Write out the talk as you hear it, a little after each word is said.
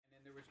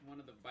one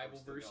of the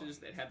Bible verses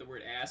that had the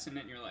word ass in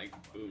it, and you're like,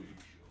 boom,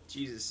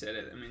 Jesus said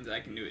it. That means I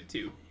can do it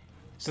too.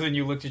 So then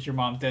you looked at your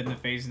mom dead in the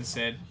face and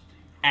said,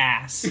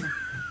 ass.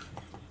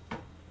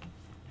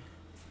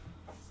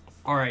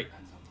 Alright.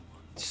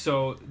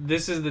 So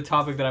this is the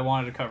topic that I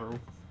wanted to cover.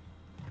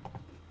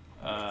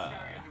 Let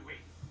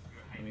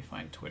me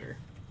find Twitter.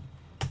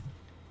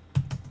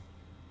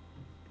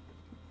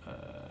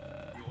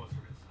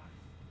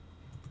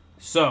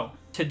 So,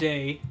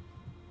 today,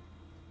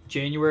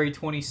 January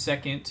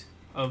 22nd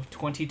of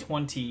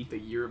 2020, The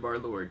year of our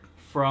Lord.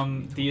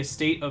 from the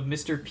estate of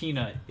Mr.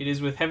 Peanut, it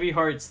is with heavy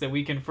hearts that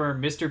we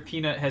confirm Mr.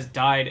 Peanut has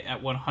died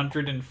at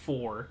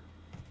 104.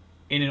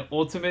 In an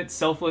ultimate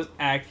selfless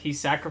act, he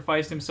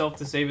sacrificed himself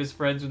to save his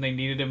friends when they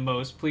needed him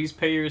most. Please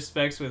pay your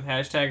respects with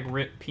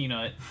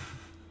 #RipPeanut.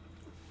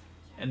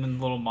 And then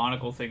the little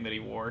monocle thing that he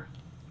wore.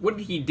 What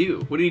did he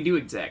do? What did he do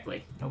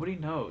exactly? Nobody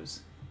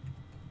knows.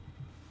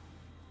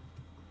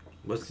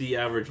 What's the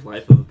average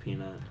life of a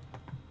peanut?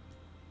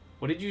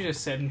 What did you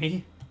just send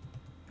me?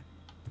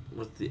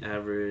 What's the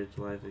average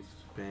life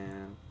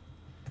span?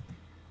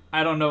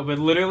 I don't know, but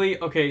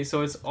literally, okay,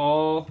 so it's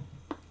all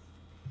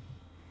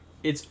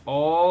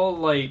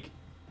like,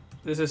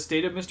 there's a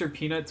State of Mr.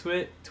 Peanut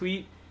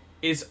tweet.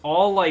 It's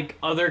all like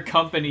other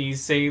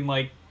companies saying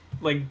like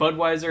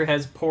Budweiser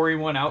has pouring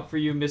one out for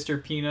you,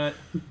 Mr. Peanut.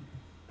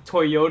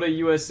 Toyota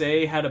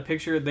USA had a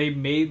picture. They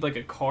made like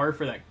a car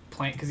for that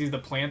plant because he's the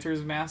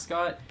Planters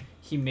mascot.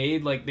 They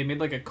made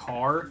like a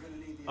car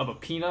of a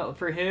peanut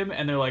for him,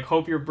 and they're like,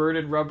 hope you're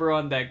burning rubber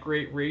on that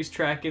great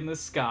racetrack in the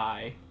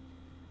sky.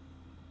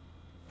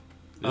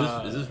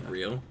 Is this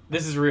real?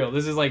 This is real.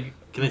 This is like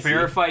Can I see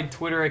verified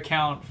Twitter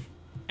account,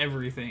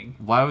 everything.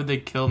 Why would they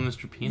kill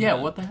Mr. Peanut? Yeah,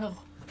 what the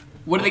hell?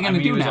 What are they going to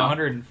I mean, do he was now?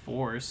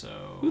 104, so...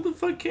 Who the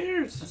fuck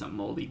cares? That's a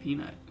moldy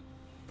peanut.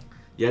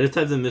 Yeah, just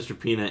type in Mr.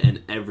 Peanut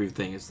and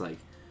everything. It's like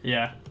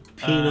Yeah.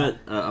 Peanut.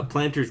 A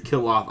Planters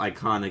kill off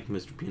iconic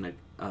Mr. Peanut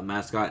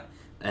mascot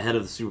ahead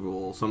of the Super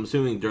Bowl. So I'm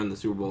assuming during the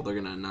Super Bowl they're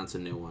gonna announce a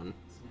new one.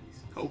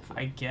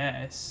 Hopefully. I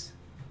guess.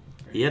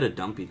 He had a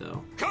dumpy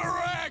though.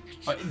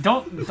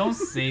 Don't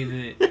say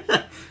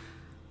that.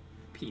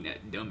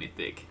 Peanut dummy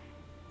thick.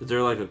 Is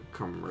there like a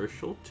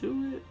commercial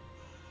to it?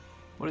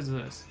 What is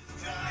this?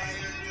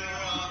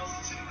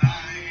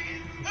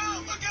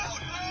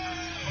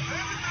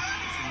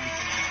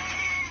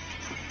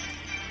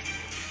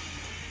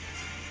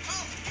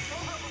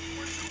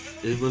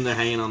 Is it when they're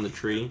hanging on the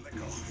tree?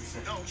 No,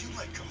 you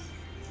let go.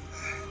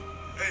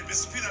 Hey,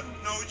 Mr. Peanut,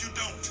 no, you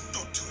don't.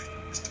 Don't do it,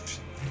 Mr.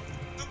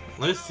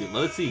 Peanut.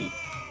 Let's see.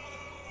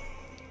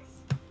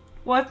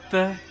 What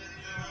the?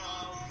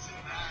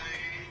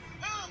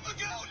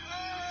 Look out!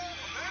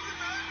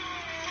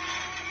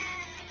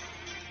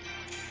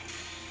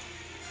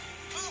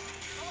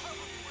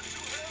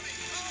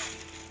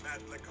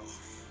 Matt, let go.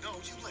 No,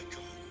 you let go.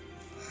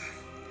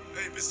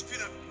 Hey, Mr.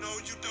 Peanut, no,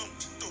 you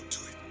don't. Don't do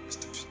it,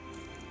 Mr. Peanut.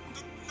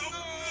 No.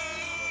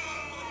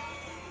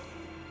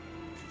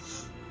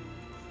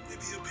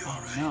 Maybe you'll be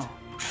all right. No.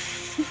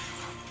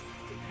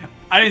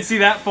 I didn't see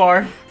that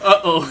far.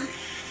 Uh-oh.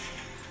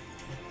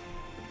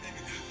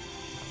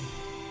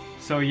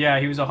 So yeah,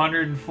 he was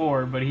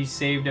 104, but he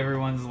saved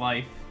everyone's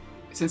life.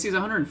 Since he's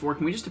 104,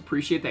 can we just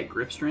appreciate that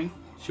grip strength?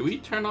 Should we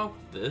turn off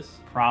this?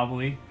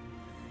 Probably.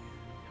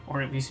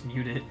 Or at least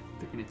mute it.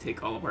 They're going to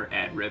take all of our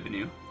ad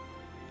revenue.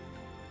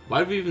 Why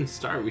did we even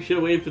start? We should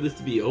have waited for this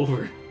to be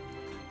over.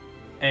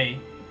 Hey,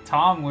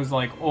 Tom was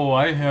like, oh,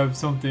 I have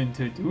something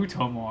to do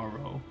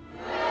tomorrow.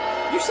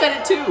 You said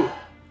it too!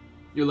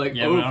 You're like,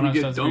 Yeah, but I oh, don't if we know get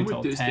if that's done until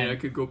with this, then 10. I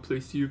could go play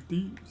Sea of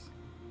Thieves.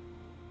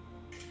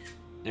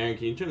 Aaron,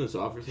 can you turn this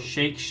off or something?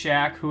 Shake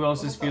Shack, who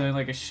else is feeling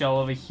like a shell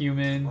of a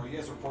human? Are you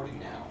guys recording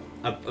now?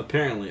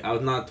 Apparently, I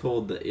was not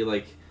told that.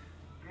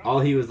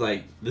 All he was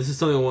like, this is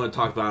something I want to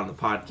talk about on the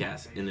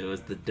podcast, and it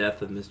was the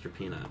death of Mr.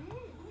 Peanut.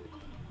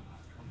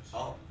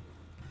 Oh.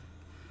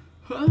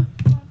 Huh?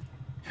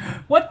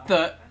 What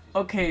the?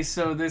 Okay,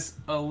 so this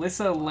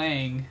Alyssa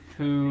Lang,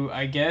 who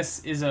I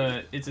guess is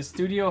it's a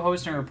studio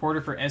host and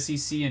reporter for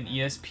SEC and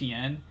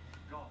ESPN.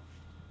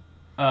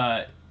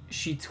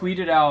 She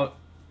tweeted out,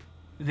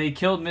 "They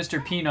killed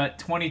Mr. Peanut.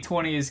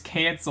 2020 is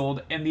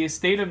canceled." And the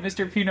estate of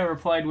Mr. Peanut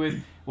replied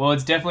with, "Well,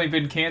 it's definitely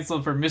been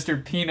canceled for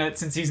Mr. Peanut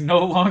since he's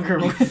no longer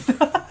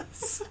with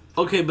us."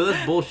 Okay, but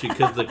that's bullshit,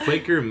 because the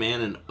Quaker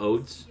Man and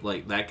Oats,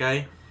 like that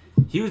guy,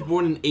 he was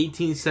born in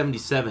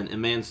 1877,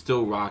 and man's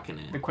still rocking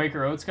The it.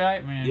 Quaker Oats guy,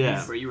 man.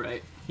 Yeah. Bro, you're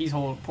right. He's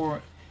whole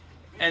poor.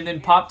 And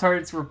then Pop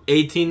Tarts were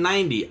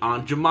 1890,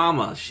 Aunt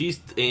Jemima. She's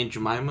Aunt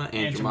Jemima,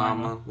 Aunt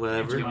Jemima.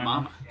 whatever. Your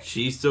mama.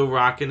 She's still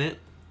rocking it.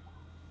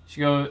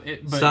 she go.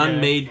 But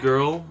Sun-made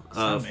girl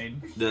of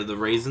Sun-made. the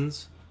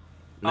Raisins,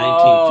 Oh.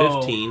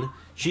 1915.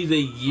 She's a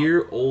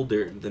year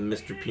older than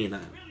Mr.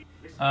 Peanut.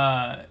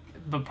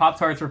 But Pop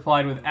Tarts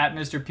replied with, "At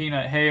Mr.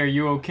 Peanut, hey, are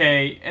you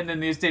okay?" And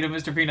then the estate of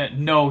Mr. Peanut,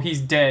 "No, he's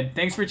dead.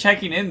 Thanks for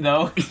checking in,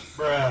 though."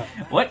 Bruh.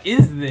 What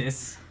is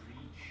this?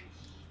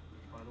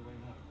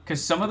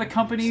 Because some of the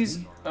companies,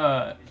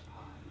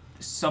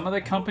 some of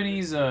the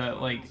companies,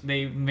 like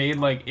they made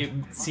like it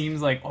seems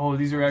like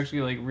these are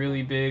actually like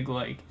really big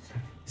like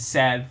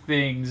sad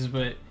things,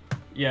 but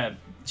yeah,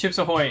 Chips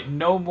Ahoy,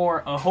 no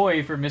more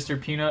Ahoy for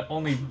Mr. Peanut,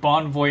 only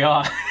Bon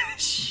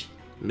Voyage.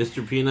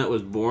 Mr. Peanut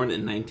was born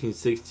in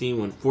 1916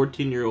 when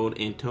 14-year-old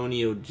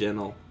Antonio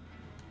Genel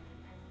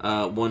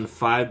won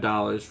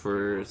 $5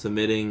 for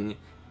submitting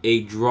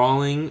a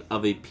drawing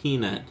of a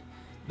peanut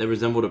that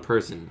resembled a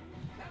person.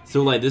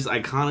 So, like, this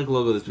iconic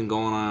logo that's been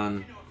going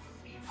on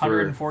for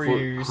 104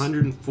 years.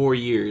 104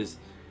 years,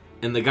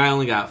 and the guy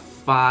only got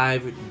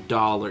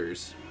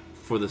 $5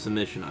 for the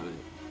submission of it.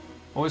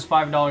 What was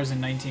 $5 in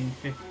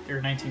 1950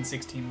 or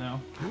 1916 though?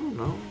 I don't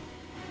know.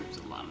 It was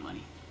a lot of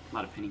money. A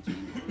lot of penny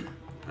candy.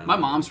 My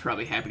mom's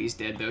probably happy he's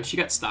dead, though. She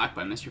got stalked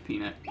by Mr.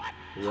 Peanut.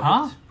 What?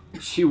 Huh?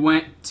 She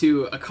went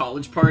to a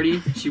college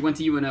party. She went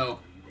to UNO,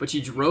 but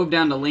she drove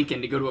down to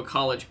Lincoln to go to a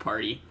college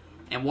party.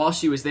 And while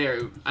she was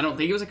there, I don't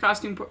think it was a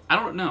costume. I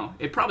don't know.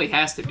 It probably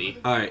has to be.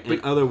 All right.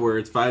 In other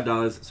words,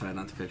 $5. Sorry,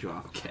 not to cut you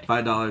off. Okay. $5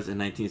 in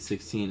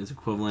 1916 is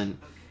equivalent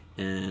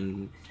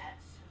in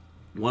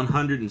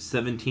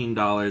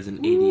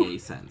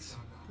 $117.88. That's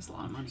a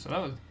lot of money. So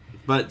that was.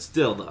 But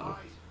still, though,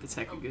 That's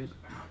hecka good.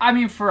 I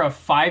mean, for a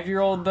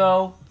 5-year-old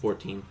though,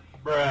 14.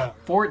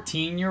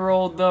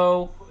 14-year-old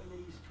though,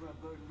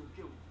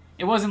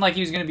 it wasn't like he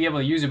was going to be able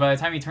to use it. By the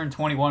time he turned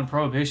 21,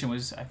 Prohibition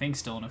was, I think,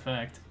 still in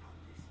effect.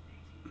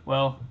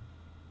 Well,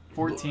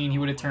 14, he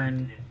would have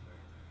turned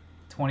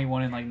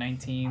 21 in like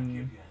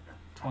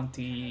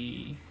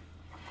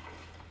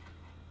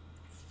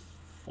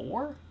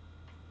 1924?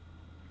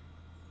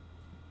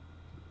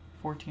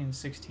 14,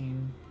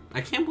 16, I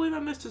can't believe I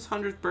missed his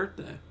 100th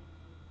birthday.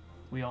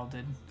 we all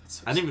did.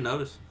 I didn't even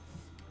notice.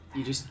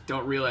 You just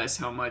don't realize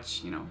how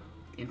much,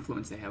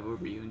 influence they have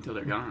over you until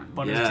they're gone.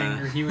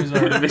 Butterfinger, he was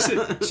our...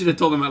 Should have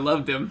told him I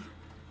loved him.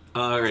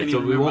 All right, Can't so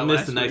even we remember won't my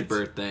miss the last next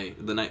words. birthday.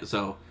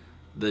 So,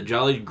 the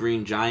Jolly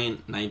Green Giant,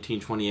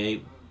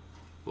 1928.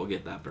 We'll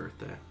get that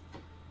birthday.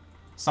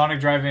 Sonic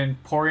Drive-In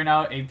pouring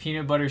out a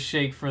peanut butter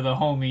shake for the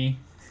homie.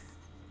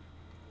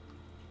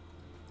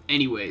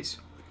 Anyways,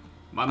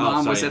 my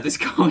mom was sorry. at this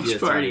college Yeah,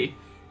 party,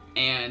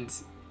 and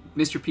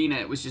Mr.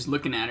 Peanut was just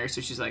looking at her, so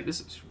she's like, this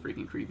is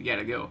freaking creepy,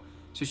 gotta go.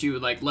 So she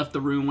would, left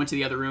the room, went to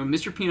the other room.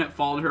 Mr. Peanut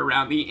followed her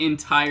around the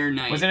entire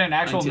night. Was it an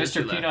actual until she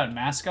Mr. left. Peanut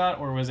mascot,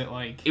 or was it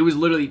like... It was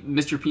literally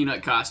Mr.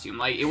 Peanut costume.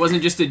 It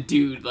wasn't just a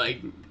dude,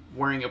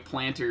 wearing a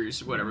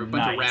Planters, whatever, a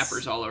bunch of Nice.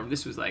 wrappers all over.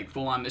 This was,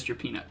 full-on Mr.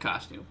 Peanut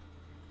costume.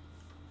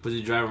 Was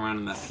he driving around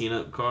in that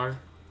peanut car?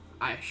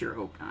 I sure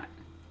hope not.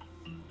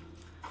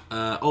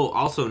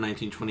 Also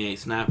 1928,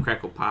 Snap,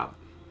 Crackle, Pop.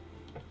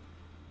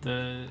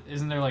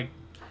 Isn't there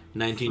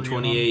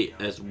 1928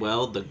 as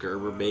well, the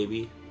Gerber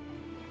Baby.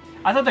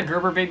 I thought the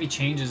Gerber Baby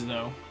changes,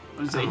 though.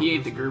 I was gonna say, he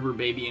ain't the Gerber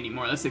baby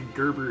anymore. That's the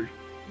Gerber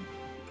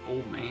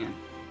old man.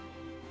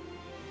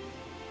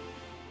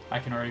 I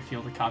can already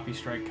feel the copy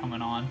strike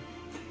coming on.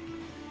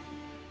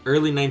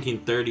 Early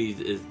 1930s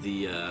is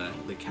the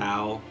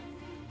cow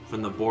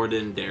from the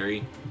Borden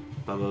Dairy.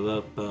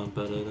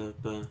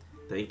 Ba-ba-ba-ba-ba-da-da-ba.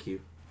 Thank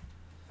you.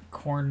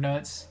 Corn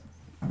Nuts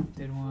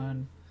did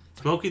one.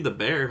 Smokey the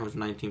Bear was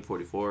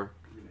 1944.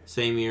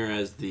 Same year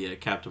as the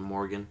Captain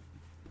Morgan.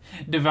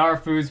 Devour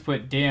Foods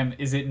put, damn,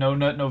 is it No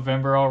Nut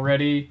November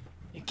already?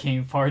 It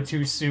came far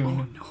too soon.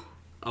 Oh no.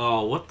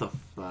 Oh, what the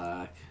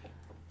fuck?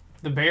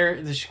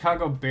 The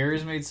Chicago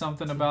Bears made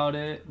something about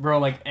it.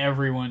 Bro,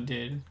 everyone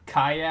did.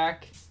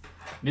 Kayak,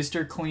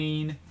 Mr.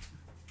 Clean.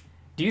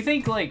 Do you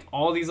think,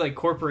 all these,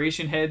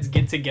 corporation heads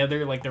get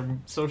together, their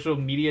social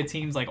media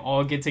teams,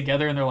 all get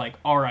together and they're like,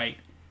 all right,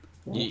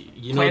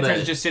 You know Planters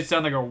that just sits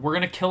down, they go, we're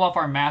going to kill off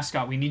our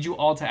mascot. We need you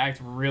all to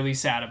act really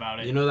sad about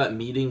it. you know that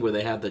meeting where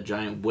they have the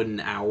giant wooden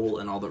owl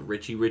and all the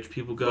Richie Rich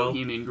people go?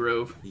 Bohemian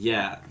Grove.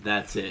 Yeah,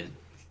 that's it.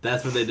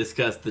 That's when they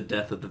discuss the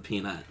death of the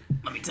peanut.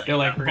 Let me tell They're you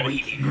like, about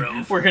Bohemian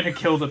Grove. we're going to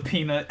kill the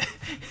peanut.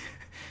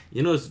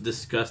 You know what's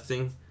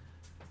disgusting?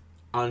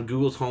 On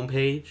Google's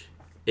homepage,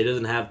 it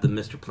doesn't have the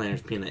Mr.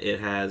 Planters peanut.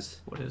 It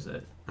has... What is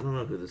it? I don't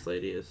know who this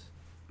lady is.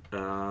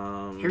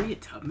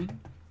 Harriet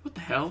Tubman? What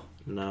the hell?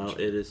 No, it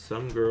is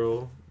some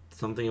girl.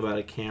 Something about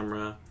a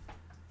camera.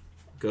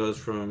 Goes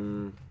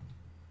from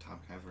Tom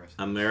Everest.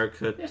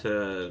 America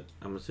to,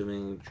 I'm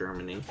assuming,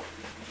 Germany.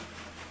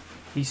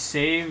 He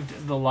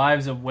saved the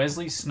lives of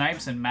Wesley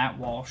Snipes and Matt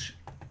Walsh.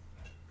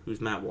 Who's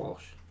Matt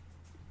Walsh?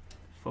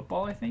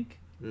 Football, I think?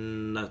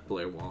 That's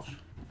Blair Walsh.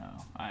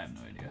 Oh, I have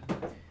no idea.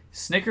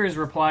 Snickers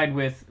replied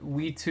with,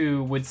 we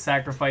too would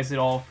sacrifice it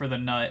all for the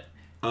nut.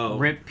 Oh.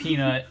 Rip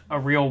Peanut, a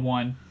real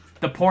one.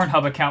 The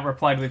Pornhub account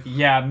replied with,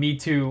 yeah, me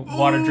too,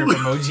 water drip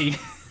emoji.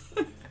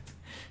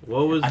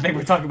 What was... I think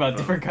we're talking about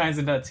different kinds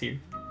of nuts here.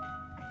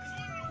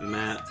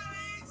 Matt...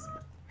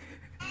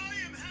 I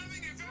am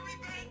having a very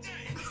bad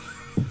day.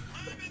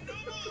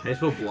 How do you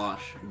spell Blosh?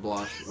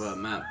 Blosh.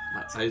 Matt.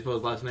 How do you spell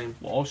his last name?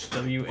 Walsh,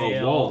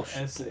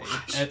 W-A-L-S-H.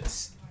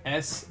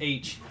 I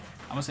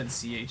almost said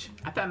C-H.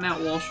 I thought Matt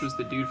Walsh was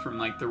the dude from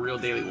The Real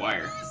Daily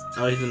Wire.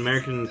 Oh, he's an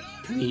American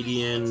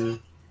comedian.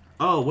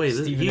 Oh, wait.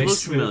 Stephen He A. looks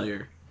Smith.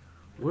 familiar.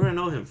 Where do I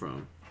know him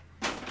from?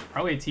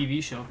 Probably a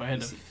TV show if I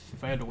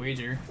had to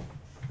wager.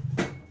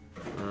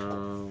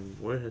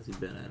 Where has he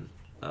been in?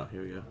 Oh,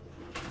 here we go.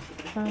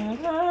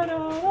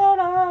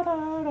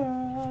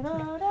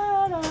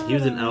 He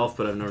was in Elf,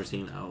 but I've never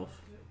seen Elf.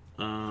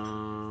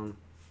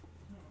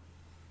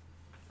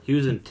 He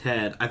was in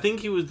Ted. I think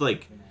he was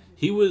Mark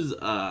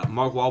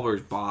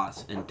Wahlberg's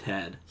boss in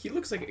Ted. He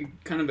looks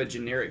like kind of a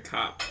generic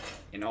cop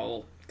in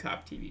all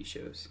cop TV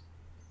shows.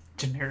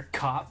 Generic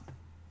cop.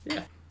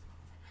 Yeah.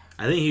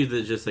 I think he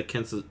was just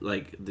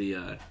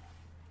the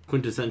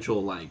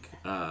quintessential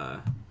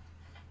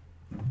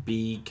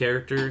B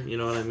character. You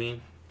know what I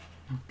mean?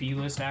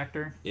 B-list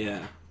actor.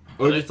 Yeah.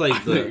 Or just I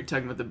like thought you were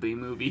talking about the B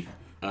movie.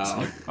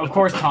 Of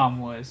course, Tom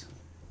was.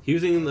 He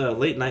was in the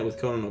Late Night with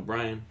Conan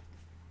O'Brien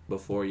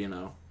before,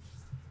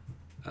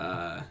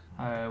 I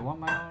want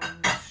my own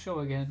show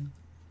again.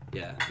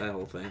 yeah, that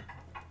whole thing.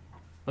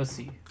 Let's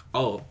see.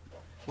 Oh,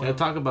 can I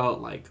talk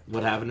about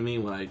what happened to me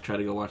when I tried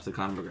to go watch the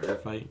Conor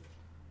McGregor fight?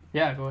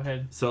 Yeah, go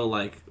ahead.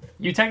 So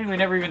You technically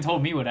never even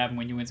told me what happened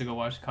when you went to go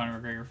watch the Conor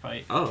McGregor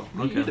fight. oh,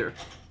 Me okay, either.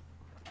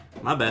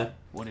 my bad.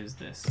 What is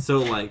this?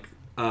 So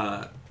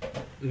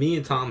me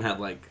and Tom had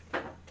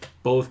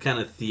both kind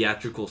of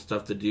theatrical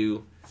stuff to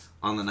do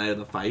on the night of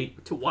the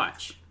fight. To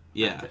watch.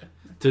 Yeah,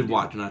 to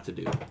watch, not to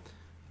do.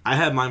 I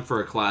had mine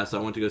for a class, so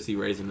I went to go see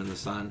Raisin in the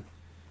Sun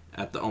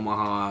at the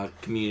Omaha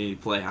Community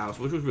Playhouse,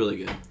 which was really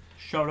good.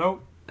 Shout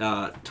out.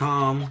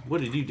 Tom, what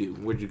did you do?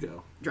 Where'd you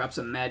go? Dropped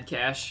some mad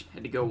cash.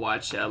 Had to go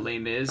watch Les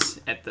Mis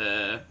at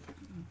the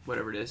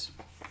whatever it is.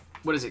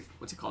 What is it?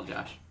 What's it called,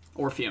 Josh?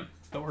 Orpheum.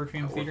 The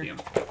Orpheum Theater. Orpheum.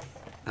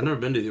 I've never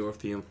been to the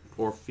Orpheum.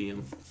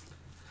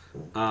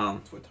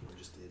 That's what Tom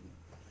just did.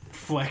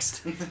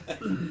 Flexed.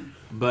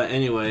 But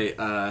anyway,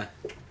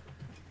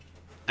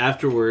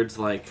 afterwards,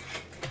 I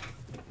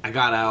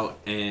got out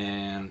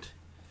and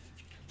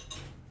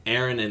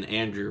Aaron and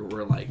Andrew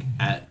were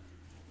at.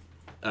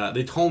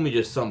 They told me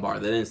just some bar.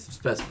 They didn't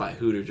specify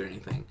Hooters or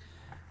anything.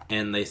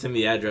 And they sent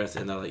me the address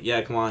and they're like,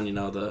 yeah, come on,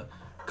 the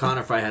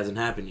Conor fight hasn't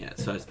happened yet.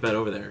 So I sped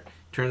over there.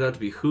 Turns out to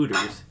be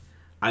Hooters.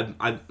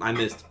 I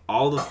missed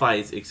all the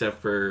fights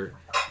except for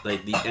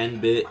the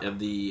end bit of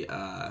the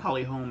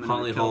Holly Holm.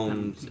 Holly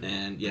Holmes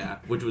and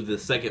which was the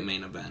second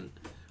main event.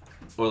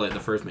 Or the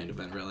first main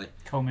event, really.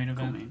 Co-main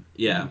event. Co-main.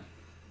 Yeah.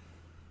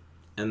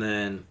 And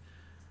then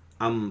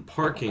I'm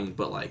parking,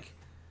 but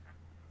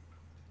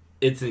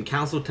it's in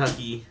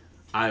Counciltucky,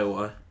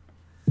 Iowa.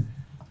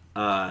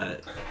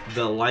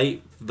 The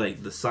light,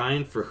 the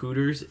sign for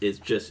Hooters is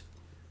just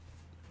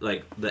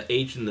the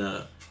H and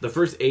the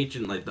first H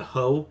and the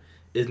ho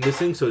is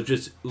missing, so it's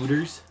just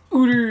Hooters.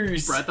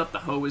 Hooters. Bro, I thought the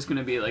hoe was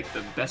gonna be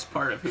the best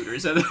part of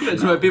Hooters.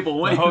 That's why people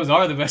The went. hoes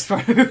are the best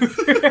part of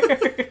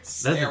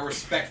Hooters. They are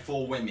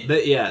respectful women.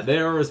 They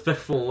are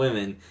respectful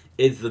women.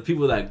 It's the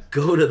people that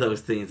go to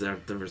those things that are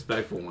the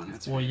respectful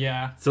ones. Well,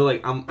 yeah. So I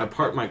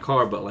park my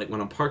car, but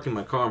when I'm parking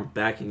my car, I'm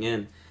backing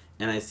in,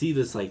 and I see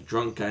this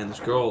drunk guy and this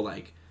girl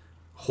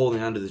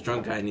holding on to this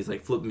drunk guy, and he's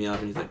flipping me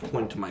off, and he's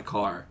pointing to my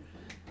car,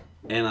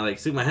 and I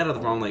stick my head out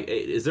the car. I'm like, hey,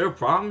 is there a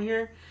problem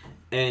here?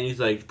 And he's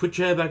like, put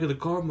your head back in the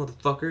car,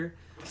 motherfucker.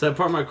 So I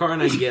park my car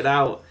and I get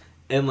out,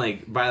 and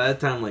by that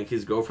time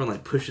his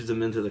girlfriend pushes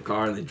him into the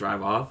car and they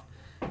drive off,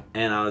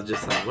 and I was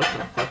just like, what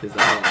the fuck is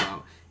that all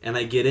about? And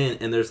I get in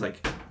and there's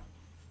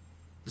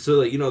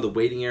so the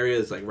waiting area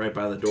is right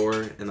by the door,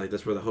 and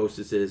that's where the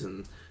hostess is,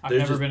 and I've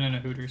never been in a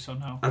Hooters, so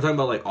no. I'm talking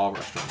about all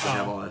restaurants. They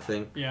have all that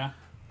thing. Yeah.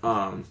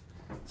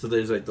 So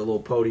there's the little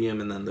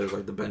podium, and then there's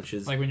the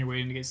benches. When you're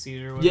waiting to get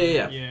seated or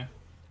whatever. Yeah.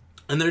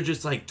 And there's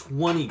just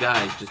 20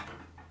 guys just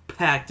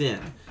packed in.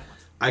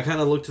 I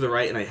kind of look to the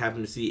right, and I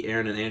happen to see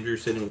Aaron and Andrew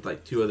sitting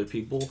with two other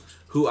people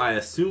who I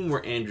assume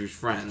were Andrew's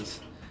friends.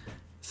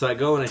 So I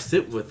go and I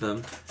sit with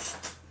them,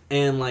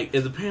 and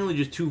it's apparently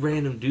just two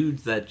random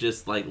dudes that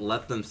just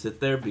let them sit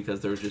there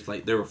because they were just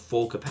they were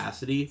full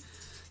capacity.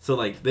 So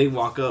they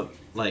walk up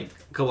a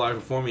couple hours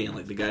before me, and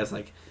the guy's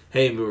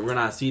hey, we're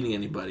not seating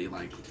anybody.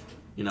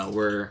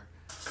 We're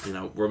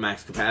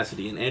max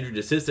capacity, and Andrew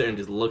just sits there and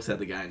just looks at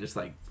the guy and just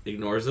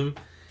ignores him.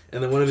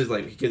 And then one of his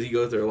because he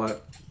goes there a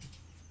lot.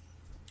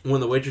 One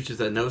of the waitresses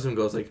that knows him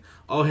goes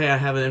oh, hey, I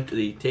have an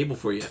empty table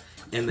for you.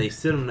 And they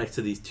sit him next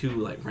to these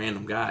two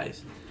random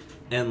guys.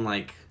 And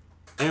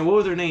and what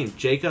was their name?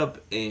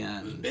 Jacob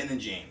and Ben and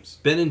James.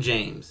 Ben and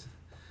James.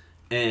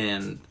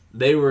 And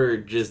they were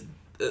just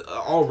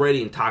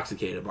already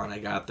intoxicated when I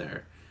got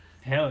there.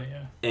 Hell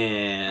yeah.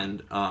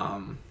 And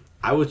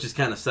I was just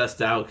kind of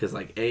sussed out because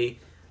a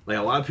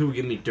lot of people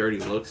give me dirty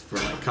looks for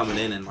coming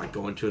in and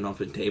going to an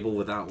open table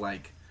without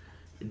doing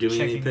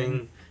Checking anything.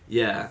 in.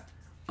 Yeah.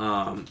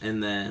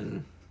 And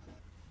then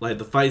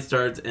the fight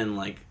starts, and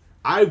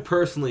I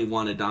personally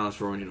wanted Donald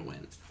Cerrone to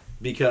win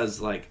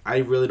because I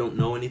really don't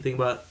know anything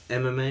about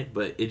MMA,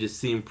 but it just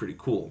seemed pretty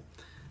cool.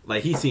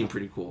 He seemed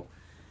pretty cool.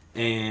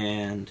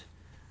 And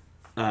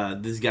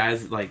these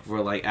guys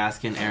were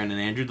asking Aaron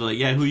and Andrew, they're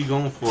yeah, who are you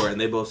going for? And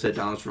they both said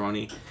Donald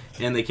Cerrone.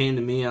 And they came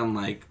to me, I'm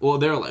well,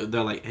 they're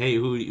like, hey,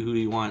 who do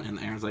you want? And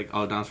Aaron's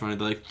oh, Donald Cerrone.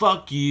 They're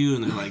fuck you,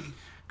 and they're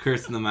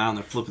cursing them out and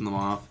they're flipping them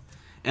off.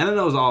 And I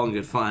know it was all in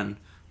good fun,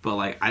 But,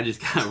 like, I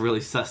just got really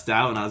sussed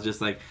out, and I was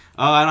just like,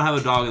 oh, I don't have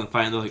a dog in the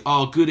fight. And they're like,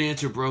 oh, good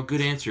answer, bro,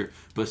 good answer.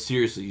 But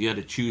seriously, you had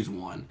to choose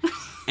one.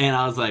 And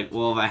I was like,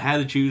 well, if I had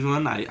to choose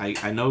one,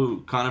 I know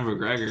Conor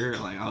McGregor.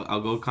 Like,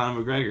 I'll go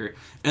Conor McGregor.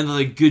 And they're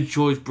like, good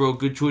choice, bro,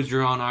 good choice,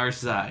 you're on our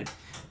side.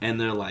 And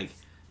they're like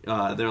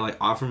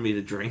offering me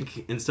to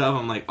drink and stuff.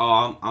 I'm like,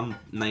 oh, I'm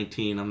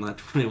 19, I'm not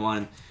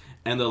 21.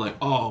 And they're like,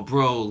 oh,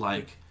 bro,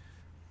 like,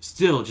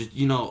 still, just,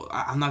 you know,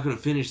 I'm not going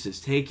to finish this,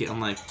 take it. I'm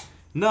like,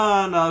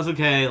 no, it's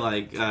okay,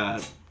 like,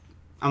 I'm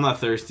not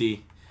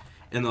thirsty.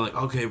 And they're like,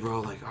 okay, bro,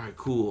 like, alright,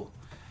 cool.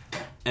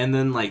 And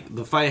then, like,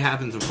 the fight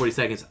happens in 40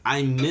 seconds.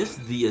 I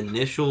missed the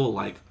initial,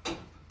 like,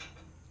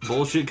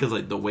 bullshit, because,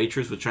 like, the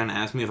waitress was trying to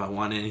ask me if I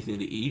wanted anything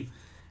to eat.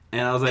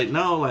 And I was like,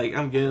 no, like,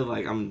 I'm good,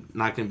 like, I'm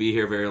not going to be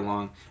here very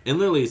long. And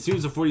literally, as soon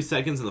as the 40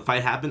 seconds and the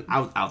fight happened, I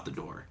was out the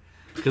door.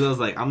 Because I was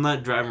like, I'm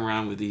not driving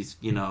around with these,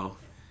 you know,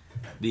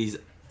 these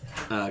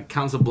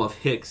Council Bluff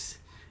Hicks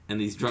and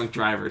these drunk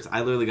drivers. I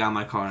literally got in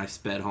my car and I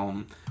sped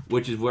home,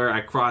 which is where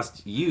I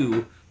crossed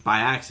you by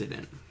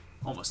accident.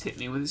 Almost hit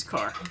me with his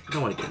car.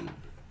 No, I didn't.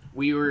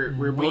 We're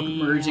both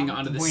merging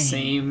onto the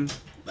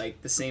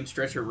same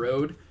stretch of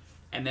road,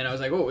 and then I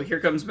was like, oh, here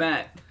comes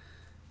Matt.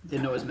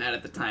 Didn't know it was Matt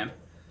at the time.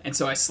 And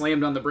so I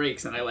slammed on the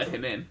brakes and I let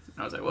him in. And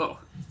I was like, whoa,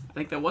 I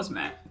think that was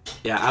Matt.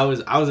 Yeah, I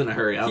was in a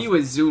hurry. He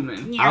was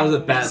zooming. I was a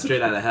bat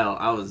straight out of hell.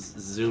 I was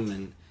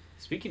zooming.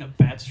 Speaking of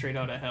bats straight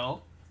out of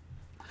hell,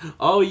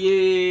 Oh,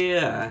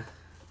 yeah.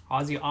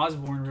 Ozzy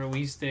Osbourne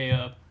released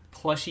a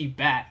plushy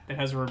bat that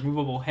has a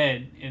removable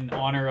head in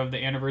honor of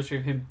the anniversary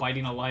of him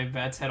biting a live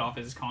bat's head off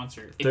at his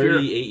concert.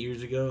 38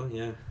 years ago,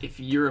 yeah. If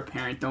you're a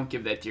parent, don't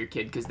give that to your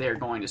kid because they're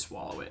going to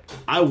swallow it.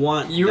 I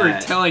want You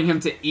that. were telling him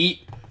to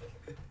eat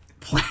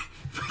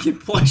fucking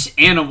plush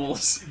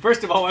animals.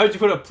 First of all, why would you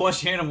put a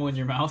plush animal in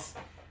your mouth?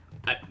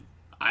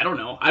 I don't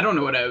know. I don't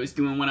know what I was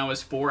doing when I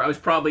was 4. I was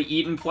probably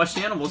eating plush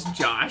animals,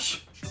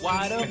 Josh.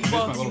 Why the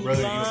fuck my little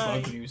brother to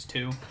eat bug news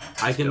too.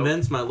 I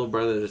convinced my little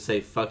brother to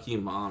say "fuck you,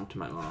 mom" to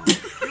my mom.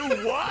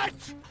 You what?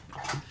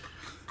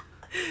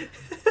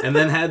 And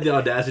then had the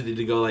audacity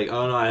to go like,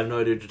 "Oh no, I have no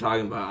idea what you're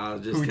talking about." I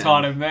was just Who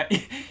taught him that?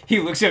 He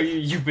looks at you.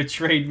 You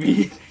betrayed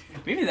me.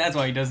 Maybe that's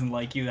why he doesn't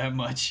like you that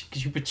much,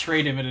 because you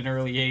betrayed him at an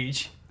early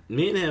age.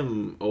 Me and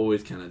him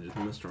always kind of just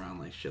messed around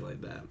like shit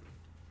like that.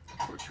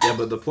 Yeah,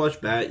 but the plush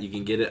bat, you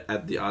can get it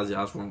at the Ozzy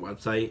Osbourne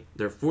website.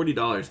 They're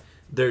 $40.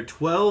 They're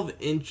 12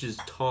 inches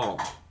tall.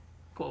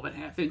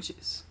 12.5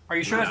 inches. Are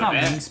you sure that's Not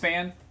not bad.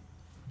 wingspan?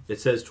 It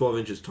says 12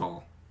 inches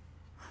tall.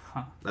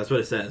 Huh. That's what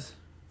it says.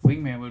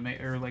 Wingman would make,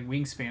 or like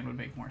wingspan would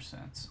make more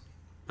sense.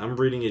 I'm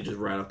reading it just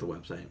right off the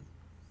website.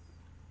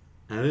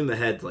 And I think the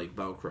head's like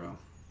Velcro.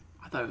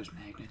 I thought it was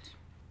magnets.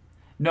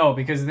 No,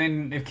 because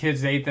then if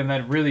kids ate them,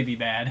 that'd really be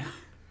bad.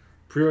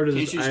 Pre-order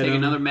Can't this you just item. take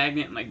another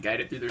magnet and like guide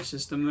it through their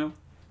system though?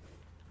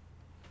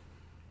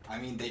 I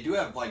mean, they do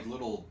have like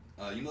little,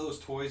 you know those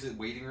toys at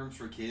waiting rooms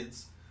for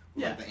kids?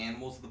 With, like the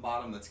animals at the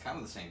bottom? That's kind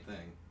of the same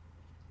thing.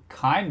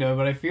 Kind of,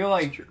 but I feel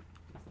like Ozzy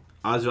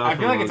I feel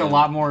Osbourne like it's a logo,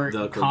 lot more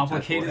Velcro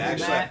complicated tattoo. than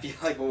Actually, I that.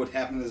 feel like what would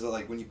happen is that,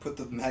 like, when you put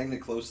the magnet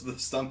close to the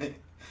stomach,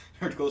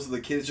 or close to the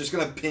kid, it's just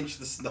gonna pinch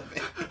the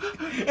stomach.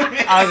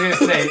 I was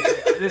gonna say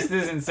this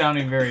isn't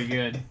sounding very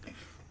good.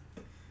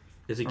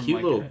 It's a From cute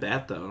like little a-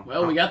 bat though.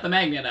 Well, we got the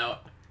magnet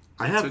out.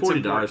 I have So it's $40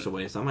 important. to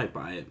waste. I might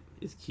buy it.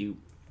 It's cute.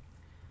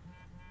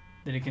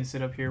 Then it can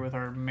sit up here with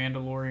our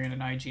Mandalorian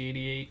and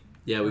IG-88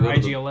 Yeah, or we go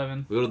to the,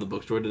 IG-11. we go to the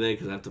bookstore today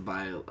because I have to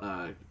buy.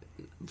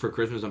 For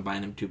Christmas, I'm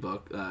buying him two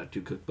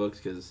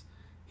cookbooks because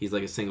he's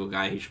like a single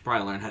guy. He should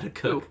probably learn how to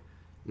cook. Who?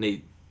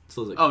 Nate.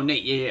 Like, Oh,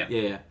 Nate, yeah.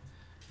 yeah.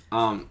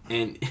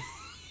 And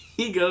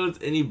he goes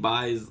and he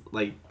buys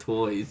like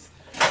toys.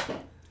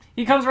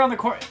 He comes around the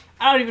corner.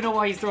 I don't even know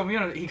why he's throwing me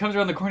on it. He comes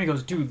around the corner and he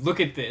goes, dude, look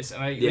at this.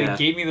 And Yeah.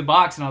 he gave me the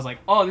box and I was like,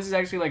 oh, this is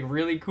actually like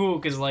really cool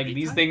because like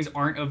these things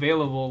aren't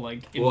available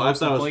like in Well, I most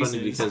thought it was places.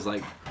 funny because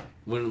like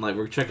when like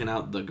we're checking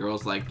out, the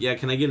girl's like, yeah,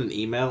 can I get an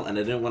email? And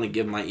I didn't want to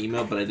give my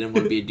email, but I didn't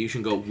want to be a douche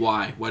and go,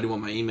 why? Why do you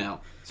want my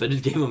email? So I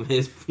just gave him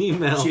his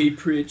email. Jay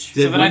Pritch.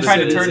 Did So then I what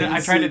tried it to turn is. it. I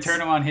tried to turn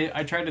him on him.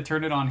 I tried to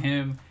turn it on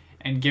him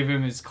and give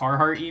him his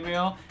Carhartt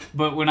email.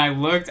 But when I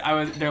looked,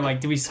 they're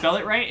like, "Did we spell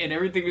it right?" And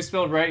everything was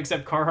spelled right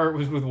except Carhartt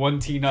was with one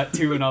T, not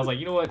two. And I was like,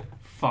 you know what?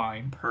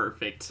 Fine.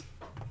 Perfect.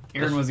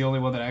 Aaron was the only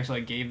one that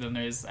actually gave them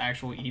his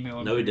actual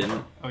email. No, he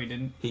didn't. Oh, he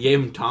didn't. He gave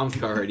him Tom's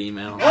Carhartt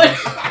email.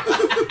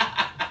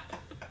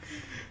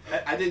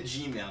 I did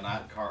Gmail,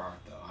 not Carhartt,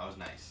 though. I was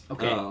nice.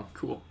 Okay, Oh.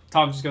 cool.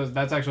 Tom just goes,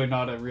 "That's actually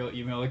not a real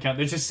email account.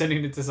 They're just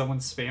sending it to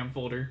someone's spam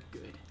folder."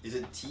 Good. Is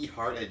it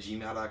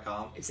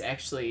thart@gmail.com? It's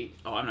actually...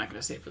 Oh, I'm not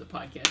going to say it for the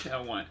podcast. I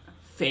don't want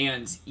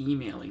fans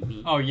emailing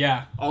me. Oh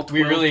yeah, All we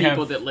 12 really people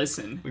have. that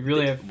listen. We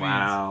really have. Fans.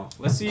 Wow.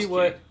 Let's see Just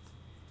what.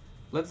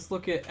 Let's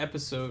look at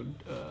episode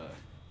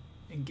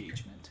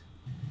engagement.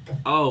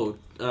 Oh,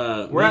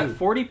 We're at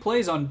 40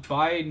 plays on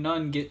Buy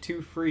None Get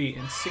 2 Free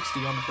and 60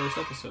 on the first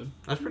episode.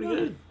 that's pretty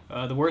good.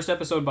 The worst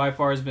episode by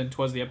far has been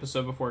 "Twas the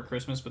Episode Before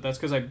Christmas," but that's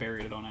because I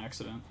buried it on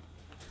accident.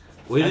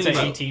 What do you That's think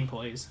at about 18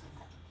 plays.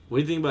 What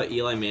do you think about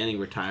Eli Manning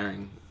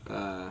retiring?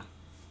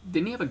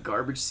 Didn't he have a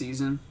garbage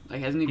season? Like,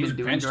 hasn't he He's been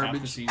doing benched half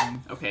garbage? the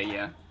season. Okay,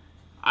 yeah.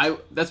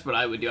 That's what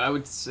I would do. I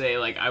would say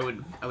like I would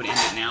end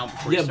it now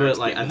before. Yeah, he but starts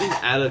like I getting-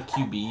 think out of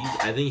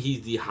QBs, I think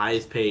he's the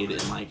highest paid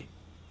in like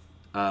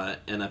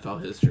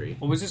NFL history.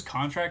 Well, was his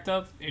contract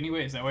up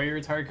anyway? Is that why he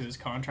retired? Because his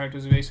contract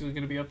was basically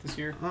going to be up this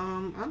year. I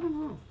don't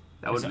know.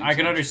 that would. I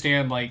could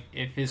understand like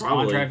if his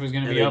Probably. contract was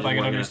going to And be they up, just I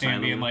could weren't gonna sign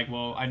understand being him. like,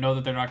 well, I know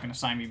that they're not going to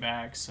sign me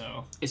back,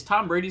 so Is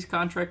Tom Brady's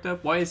contract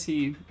up? Why is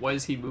he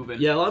moving?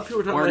 Yeah, a lot of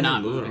people are talking Or about not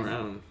him moving moving.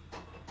 around.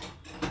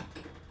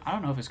 I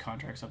don't know if his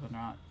contract's up or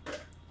not.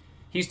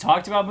 He's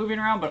talked about moving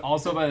around, but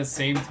also by the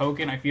same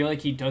token, I feel like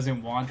he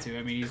doesn't want to.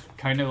 I mean, he's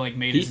kind of like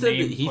made He his said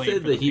name that, he play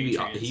said for that the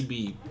Patriots. he'd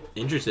be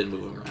interested in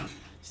moving around.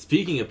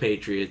 Speaking of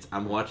Patriots,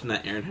 I'm watching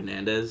that Aaron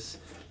Hernandez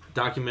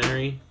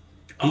documentary.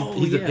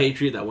 He's a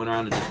Patriot that went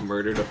around and just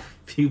murdered a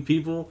few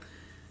people.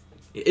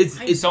 It's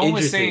Someone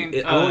was interesting.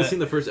 saying, I've only seen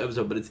the first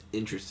episode, but it's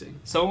interesting.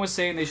 Someone was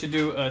saying they should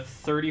do a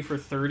 30 for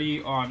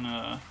 30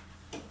 on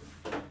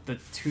the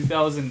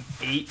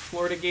 2008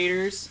 Florida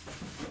Gators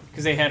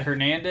because they had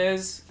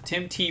Hernandez,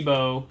 Tim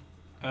Tebow.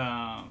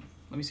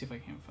 Let me see if I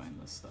can find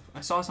this stuff.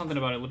 I saw something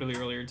about it literally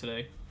earlier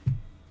today.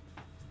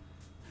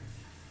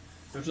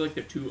 Those are like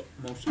the two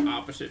most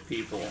opposite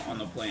people on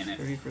the planet.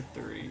 30 for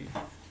 30.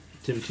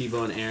 Tim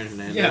Tebow and Aaron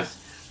Hernandez. Yeah.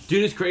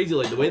 Dude, it's crazy.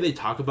 Like the way they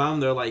talk about him,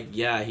 they're like,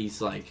 yeah, he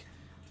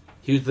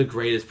was the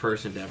greatest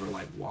person to ever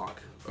like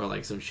walk or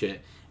like some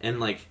shit. And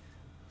like,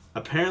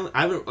 apparently,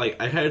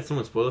 I had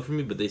someone spoil it for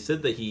me, but they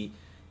said that he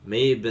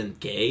may have been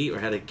gay or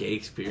had a gay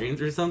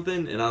experience or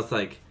something. And I was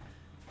like,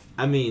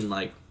 I mean,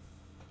 like,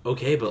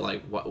 okay, but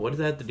like, what does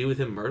that have to do with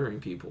him murdering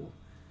people?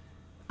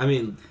 I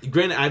mean,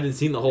 granted, I haven't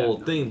seen the whole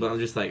no thing, but I'm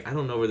just like, I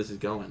don't know where this is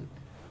going.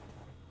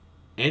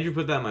 Andrew,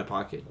 put that in my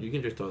pocket. You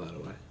can just throw that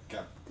away.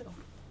 Okay.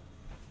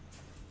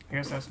 I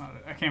guess that's not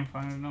it. I can't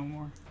find it no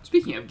more.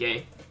 Speaking of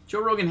gay,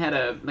 Joe Rogan had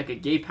a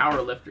gay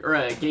power lifter or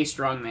a gay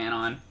strongman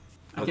on.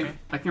 I Okay.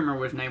 can't remember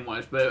what his name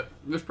was, but it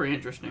was pretty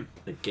interesting.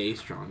 A gay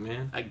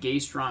strongman. A gay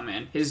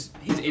strongman. His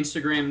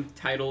Instagram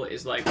title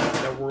is like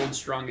the world's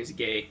strongest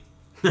gay,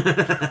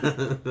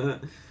 and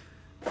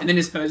then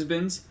his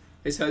husband's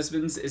is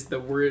the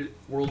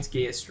world's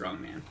gayest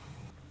strongman.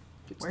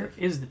 Good Where stuff.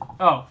 is the...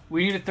 Oh,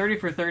 we need a 30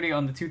 for 30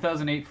 on the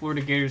 2008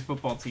 Florida Gators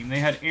football team. They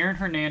had Aaron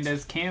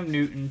Hernandez, Cam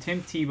Newton,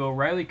 Tim Tebow,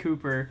 Riley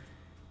Cooper,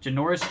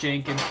 Janoris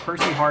Jenkins,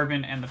 Percy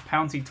Harvin, and the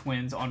Pouncey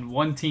twins on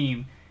one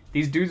team.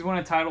 These dudes won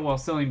a title while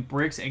selling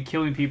bricks and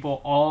killing people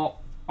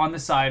all on the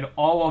side,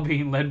 all while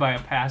being led by a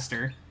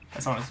pastor.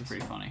 That's honestly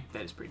pretty funny.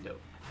 That is pretty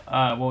dope.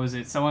 What was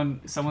it?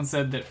 Someone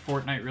said that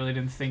Fortnite really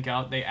didn't think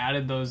out. They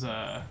added those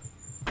the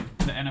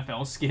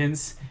NFL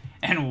skins,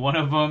 and one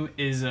of them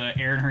is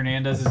Aaron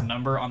Hernandez's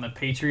number on the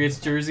Patriots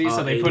jersey.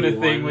 So they put a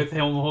 81. thing with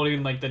him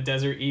holding like the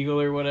Desert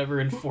Eagle or whatever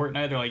in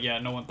Fortnite. They're like, yeah,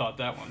 no one thought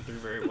that one through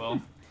very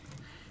well.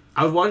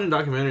 I was watching a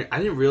documentary. I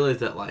didn't realize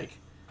that like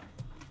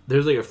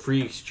there's like a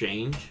free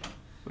exchange.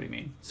 What do you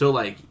mean? So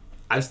like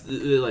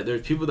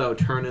there's people that would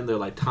turn in their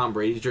like Tom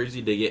Brady's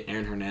jersey to get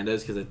Aaron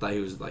Hernandez because they thought he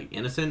was like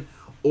innocent,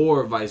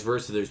 or vice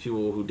versa. There's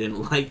people who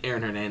didn't like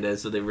Aaron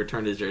Hernandez, so they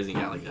returned his jersey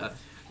and got like a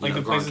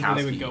The places where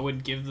they would Gronkowski. go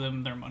would give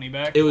them their money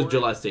back. It was for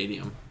Gillette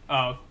Stadium.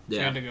 Oh, so you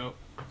Yeah. had to go.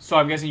 So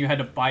I'm guessing you had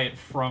to buy it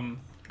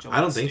from Gillette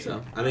I don't think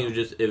Stadium. so. I think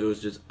it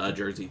was just a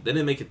jersey. They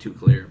didn't make it too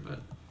clear,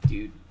 but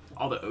Dude,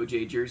 all the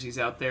OJ jerseys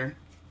out there.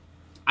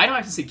 I don't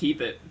actually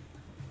keep it,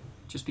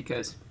 just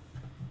because.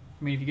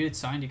 I mean, if you get it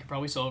signed, you could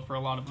probably sell it for a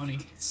lot of money.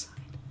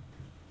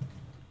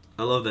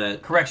 I love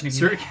that. Correction, if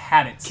Sir, you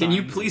had it signed. Can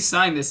you please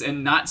sign this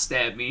and not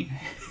stab me?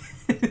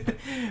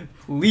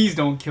 Please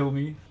don't kill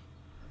me.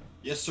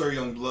 Yes, sir,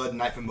 young blood.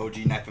 Knife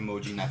emoji, knife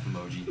emoji, knife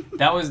emoji.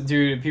 That was,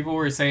 dude, people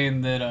were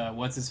saying that,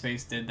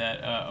 what's-his-face did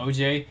that.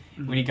 OJ,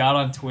 when he got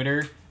on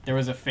Twitter, there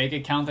was a fake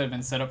account that had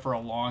been set up for a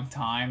long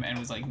time and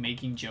was, like,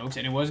 making jokes,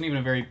 and it wasn't even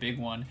a very big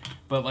one,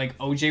 but, like,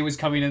 OJ was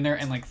coming in there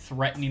and, like,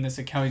 threatening this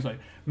account. He's like,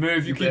 man,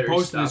 if you keep better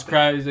posting this stop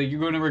crap, he's like, you're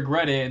going to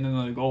regret it, and then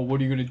they're like, oh,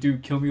 what are you going to do,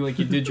 kill me like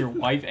you did your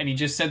wife? And he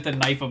just sent the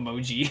knife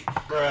emoji.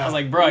 I was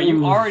like, bro,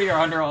 you already are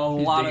under a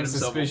He's lot digging of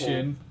himself a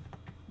suspicion.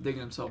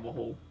 Digging himself a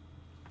hole.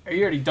 He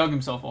already dug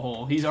himself a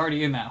hole. He's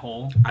already in that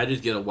hole. I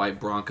just get a white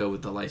Bronco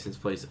with the license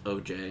plate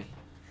OJ.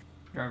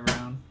 Drive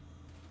around.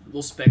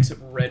 Little specks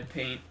of red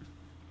paint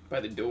by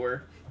the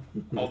door.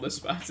 All the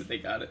spots that they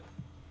got it.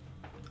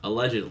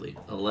 Allegedly.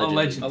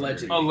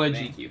 Allegedly.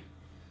 Thank you.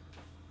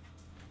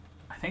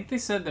 I think they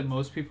said that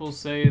most people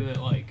say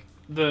that, like,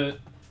 the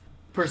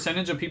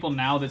percentage of people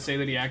now that say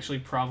that he actually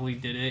probably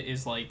did it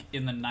is, like,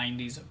 in the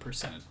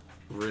 90s%.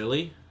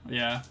 Really?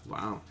 Yeah.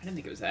 Wow. I didn't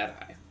think it was that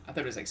high. I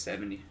thought it was like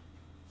 70.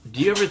 Do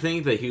you ever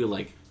think that he would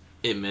like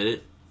admit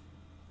it?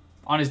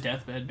 On his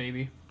deathbed,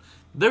 baby.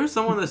 There was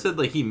someone that said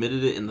like he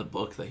admitted it in the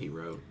book that he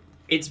wrote.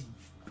 I It's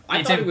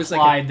thought it was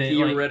implied like a that,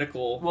 like-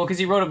 theoretical. Well, because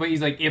he wrote it, but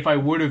he's like, if I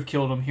would have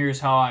killed him, here's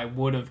how I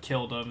would have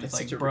killed him. That's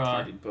It's like, such a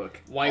bruh. retarded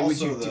book. Why also,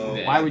 would you do though,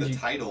 that? Why like, would the you-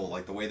 title,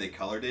 like the way they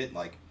colored it,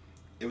 like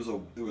it was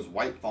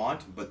white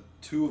font, but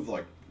two of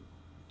like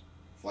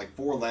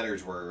 4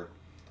 letters were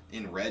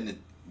in red, and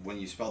when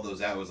you spelled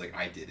those out, it was like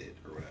I did it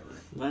or whatever.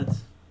 What?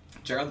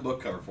 Check out the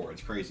book cover for it.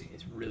 It's crazy.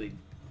 It's really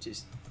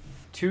just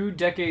 2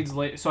 decades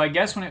later. So I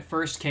guess when it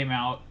first came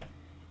out,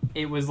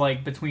 it was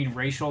like between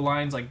racial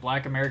lines. Like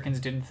black Americans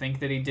didn't think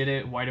that he did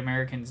it, white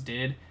Americans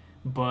did.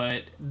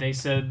 But they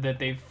said that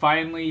they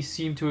finally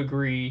seemed to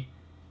agree.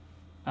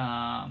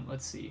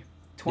 Let's see.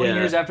 20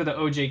 years after the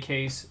OJ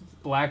case,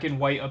 black and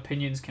white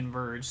opinions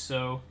converge.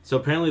 So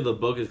apparently the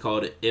book is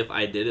called If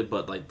I Did It,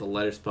 but like the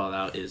letter spelled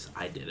out is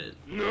I Did It.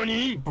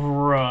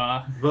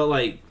 Bruh. But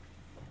like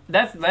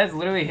That's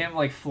literally him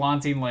like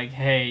flaunting like,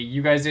 hey,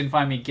 you guys didn't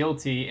find me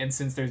guilty, and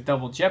since there's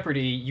double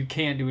jeopardy, you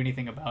can't do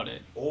anything about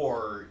it.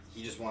 Or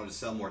he just wanted to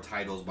sell more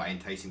titles by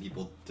enticing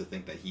people to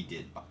think that he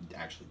did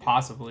actually do it.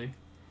 Possibly.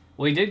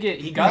 Well,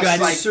 he got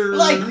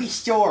likely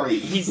story.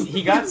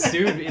 he got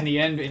sued in the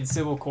end in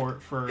civil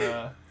court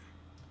for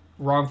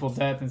wrongful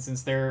death, and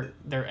since their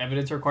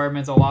evidence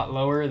requirements a lot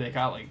lower, they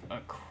got like a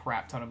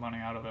crap ton of money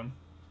out of him.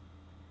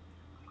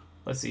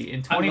 Let's see.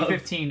 In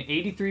 2015,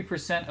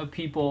 83% of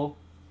people,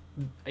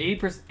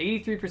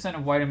 83%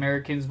 of white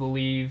Americans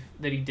believe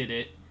that he did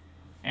it,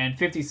 and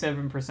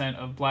 57%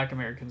 of black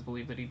Americans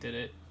believe that he did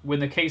it. When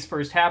the case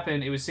first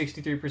happened, it was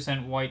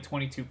 63% white,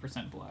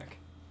 22% black.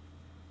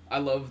 I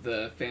love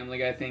the Family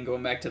Guy thing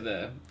going back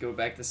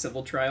to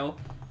civil trial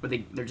where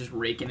they're just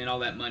raking in all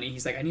that money.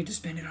 He's like, I need to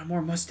spend it on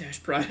more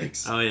mustache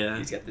products. Oh yeah.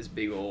 He's got this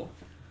big old.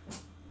 I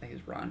think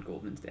it's Ron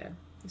Goldman's dad.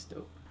 He's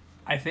dope.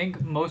 I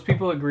think most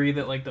people agree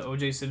that like the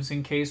O.J.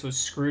 Simpson case was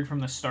screwed from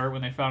the start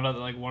when they found out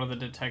that like one of the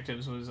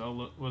detectives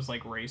was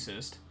like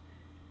racist,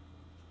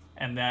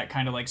 and that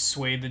kind of like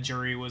swayed the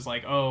jury. Was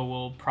like, oh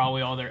well,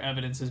 probably all their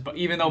evidence is, but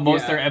even though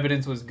most of their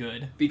evidence was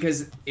good,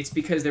 because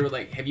they were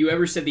like, have you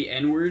ever said the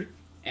N-word?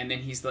 And then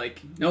he's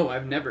like, no,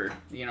 I've never.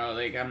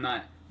 Like I'm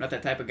not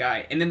that type of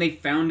guy. And then they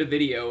found a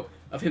video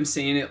of him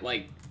saying it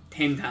like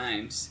 10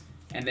 times,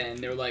 and then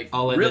they're like,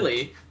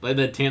 really? Like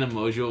the Tana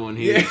Mojo when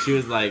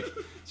she's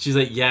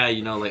like, yeah,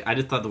 like I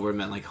just thought the word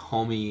meant like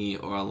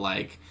homie or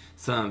like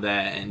something of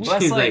that, and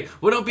she's like,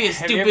 well, don't be a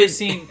stupid.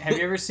 Have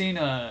you ever seen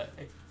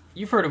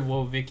you've heard of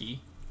Woah Vicky?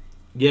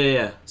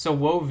 Yeah. So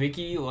Woah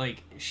Vicky,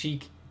 like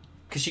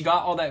because she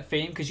got all that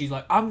fame because she's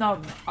like, I'm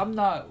not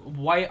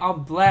white,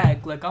 I'm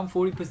black, like I'm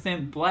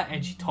 40% black,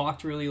 and she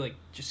talked really like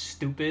just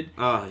stupid.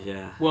 Oh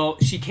yeah. Well,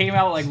 she came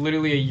out like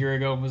literally a year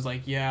ago and was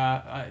like,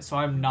 so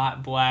I'm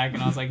not black,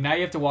 and I was like, now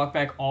you have to walk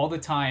back all the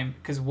time,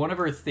 because one of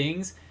her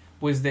things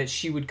was that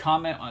she would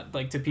comment on,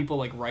 like to people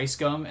like Rice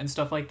Gum and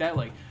stuff like that,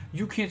 like,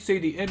 you can't say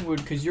the N-word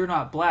because you're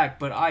not black,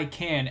 but I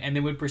can, and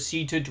then would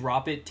proceed to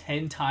drop it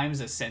 10 times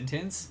a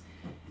sentence.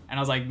 And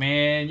I was like,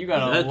 man, you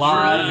got a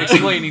lot of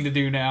explaining to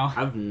do now.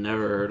 I've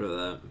never heard of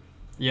that.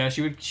 Yeah,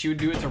 she would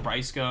do it to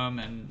Rice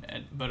Gum,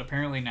 but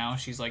apparently now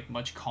she's like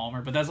much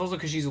calmer. But that's also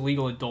because she's a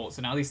legal adult,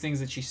 so now these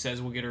things that she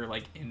says will get her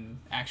like in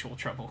actual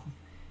trouble.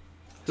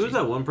 Who's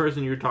that one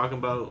person you were talking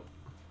about?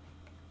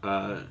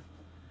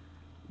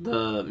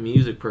 The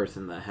music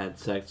person that had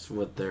sex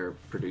with their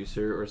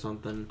producer or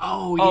something.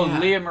 Oh yeah. Oh,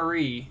 Leah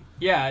Marie.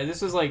 Yeah,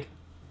 this was like,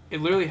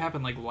 it literally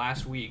happened like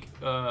last week.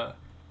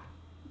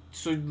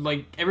 So,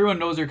 like, everyone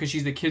knows her because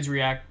she's the Kids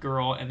React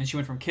girl, and then she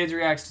went from Kids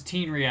Reacts to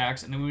Teen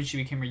Reacts, and then when she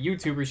became a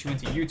YouTuber, she went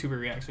to YouTuber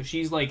React. So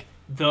she's, like,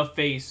 the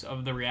face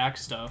of the React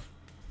stuff.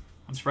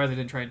 I'm surprised they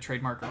didn't try to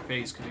trademark her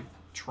face, because they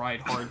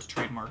tried hard to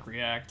trademark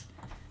React.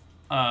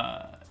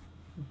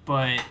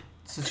 But,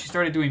 so she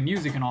started doing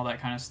music and all that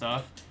kind of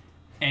stuff,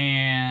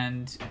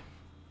 and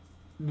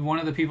one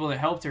of the people that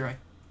helped her, I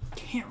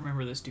can't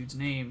remember this dude's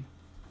name.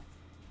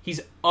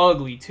 He's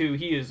ugly, too.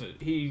 He is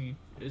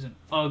an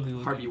ugly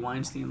looking. Harvey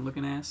Weinstein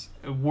looking ass.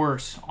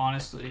 Worse,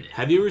 honestly.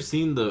 Have you ever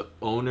seen the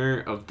owner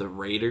of the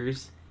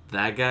Raiders?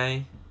 That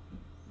guy?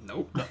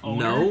 Nope. The owner?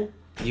 No?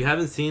 You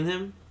haven't seen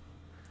him?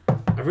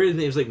 I've heard his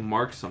name's like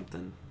Mark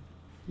something.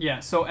 Yeah,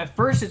 so at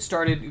first it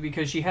started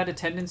because she had a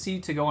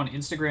tendency to go on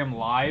Instagram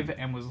Live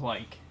and was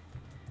like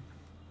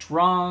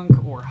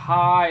drunk or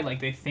high. Like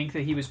they think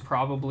that she was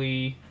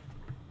probably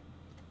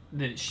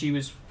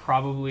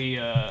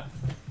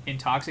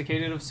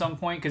intoxicated of some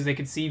point, because they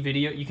could see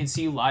you can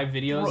see live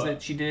videos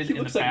that she did in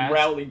the past. He looks like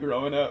Rowley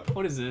growing up.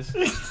 What is this?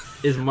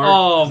 Is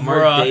Mark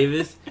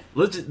Davis?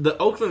 The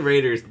Oakland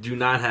Raiders do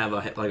not have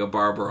a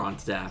barber on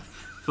staff.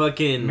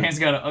 Fucking man's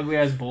got an ugly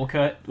ass bowl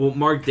cut. Well,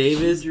 Mark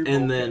Davis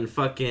and then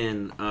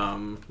fucking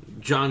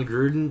John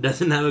Gruden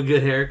doesn't have a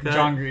good haircut.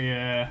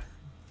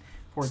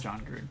 Poor John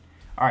Gruden.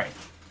 All right,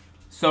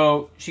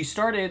 so she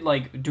started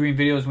like doing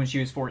videos when she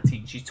was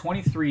 14. She's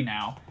 23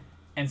 now,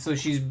 and so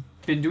she's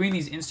been doing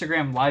these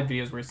Instagram live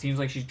videos where it seems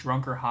like she's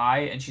drunk or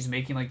high, and she's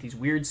making like these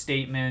weird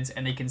statements,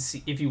 and they can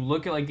see, if you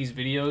look at like these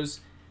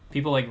videos,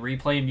 people like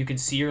replay them, you can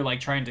see her like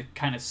trying to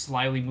kind of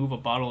slyly move a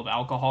bottle of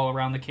alcohol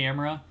around the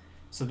camera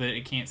so that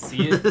it can't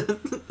see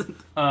it.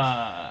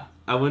 I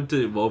went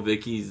to Woah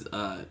Vicky's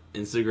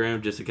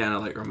Instagram just to kind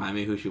of like remind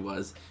me who she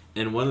was,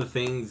 and one of the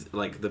things,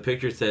 like the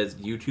picture says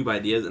YouTube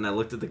ideas, and I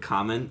looked at the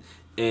comment,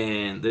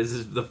 and this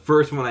is the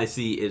first one I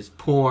see is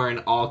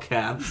porn, all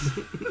caps,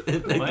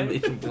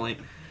 exclamation point.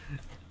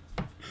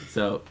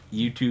 So,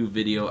 YouTube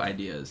video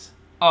ideas.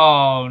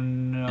 Oh,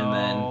 no. And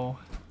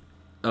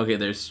then, okay,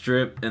 there's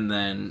strip, and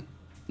then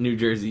New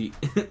Jersey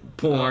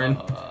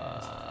porn.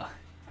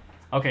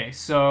 Okay,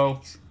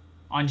 so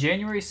on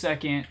January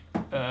 2nd,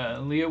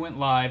 Leah went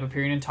live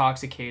appearing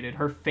intoxicated.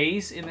 Her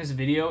face in this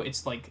video,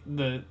 it's like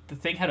the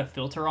thing had a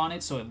filter on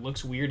it, so it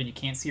looks weird and you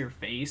can't see her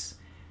face.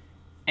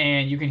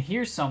 And you can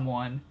hear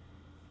someone,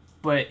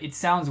 but it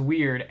sounds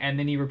weird. And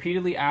then he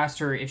repeatedly asked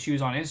her if she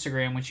was on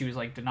Instagram when she was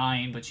like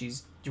denying, but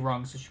she's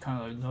drunk, so she's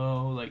kind of like,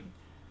 no, like.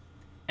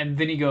 And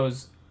then he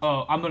goes,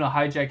 oh, I'm going to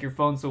hijack your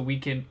phone so we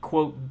can,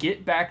 quote,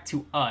 get back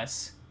to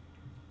us.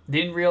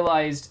 Then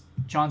realized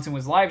Johnson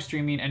was live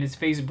streaming and his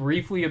face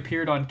briefly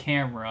appeared on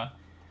camera.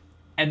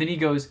 And then he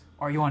goes,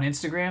 are you on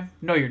Instagram?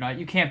 No, you're not.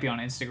 You can't be on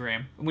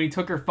Instagram. And when he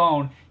took her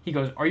phone, he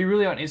goes, are you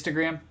really on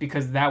Instagram?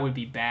 Because that would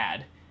be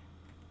bad.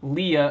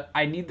 Leah,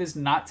 I need this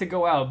not to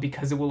go out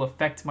because it will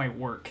affect my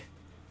work.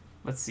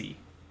 Let's see.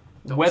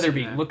 Don't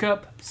Weatherby. say that. Look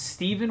up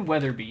Stephen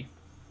Weatherby.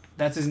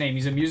 That's his name.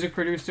 He's a music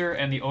producer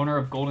and the owner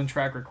of Golden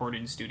Track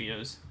Recording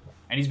Studios.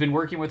 And he's been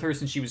working with her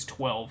since she was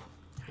 12.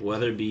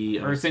 Weatherby.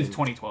 Or since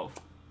 2012.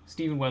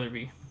 Stephen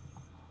Weatherby.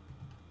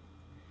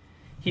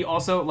 He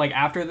also, like,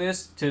 after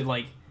this, to,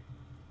 like,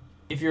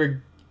 if you're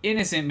an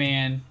innocent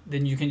man,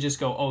 then you can just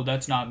go, oh,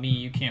 that's not me.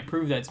 You can't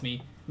prove that's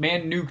me.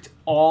 Man nuked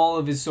all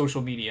of his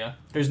social media.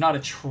 There's not a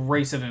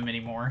trace of him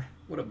anymore.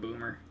 What a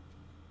boomer.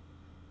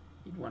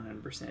 You'd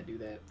 100% do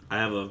that. I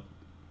have a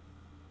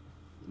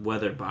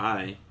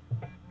Weatherby.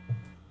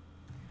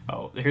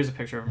 Oh, here's a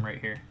picture of him right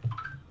here.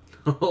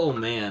 Oh,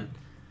 man.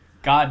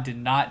 God did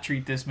not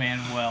treat this man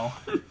well.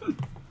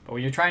 But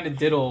when you're trying to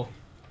diddle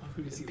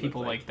Who does he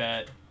people look like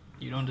that,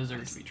 you don't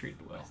deserve to be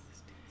treated well.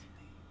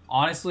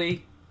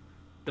 Honestly,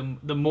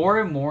 the more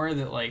and more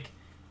that, like,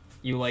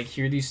 you, like,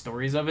 hear these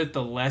stories of it,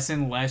 the less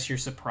and less you're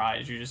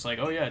surprised. You're just like,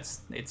 oh yeah,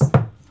 it's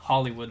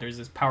Hollywood. There's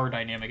this power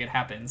dynamic. It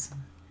happens.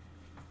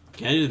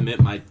 Can I just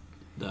admit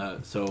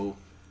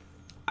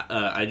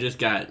I just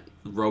got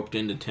roped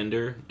into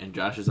Tinder, and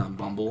Josh is on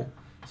Bumble,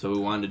 so we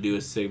wanted to do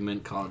a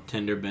segment called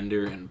Tinder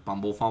Bender and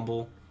Bumble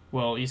Fumble.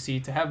 Well, you see,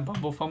 to have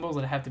Bumble fumbles,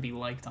 it have to be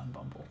liked on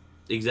Bumble.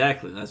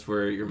 Exactly, that's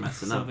where you're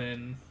messing So up.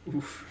 then,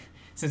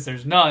 since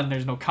there's none,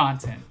 there's no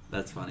content.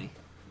 That's funny.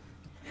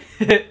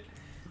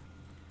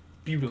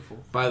 Beautiful.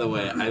 By the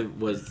way, I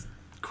was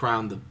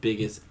crowned the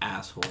biggest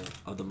asshole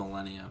of the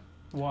millennia.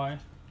 Why?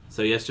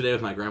 So yesterday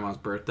was my grandma's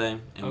birthday,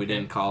 and we Okay.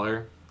 didn't call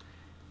her.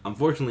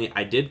 Unfortunately,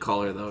 I did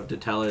call her, though, to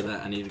tell her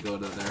that I need to go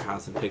to their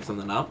house and pick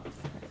something up.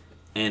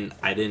 And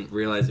I didn't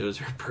realize it was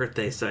her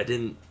birthday, so I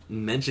didn't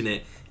mention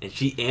it. And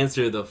she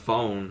answered the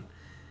phone,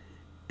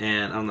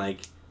 and I'm like,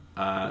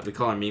 we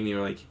call her Mimi.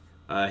 We're like,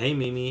 hey,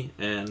 Mimi.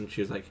 And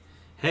she was like,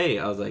 hey.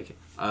 I was like,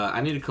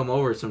 I need to come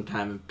over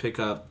sometime and pick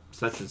up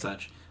such and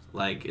such.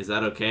 Like, is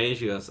that okay?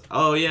 She goes,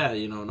 oh, yeah,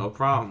 no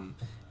problem.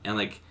 And,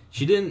 like,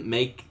 she didn't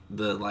make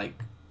the, like,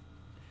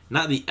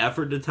 not the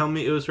effort to tell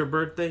me it was her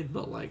birthday,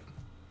 but, like,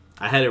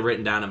 I had it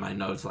written down in my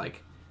notes,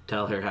 like,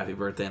 tell her happy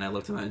birthday. And I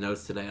looked at my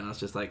notes today, and I was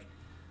just like,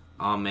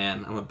 oh,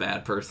 man, I'm a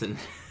bad person.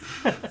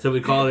 So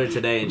we called her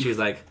today, and she was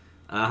like,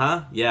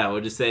 yeah,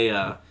 we'll just say,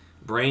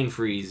 brain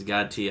freeze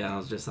got to you. And I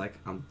was just like,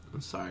 I'm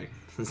sorry.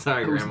 I'm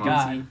sorry, Grandma.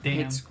 God damn.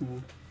 Hit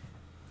school.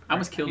 I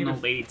almost killed an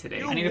old lady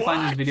today. I need to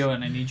find this video,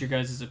 and I need your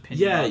guys'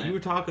 opinion Yeah, on it. you were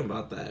talking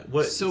about that.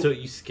 What? So- So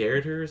you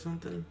scared her or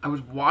something? I was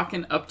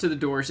walking up to the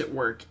doors at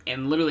work,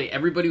 and literally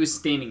everybody was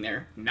standing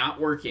there, not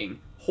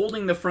working,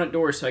 holding the front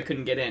door so I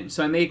couldn't get in.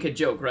 So I make a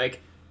joke, right?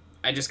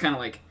 I just kind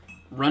of like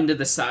run to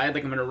the side,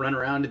 like I'm gonna run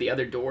around to the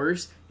other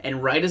doors.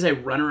 And right as I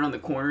run around the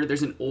corner,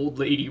 there's an old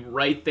lady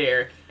right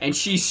there, and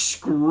she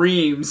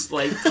screams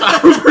like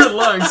top of her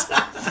lungs.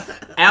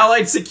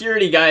 Allied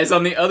security guys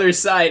on the other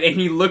side, and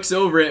he looks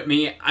over at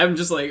me. I'm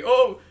just like,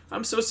 oh,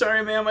 I'm so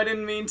sorry, ma'am. I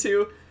didn't mean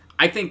to.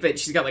 I think that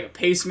she's got like a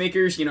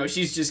pacemaker.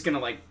 She's just gonna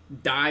like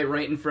die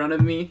right in front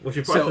of me. Well,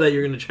 she probably thought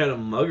you were gonna try to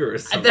mug her or I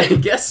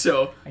something. guess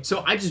so.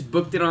 So I just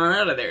booked it on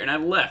out of there, and I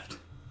left.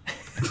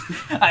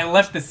 I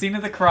left the scene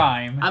of the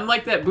crime. I'm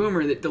like that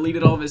boomer that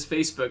deleted all of his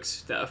Facebook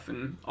stuff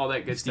and all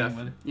that good Steam stuff.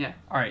 with it. Yeah.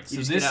 All right, so You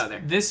just get out of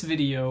there. this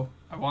video,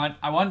 I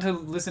want to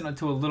listen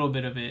to a little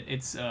bit of it.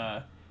 It's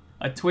a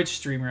Twitch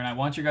streamer, and I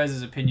want your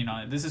guys' opinion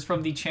on it. This is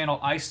from the channel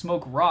I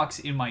Smoke Rocks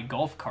in My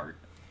Golf Cart.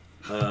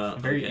 A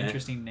very Okay.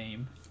 interesting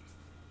name.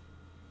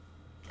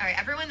 Alright,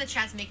 everyone in the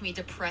chat's making me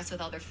depressed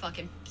with all their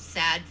fucking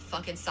sad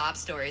fucking sob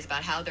stories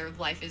about how their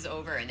life is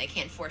over and they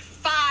can't afford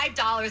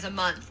 $5 a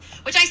month,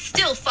 which I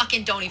still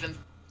fucking don't even.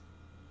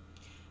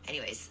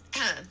 Anyways,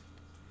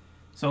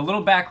 So a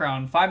little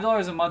background,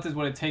 $5 a month is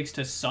what it takes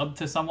to sub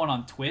to someone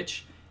on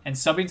Twitch, and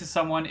subbing to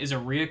someone is a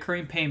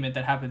reoccurring payment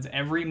that happens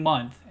every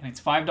month, and it's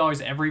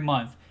 $5 every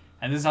month.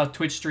 And this is how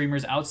Twitch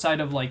streamers, outside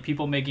of like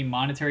people making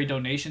monetary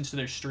donations to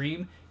their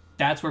stream,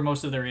 that's where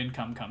most of their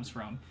income comes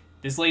from.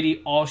 This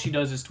lady, all she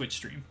does is Twitch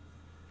stream.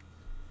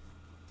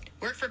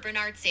 work for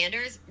Bernard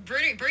Sanders.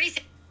 Bernie,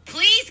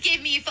 please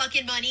give me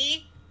fucking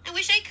money. I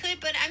wish I could,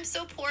 but I'm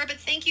so poor. But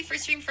thank you for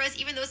streaming for us,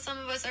 even though some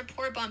of us are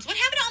poor bums. What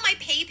happened to all my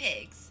pay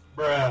pigs?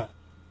 Bruh.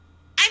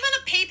 I'm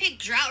on a pay pig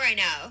drought right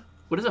now.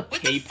 What is a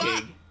What pay the fuck?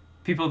 pig?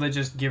 People that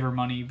just give her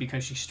money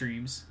because she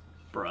streams.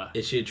 Bruh.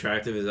 Is she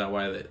attractive? Is that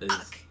why that is?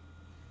 Fuck.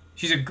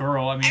 She's a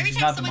girl. I mean, Every she's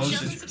time not the someone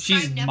most. doesn't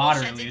subscribe, She's Neville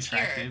moderately sheds a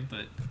tear. attractive,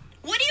 but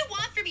What do you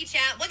want from me,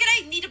 chat? What can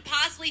I need to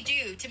possibly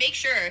do to make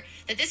sure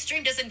that this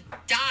stream doesn't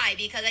die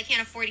because I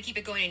can't afford to keep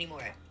it going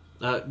anymore?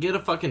 Get a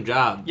fucking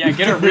job. yeah,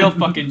 get a real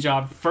fucking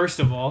job first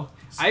of all.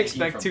 I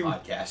Speaking expect from to.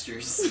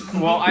 podcasters.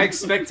 Well, I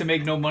expect to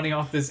make no money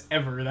off this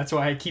ever. That's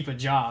why I keep a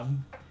job.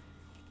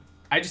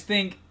 I just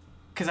think,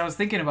 because I was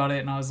thinking about it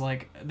and I was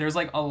like, there's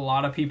like a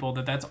lot of people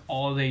that's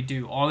all they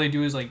do. All they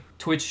do is like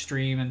Twitch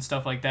stream and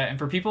stuff like that. And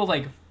for people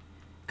like,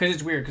 because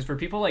it's weird, because for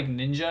people like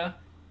Ninja,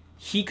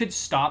 he could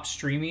stop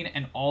streaming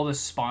and all the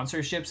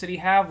sponsorships that he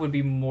have would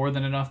be more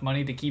than enough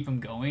money to keep him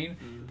going.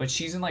 But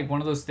she's in like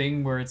one of those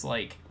things where it's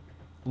like,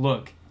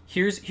 look,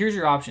 here's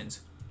your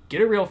options.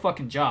 Get a real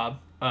fucking job.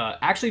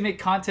 Actually make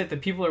content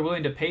that people are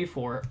willing to pay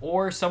for,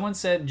 or someone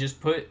said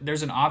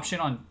there's an option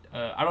on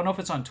I don't know if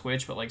it's on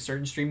Twitch, but like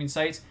certain streaming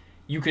sites,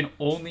 you can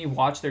only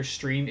watch their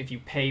stream if you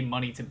pay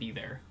money to be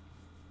there.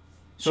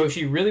 So if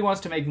she really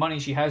wants to make money,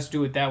 she has to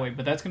do it that way,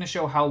 but that's going to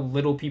show how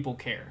little people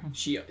care.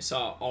 She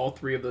saw all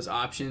 3 of those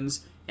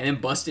options and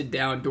then busted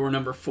down door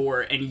number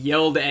 4 and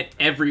yelled at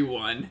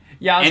everyone.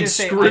 Yeah, I was and gonna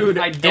say, screwed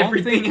I don't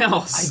everything think,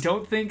 else. I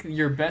don't think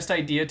your best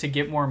idea to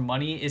get more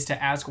money is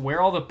to ask where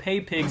all the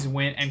pay pigs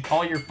went and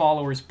call your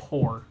followers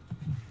poor.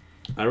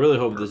 I really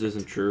hope this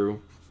isn't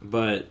true,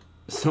 but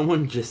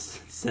someone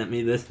just sent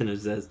me this and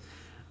it says,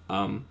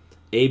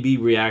 AB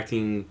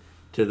reacting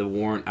to the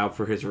warrant out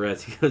for his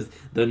arrest. He goes,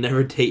 they'll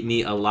never take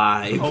me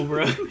alive. Oh,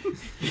 bro.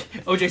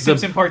 O.J.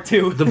 Simpson Part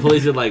 2. The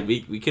police are like,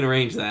 we can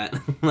arrange that.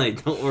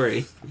 Like, don't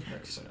worry.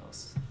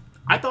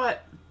 I thought,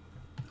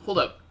 hold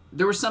up,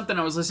 there was something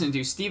I was listening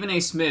to. Stephen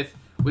A. Smith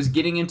was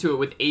getting into it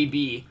with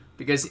AB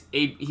because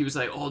he was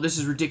like, oh, this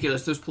is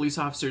ridiculous. Those police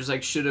officers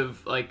like should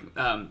have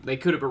they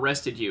could have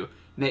arrested you.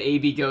 And then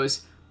AB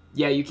goes,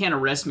 yeah, you can't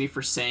arrest me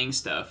for saying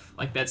stuff.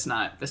 Like that's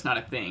not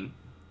a thing.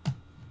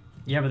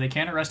 Yeah, but they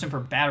can't arrest him for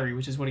battery,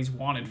 which is what he's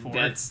wanted for.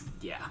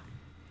 Yeah.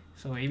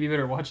 So AB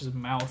better watch his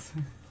mouth.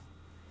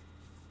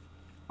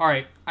 All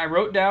right, I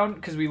wrote down,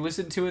 because we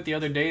listened to it the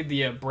other day,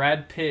 the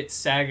Brad Pitt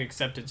SAG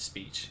acceptance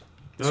speech.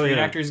 The Screen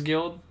Actors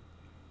Guild.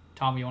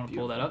 Tom, you want to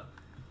pull that up?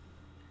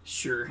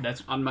 Sure.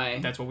 That's on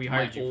that's what we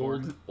hired you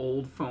for.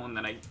 Old phone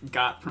that I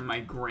got from my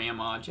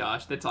grandma,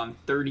 Josh. That's on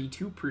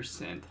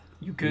 32%.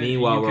 You could.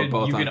 Meanwhile, we're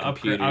both on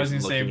computers. I was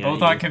gonna say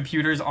both on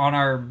computers on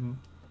our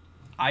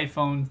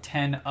iPhone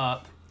 10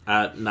 up.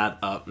 Not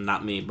up,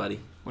 not me, buddy.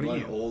 What are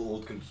you? An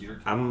old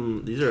computer. I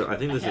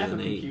think this is an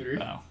 8. Computer.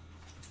 Oh.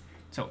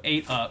 So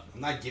 8 up.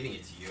 I'm not giving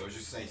it to you. I was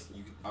just saying.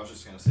 I was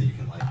just gonna say you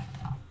can like.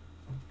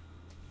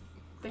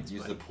 Thanks,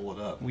 use buddy. it to pull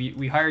it up.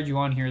 We hired you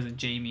on here as a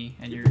Jamie,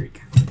 and you're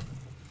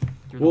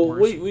Well,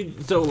 the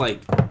worst. so like,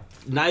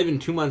 not even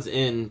 2 months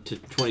into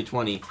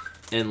 2020,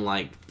 and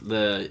like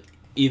the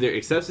either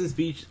acceptance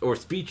speech or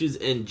speeches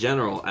in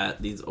general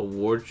at these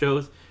award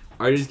shows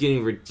are just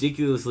getting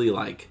ridiculously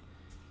like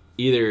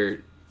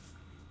either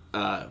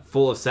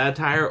full of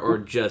satire or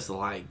just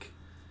like,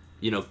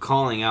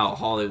 calling out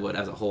Hollywood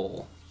as a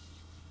whole.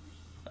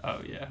 Oh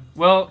yeah.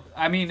 Well,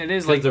 I mean, it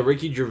is like the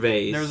Ricky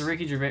Gervais. There was a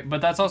Ricky Gervais, but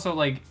that's also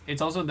like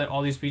it's also that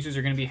all these speeches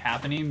are going to be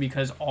happening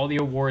because all the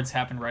awards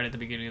happen right at the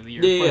beginning of the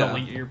year for the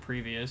year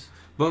previous.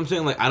 But I'm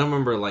saying like I don't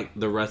remember like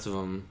the rest of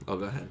them. Oh,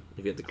 go ahead. If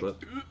you get the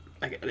clip.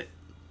 I got it.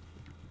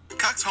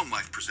 Cox Home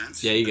Life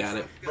presents. Yeah, you got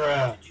it.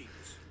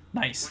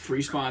 Nice.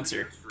 Free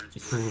sponsor.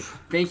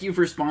 Thank you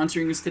for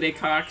sponsoring us today,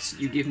 Cox.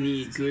 You give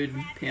me good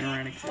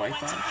panoramic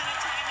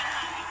Wi-Fi.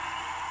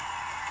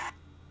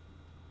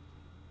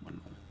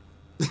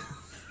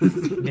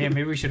 Damn,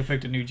 maybe we should have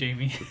picked a new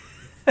Jamie.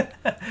 We got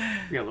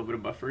a little bit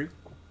of buffering. A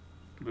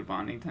little bit of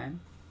bonding time.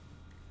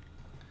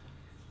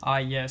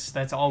 Yes,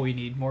 that's all we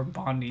need. More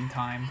bonding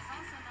time.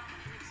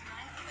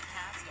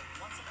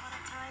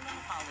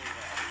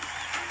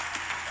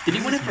 Did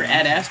he win it for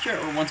Ad Astra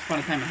or Once Upon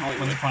a Time in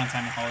Hollywood? Once Upon a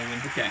Time in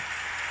Hollywood. Okay.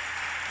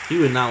 He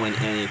would not win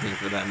anything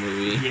for that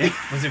movie. Yeah.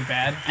 Was it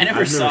bad? I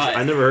never saw it.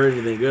 I never heard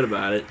anything good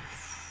about it.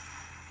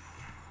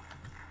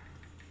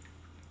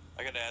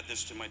 I gotta add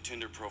this to my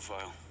Tinder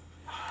profile.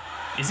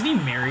 Isn't he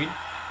married?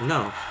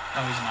 No.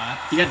 Oh, he's not.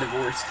 He got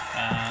divorced.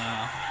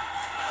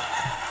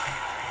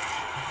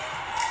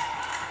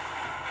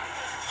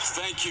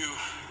 Thank you,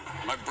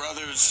 my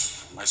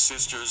brothers, my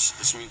sisters.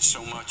 This means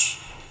so much.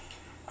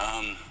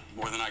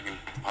 More than I can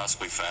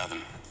possibly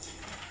fathom.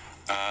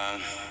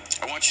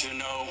 I want you to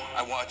know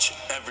I watch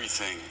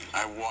everything.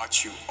 I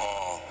watch you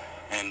all,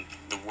 and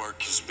the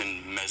work has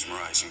been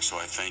mesmerizing, so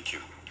I thank you.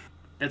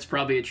 That's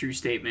probably a true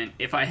statement.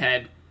 If I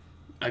had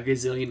 $1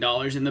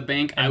 gazillion in the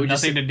bank, I would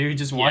nothing to do,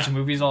 just watch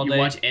movies all day. You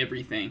watch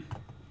everything.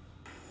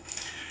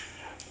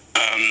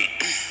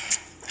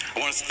 I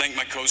want to thank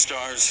my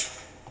co-stars,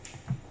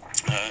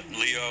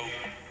 Leo,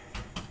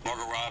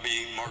 Margot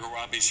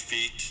Robbie's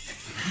feet,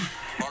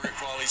 Margaret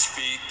Qualley's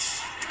feet,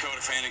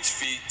 Dakota Fanning's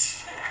feet.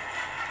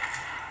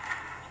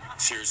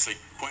 Seriously,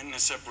 Quentin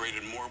has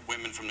separated more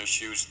women from their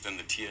shoes than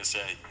the TSA.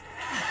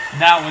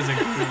 That was a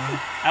good one.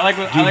 I like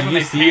when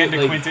they pan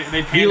to Quentin.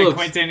 They pan to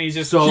Quentin.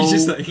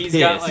 He's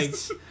got like,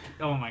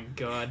 oh my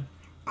god.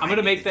 I'm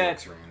gonna make that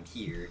jokes around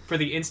here. for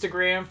the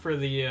Instagram, for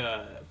the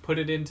put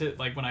it into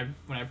like when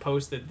I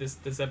post that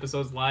this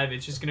episode's live.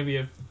 It's just gonna be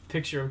a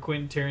picture of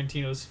Quentin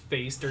Tarantino's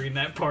face during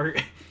that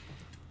part.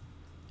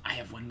 I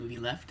have one movie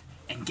left,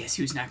 and guess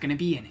who's not going to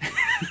be in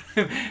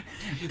it?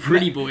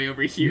 Pretty boy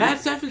over here. Matt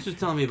Steffens was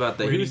telling me about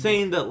that. He was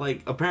saying that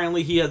like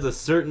apparently he has a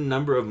certain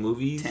number of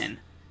movies. 10.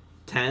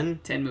 10?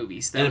 10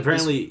 movies. And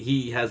apparently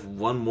he has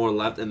one more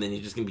left, and then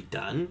he's just gonna be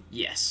done.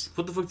 Yes.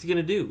 What the fuck's he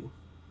gonna do?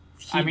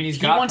 I mean,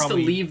 he wants to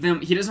leave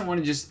them. He doesn't want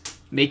to just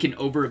make an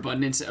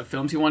overabundance of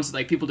films. He wants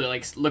like people to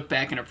like look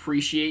back and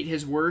appreciate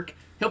his work.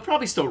 He'll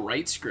probably still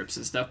write scripts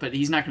and stuff, but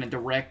he's not going to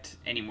direct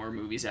any more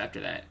movies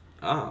after that.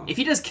 Oh. If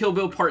he does Kill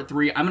Bill Part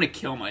 3, I'm going to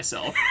kill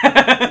myself.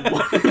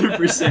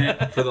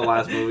 100%. For the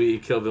last movie,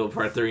 Kill Bill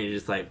Part 3, and you're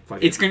just like,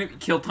 fuck it. It's going to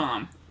kill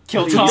Tom.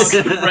 Kill Please,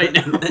 Tom. right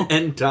now.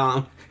 And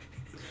Tom.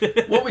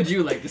 What would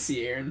you like to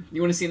see, Aaron?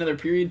 You want to see another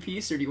period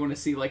piece, or do you want to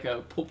see like a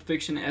Pulp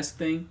Fiction-esque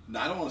thing? No,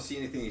 I don't want to see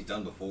anything he's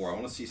done before. I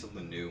want to see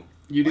something new.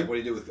 You do? Like what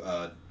he did with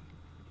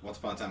Once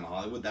Upon a Time in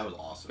Hollywood. That was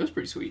awesome. It was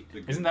pretty sweet.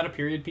 Isn't that a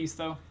period piece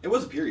though? It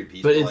was a period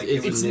piece, But like,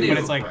 it's it was new. But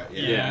it's like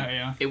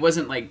yeah. It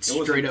wasn't like It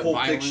was straight like up Pulp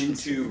violence. Fiction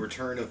to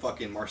Return of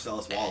fucking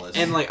Marcellus Wallace.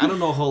 And like I don't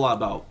know a whole lot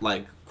about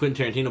like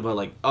Quentin Tarantino, but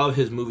like of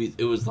his movies,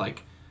 it was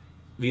like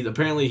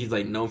apparently he's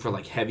like known for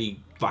like heavy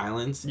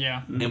violence.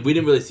 Yeah. And we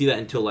didn't really see that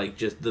until like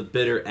just the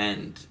bitter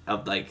end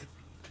of like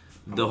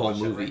the whole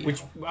movie. Which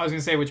I was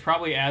gonna say, which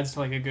probably adds to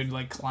like a good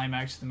like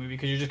climax to the movie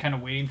because you're just kind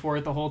of waiting for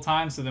it the whole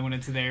time. So then when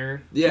it's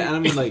there, Yeah, and I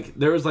mean like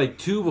there was like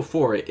two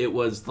before it. It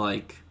was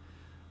like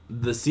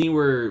the scene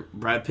where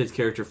Brad Pitt's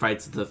character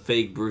fights the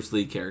fake Bruce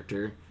Lee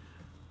character.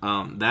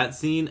 That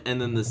scene,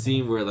 and then the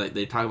scene where like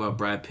they talk about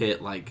Brad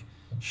Pitt like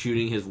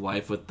shooting his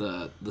wife with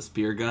the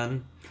spear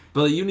gun.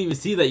 But like, you didn't even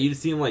see that. You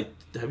just see him like.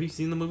 Have you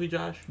seen the movie,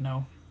 Josh?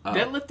 no.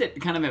 That left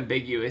it kind of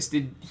ambiguous.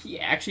 Did he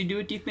actually do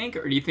it, do you think?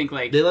 Or do you think,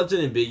 like... They left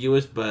it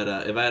ambiguous, but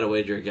if I had to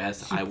wager a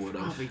guess, I would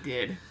have. Probably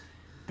did.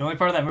 The only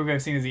part of that movie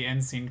I've seen is the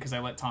end scene because I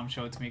let Tom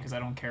show it to me because I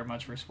don't care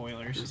much for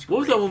spoilers. What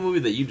was that one movie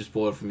that you just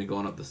spoiled for me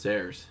going up the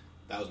stairs?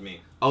 that was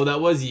me. Oh, that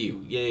was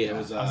you. Yeah. It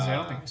was, I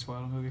don't think I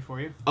spoiled a movie for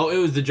you. Oh, it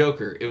was the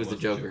Joker. It was the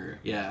was the Joker. Joker.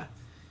 Yeah.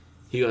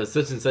 He goes,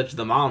 such and such,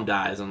 the mom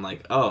dies. I'm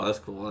like, oh, that's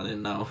cool. I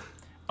didn't know.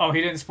 Oh,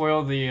 he didn't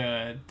spoil the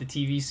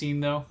TV scene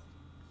though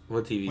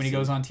What TV when he scene?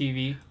 goes on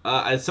TV.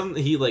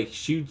 He like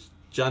shoots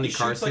Johnny He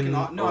shoots Carson.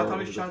 like no, I thought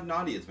or- he shot an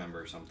audience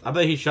member or something. I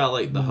thought he shot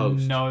like the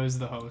host. No, it was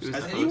the host. It was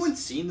Has the anyone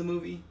host. seen the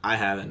movie? I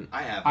haven't.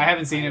 I have. I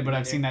haven't seen it, but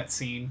I've either. seen that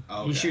scene.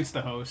 Oh, He okay. shoots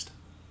the host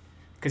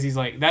because he's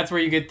like, that's where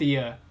you get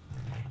the,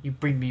 you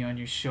bring me on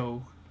your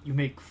show, you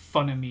make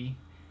fun of me,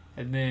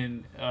 and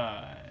then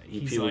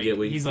You he's people like, get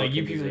what you he's like,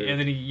 you fucking people, deserve. and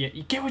then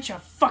you get what you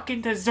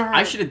fucking deserve.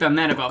 I should have done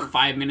that about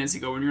 5 minutes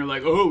ago when you were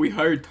like, oh, we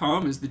hired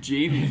Tom as the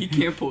Jamie. He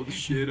can't pull the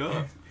shit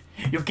up.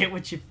 You'll get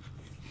what you.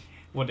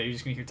 One day you're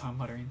just gonna hear Tom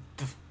muttering,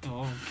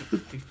 "Oh, get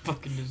what they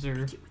fucking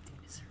deserve."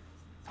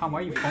 Tom, why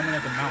are you foaming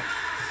at the mouth?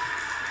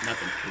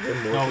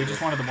 Nothing. No, we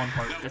just wanted the one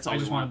part. That's all I we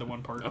just want. wanted the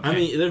one part. Okay. I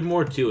mean, there's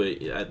more to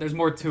it. Yeah, There's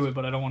more to it,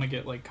 but I don't want to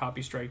get like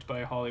copy striked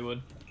by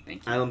Hollywood.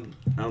 Thank you. I don't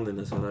think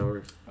that's how that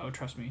works. Oh,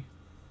 trust me.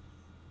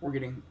 We're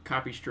getting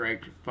copy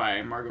striked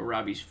by Margot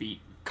Robbie's feet.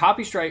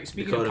 Copy strike.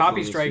 Speaking Dakota of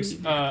copy Fanning strikes,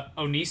 Suit.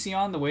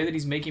 Onision, the way that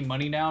he's making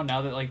money now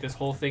that like this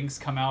whole thing's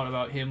come out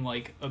about him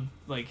like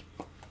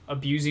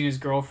abusing his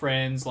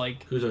girlfriends,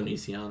 like Who's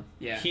Onision?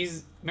 Yeah.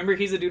 he's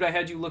the dude I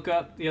had you look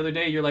up the other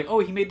day. You're like, oh,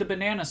 he made the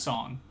banana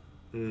song.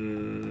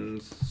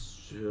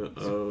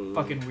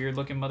 Fucking weird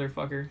looking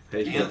motherfucker.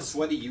 Hey, He's a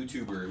sweaty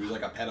YouTuber who's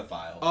like a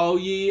pedophile. Oh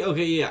yeah,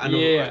 okay, yeah. I know.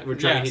 Yeah, We're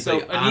trying. yeah. He's So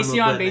like, I'm a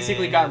Onision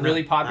basically got banana,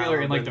 really popular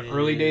I'm a in like the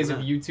early days of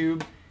banana.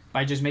 YouTube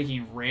by just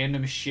making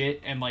random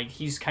shit, and like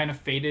he's kind of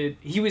faded.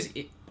 He was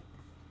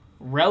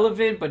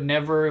relevant but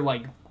never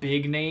like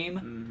big name.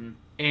 Mm-hmm.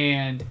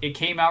 And it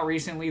came out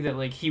recently that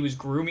like he was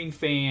grooming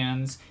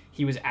fans.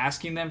 He was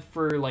asking them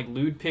for like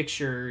lewd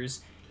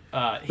pictures.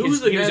 Who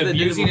was the he was guy that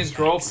did abusing it? his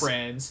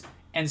girlfriends,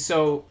 and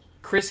so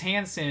Chris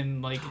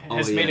Hansen like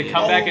has Oh, made yeah, a yeah.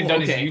 comeback Oh, and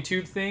done okay. his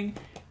YouTube thing.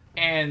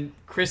 And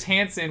Chris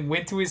Hansen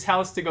went to his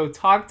house to go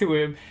talk to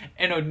him,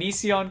 and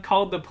Onision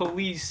called the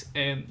police.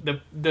 And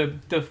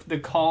the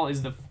call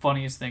is the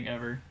funniest thing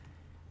ever.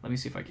 Let me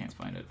see if I can't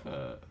find it.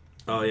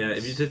 Oh yeah,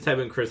 if you just type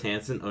in Chris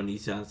Hansen,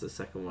 Onision's the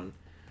second one.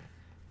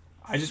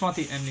 I just want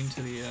the ending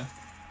to the.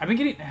 I've been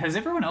getting. Has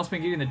everyone else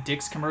been getting the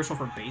Dick's commercial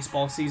for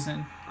baseball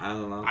season? I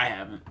don't know. I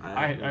haven't.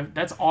 I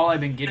that's all I've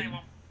been getting.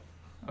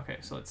 Okay,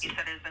 so let's see. He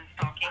said he's been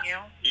stalking you?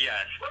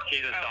 Yes,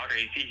 he's a stalker.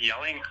 He's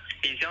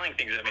yelling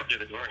things at me through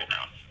the door right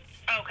now.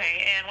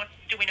 Okay, and what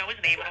do we know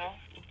his name at all?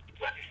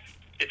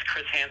 It's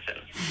Chris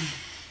Hansen.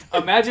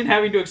 Imagine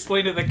having to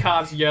explain to the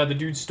cops, yeah, the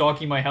dude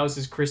stalking my house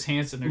is Chris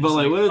Hansen. They're But just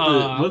like, what if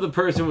the "Uh."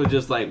 person was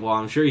just like, well,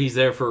 I'm sure he's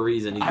there for a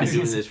reason. He's I been was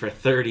doing gonna this for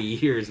 30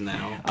 years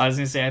now. I was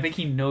gonna say, I think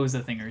he knows a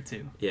thing or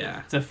two.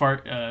 Yeah. It's a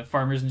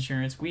farmer's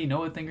insurance. We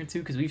know a thing or two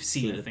because we've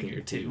seen a thing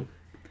or two.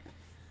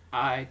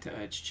 I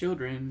touch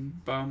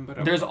children. Bum,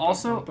 ba-dum, There's bum,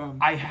 also, bum, bum.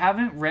 I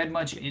haven't read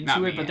much into Not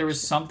it, me, but there was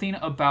actually. something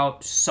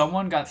about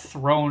someone got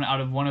thrown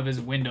out of one of his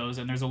windows,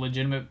 and there's a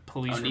legitimate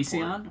police report.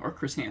 Onision or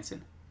Chris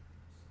Hansen?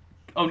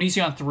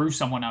 Onision threw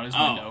someone out his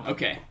window. Oh,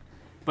 okay.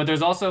 But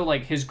there's also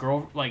like his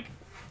girl, like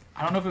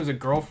I don't know if it was a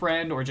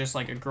girlfriend or just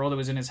like a girl that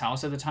was in his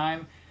house at the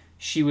time.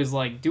 She was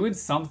like doing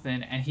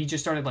something, and he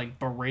just started like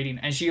berating,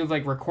 and she was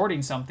like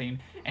recording something,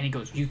 and he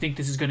goes, "You think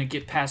this is gonna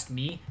get past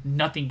me?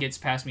 Nothing gets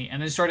past me."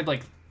 And then started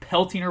like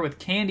pelting her with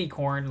candy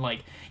corn,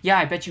 like, "Yeah,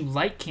 I bet you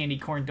like candy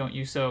corn, don't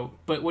you?" So,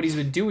 but what he's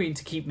been doing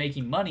to keep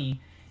making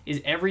money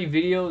is every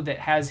video that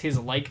has his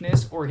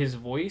likeness or his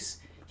voice,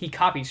 he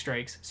copy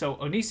strikes. So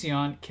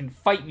Onision can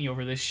fight me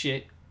over this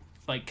shit,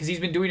 like, because he's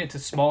been doing it to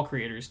small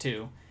creators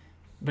too.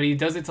 But he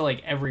does it to,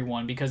 like,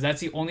 everyone, because that's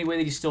the only way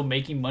that he's still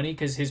making money,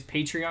 because his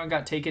Patreon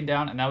got taken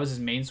down, and that was his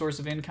main source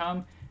of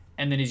income,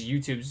 and then his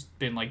YouTube's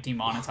been, like,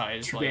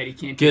 demonetized. Too like, bad he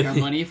can't take our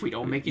money if we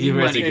don't make any You're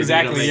money. right,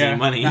 exactly, yeah.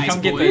 money. Nice,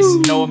 Come get boys.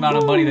 this no amount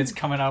of money that's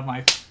coming out of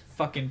my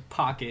fucking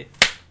pocket.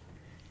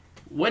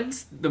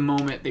 When's the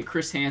moment that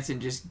Chris Hansen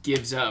just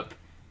gives up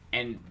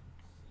and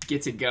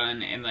gets a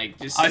gun and, like,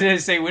 just... I was going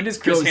to say, when does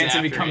Chris goes Hansen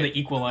after become it. the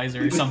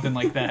equalizer or something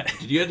like that?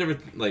 Did you guys ever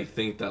like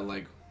think that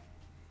like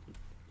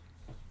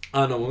I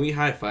don't know, when we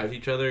high-fived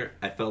each other,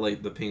 I felt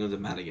like the penguins of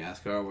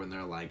Madagascar when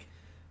they're like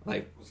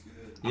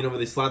you know where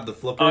they slap the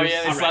flippers? Oh,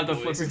 yeah, they All slapped right,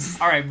 the boys.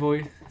 flippers. All right,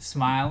 boy.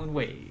 Smile and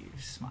wave.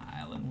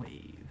 Smile and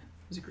wave.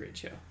 It was a great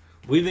show.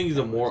 What do you think is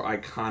a more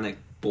iconic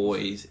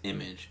boys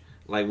image?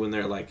 Like when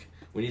they're like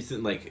when you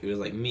think like it was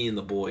like me and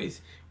the boys,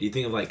 do you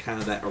think of like kind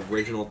of that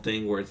original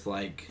thing where it's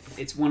like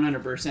It's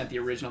 100% the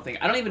original thing.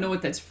 I don't even know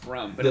what that's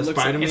from, but The it looks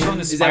Spider-Man? It's from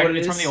the Is that what it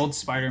It's is? from the old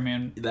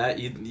Spider-Man. that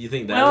you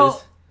think that Well-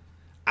 is?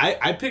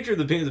 I picture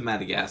the penguins of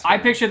Madagascar. I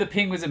picture the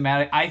penguins and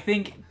Matt. I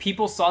think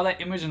people saw that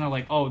image and are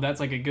like, "Oh, that's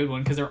like a good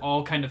one," because they're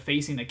all kind of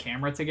facing the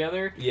camera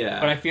together. Yeah.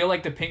 But I feel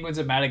like the penguins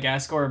of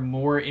Madagascar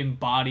more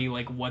embody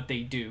like what they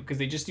do, because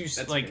they just do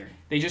That's like fair.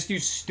 they just do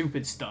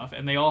stupid stuff,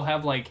 and they all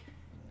have like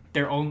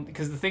their own.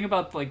 Because the thing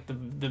about like the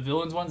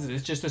villains ones is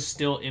it's just a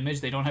still image.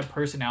 They don't have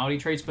personality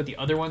traits, but the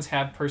other ones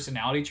have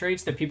personality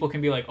traits that people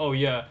can be like, "Oh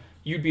yeah,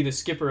 you'd be the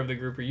skipper of the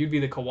group, or you'd be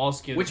the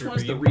Kowalski of the Which group."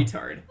 one's the or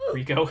retard?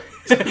 Rico?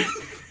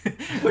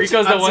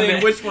 Rico's the I'm one saying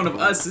that. which one of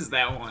us is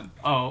that one?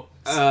 Oh,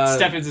 Uh,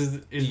 Steffens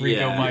is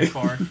Rico yeah. by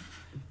far.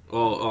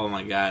 Oh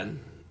my god.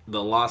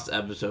 The lost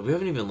episode. We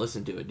haven't even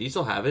listened to it. Do you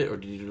still have it or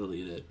did you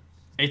delete it?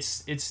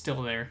 It's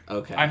still there.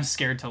 Okay. I'm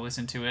scared to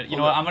listen to it. You Hold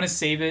know what? on. I'm gonna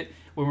save it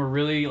when we're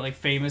really like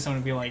famous. I'm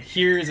gonna be like,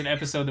 here's an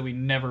episode that we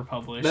never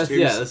published.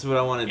 That's what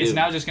I want to do. It's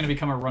now just gonna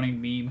become a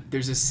running meme.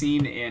 There's a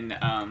scene in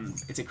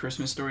It's a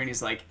Christmas Story, and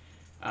he's like,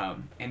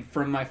 and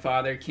from my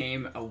father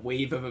came a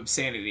wave of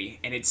obscenity,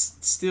 and it's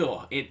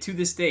still, to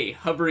this day,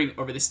 hovering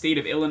over the state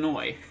of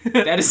Illinois.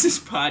 That is his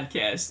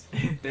podcast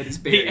that is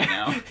buried Yeah.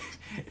 now.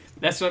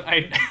 That's what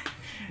I.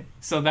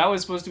 So that was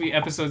supposed to be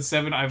episode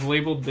 7. I've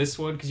labeled this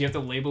one because you have to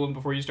label them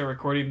before you start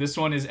recording. This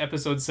one is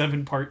episode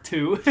 7, part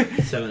 2.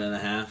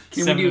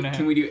 7.5.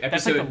 Can we do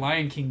That's like episode? the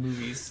Lion King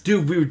movies.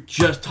 Dude, we were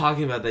just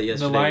talking about that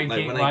yesterday. Lion like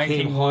King- when I Lion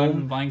came King home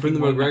 1, Lion from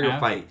King the 1.5. McGregor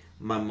fight,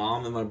 my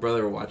mom and my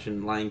brother were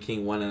watching Lion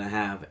King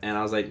 1.5, and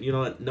I was like, you know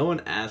what? No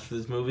one asked for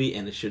this movie,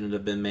 and it shouldn't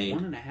have been made.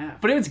 1.5.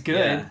 But it's good.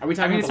 Yeah. Are we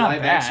talking I mean, about it's the not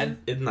live bad. action?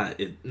 It's not.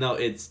 No,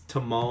 it's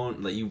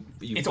Timon. Like you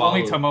It's follow,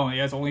 only Timon.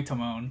 Yeah, it's only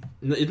Timon.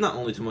 No, it's not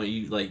only Timon.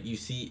 You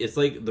see. It's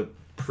like the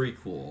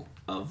prequel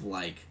of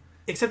like.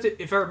 Except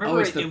if I remember Oh,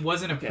 it's right, the- it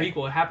wasn't a okay.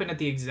 prequel. It happened at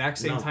the exact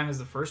same No. time as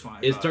the first one. I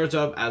It thought. starts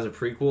up as a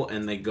prequel,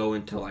 and they go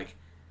into like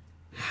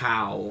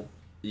how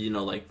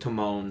like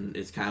Timon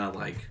is kind of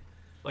like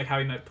like how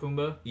he met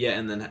Pumbaa. yeah,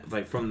 and then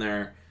like from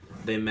there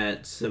they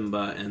met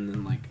Simba, and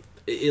then like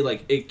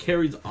it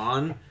carries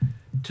on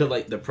to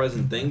like the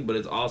present thing, but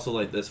it's also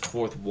like this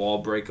fourth wall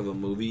break of a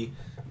movie.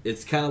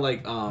 It's kind of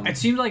like It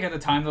seemed like at the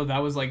time though that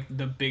was like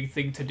the big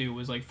thing to do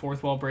was like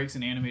fourth wall breaks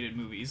in animated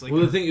movies. Like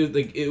well, the thing is,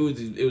 like, it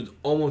was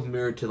almost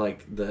mirrored to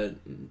like the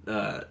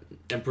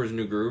Emperor's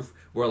New Groove,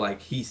 where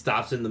like he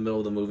stops in the middle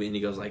of the movie and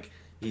he goes like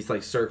he's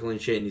like circling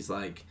shit, and he's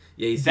like,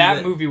 yeah, you see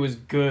that movie was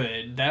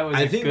good. That was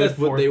I a think good that's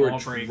what fourth they were wall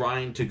break.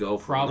 trying to go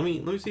for. Let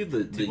me see the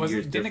years Didn't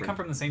it different. come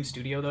from the same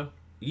studio though?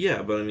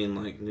 Yeah, but I mean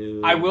like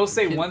new. I will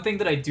say one thing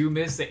that I do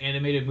miss that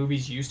animated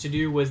movies used to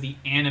do was the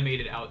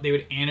animated out. They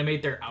would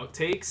animate their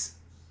outtakes.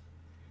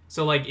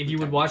 So like if you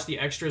would watch the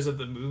extras of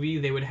the movie,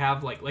 they would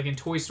have like in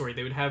Toy Story,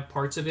 they would have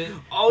parts of it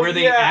where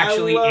they yeah, I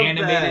actually love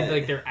animated that.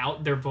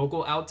 like their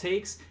vocal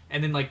outtakes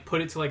and then like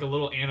put it to like a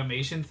little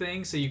animation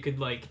thing so you could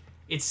like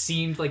it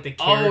seemed like the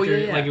character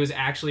yeah. like it was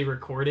actually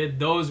recorded.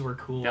 Those were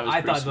cool. That was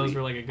I pretty thought those sweet.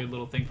 were like a good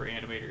little thing for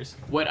animators.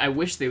 What I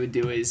wish they would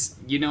do is,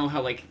 you know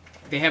how like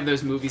they have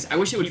those movies. I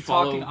wish it would Keep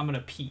follow. talking, I'm gonna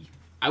pee.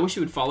 I wish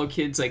it would follow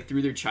kids like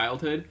through their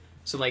childhood.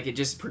 So like it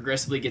just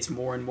progressively gets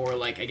more and more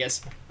like I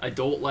guess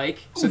adult like.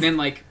 So then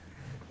like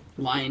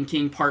Lion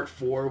King Part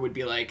 4 would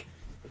be like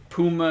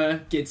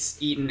Puma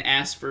gets eaten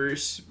ass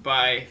first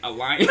by a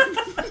lion.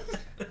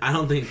 I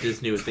don't think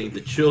Disney would think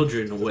the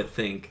children would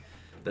think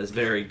that's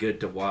very good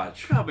to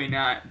watch. Probably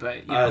not, but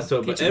you know,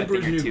 But teach them a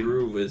Emperor's thing or New two.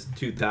 Groove was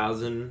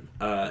 2000,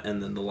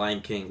 and then The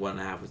Lion King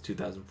 1.5 was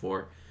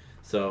 2004.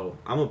 So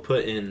I'm gonna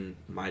put in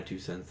my 2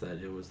 cents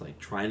that it was like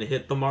trying to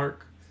hit the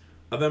mark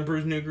of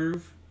Emperor's New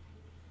Groove.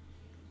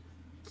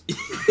 You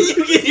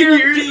can hear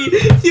him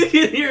pee. You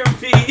can hear him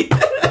pee.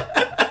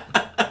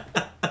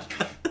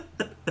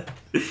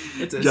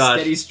 It's a Josh,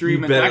 steady stream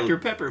you of better- Dr.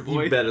 Pepper,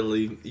 boy. You better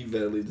leave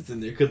this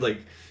in there, cause like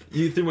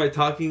you through my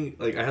talking,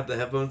 like I have the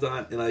headphones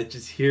on and I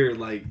just hear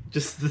like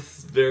just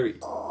this very,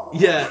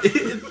 yeah,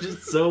 it's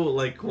just so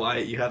like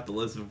quiet. You have to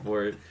listen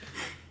for it.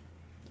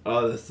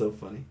 Oh, that's so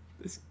funny.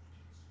 Is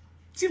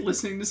he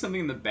listening to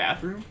something in the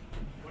bathroom?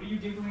 What are you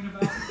giggling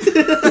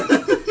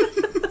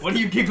about? What are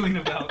you giggling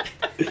about?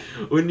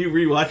 When you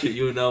rewatch it,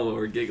 you'll know what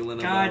we're giggling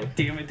God about.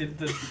 damn it! Did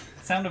the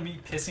sound of me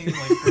pissing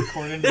like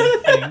recorded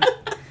the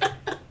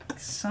thing?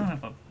 Son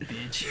of a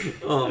bitch!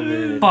 Oh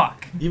man,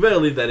 Fuck! you better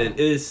leave that in. It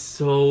is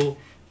so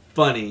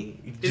funny.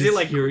 Is Just it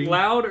like hearing-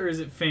 loud or is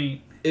it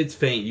faint? It's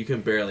faint. You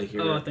can barely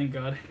hear Oh, it. thank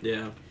God.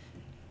 Yeah.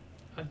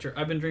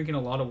 I've been drinking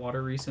a lot of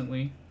water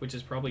recently, which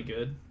is probably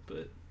good,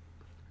 but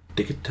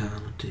Take a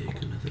time,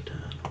 take another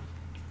time.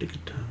 Take a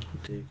time,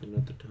 take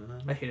another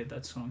time. I hated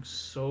that song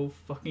so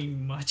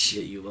fucking much.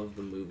 Yeah, you love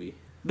the movie.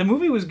 The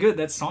movie was good.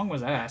 That song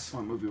was ass.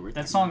 What movie we're That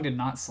talking song about? did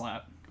not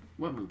slap.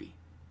 What movie?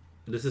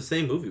 This is the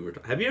same movie we're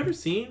talking. Have you ever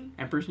seen?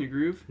 Emperor's New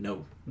Groove?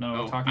 No. No,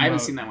 Oh, I'm talking I haven't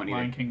about seen that one either.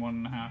 Lion King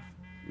 1.5.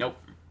 Nope.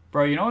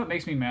 Bro, you know what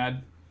makes me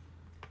mad?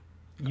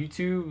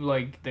 YouTube,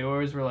 like they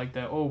always were like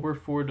that. Oh, we're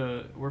for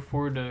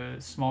the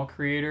small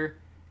creator.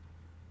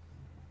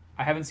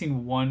 I haven't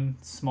seen one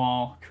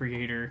small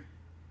creator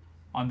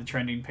on the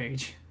trending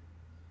page.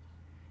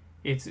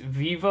 It's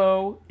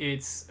Vivo.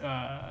 It's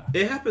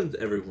It happens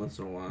every once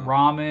in a while.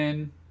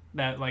 Ramen,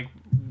 that like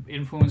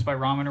influenced by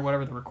Ramen or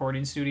whatever, the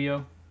recording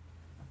studio.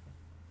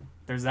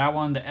 There's that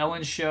one, The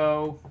Ellen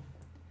Show,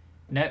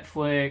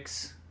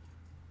 Netflix,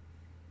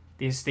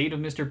 The Estate of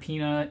Mr.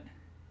 Peanut,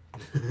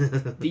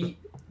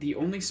 The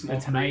only small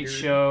The Tonight creator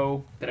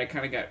Show. that I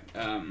kind of got,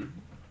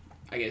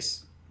 I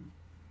guess,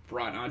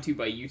 brought onto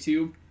by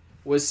YouTube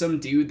was some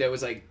dude that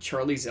was like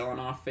Charlie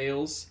Zelenoff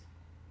fails,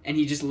 and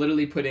he just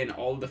literally put in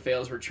all of the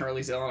fails where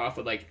Charlie Zelenoff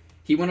would like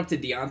he went up to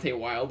Deontay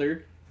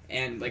Wilder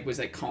and like was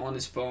like calling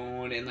his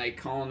phone and like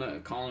calling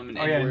him an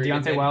Oh yeah, N-word,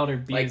 and Deontay then, Wilder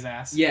beat like, his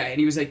ass. Yeah, and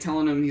he was like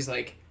telling him he's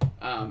like,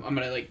 I'm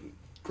gonna like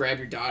grab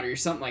your daughter or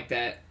something like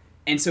that.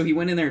 And so he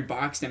went in there and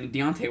boxed him, and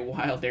Deontay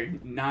Wilder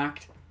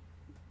knocked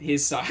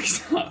his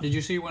socks off. Did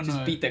you see when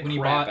Just beat the when he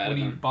crap out of when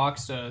he him.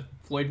 boxed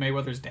Floyd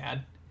Mayweather's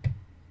dad?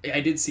 I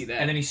did see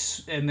that. And then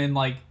and then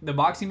like the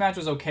boxing match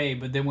was okay,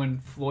 but then when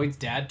Floyd's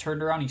dad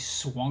turned around, he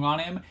swung on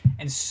him,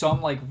 and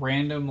some like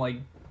random like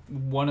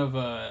one of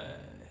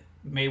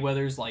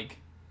Mayweather's like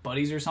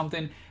buddies or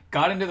something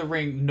got into the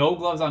ring, no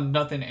gloves on,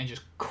 nothing, and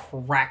just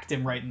cracked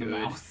him right in the Good.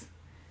 mouth.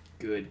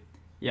 Good.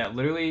 Yeah,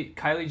 literally,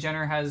 Kylie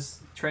Jenner has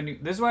trending.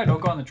 This is why I don't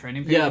go on the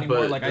trending page Yeah, anymore.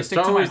 but Like I the stick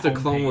Star to my Wars: The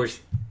home Clone page. Wars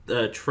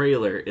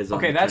trailer is on.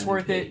 Okay, the that's trending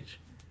worth it. page.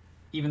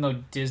 Even though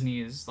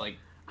Disney is like.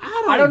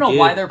 I I don't know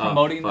why give they're a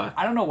promoting. fuck.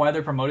 I don't know why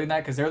they're promoting that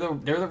because they're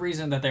the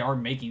reason that they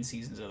aren't making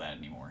seasons of that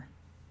anymore.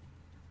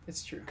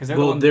 It's true. Because they're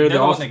Well, the one, they're the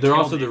one also that they're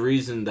killed also it. the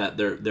reason that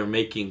they're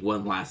making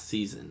one last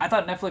season. I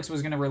thought Netflix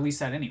was gonna release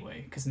that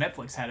anyway because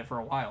Netflix had it for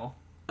a while.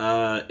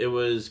 It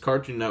was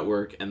Cartoon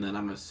Network, and then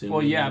I'm assuming.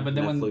 Well, yeah, but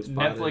then when bought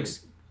Netflix,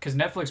 it. because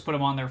Netflix put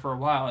them on there for a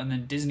while, and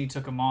then Disney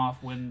took them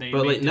off when they.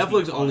 But like made Disney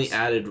Netflix Plus. only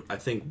added, I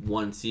think,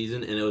 one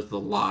season, and it was the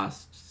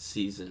last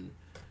season.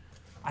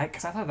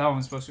 Because I thought that one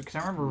was supposed to. Because I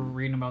remember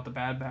reading about the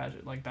Bad Batch,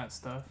 like that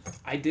stuff.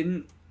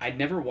 I'd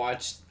never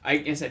watched. I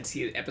guess I'd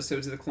see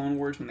episodes of the Clone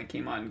Wars when they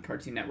came on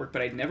Cartoon Network,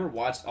 but I'd never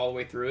watched all the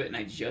way through it, and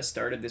I just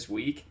started this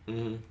week.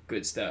 Mm-hmm.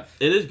 Good stuff.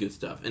 It is good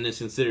stuff, and it's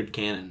considered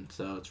canon,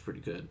 so it's pretty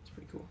good. It's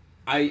pretty cool.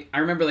 I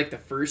remember like the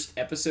first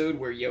episode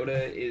where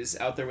Yoda is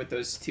out there with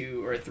those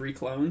 2 or 3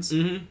 clones,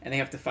 Mm-hmm. and they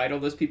have to fight all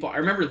those people. I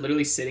remember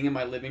literally sitting in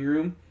my living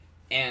room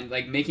and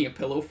like making a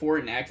pillow for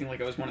it and acting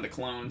like I was one of the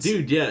clones.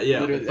 Dude, yeah.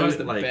 Literally, that was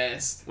the like,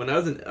 best. When I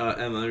was in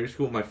elementary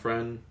school, my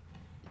friend,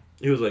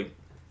 he was like,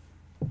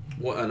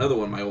 another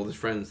one of my oldest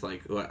friends,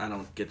 like, who I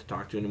don't get to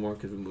talk to anymore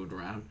because we moved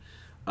around,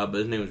 but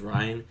his name was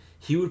Ryan.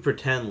 He would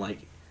pretend like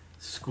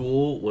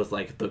school was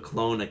like the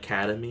Clone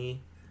Academy.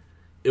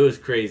 It was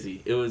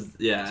crazy. It was,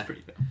 yeah. It's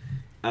pretty bad.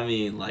 I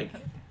mean, like,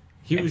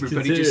 he was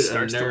Everybody considered just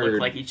starts a to nerd.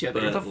 look like each other.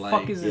 but, What the like,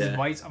 fuck is this yeah.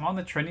 Vice? I'm on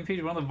the trending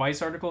page. One of the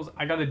Vice articles.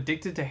 I got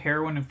addicted to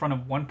heroin in front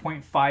of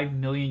 1.5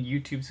 million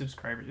YouTube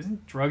subscribers.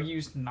 Isn't drug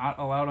use not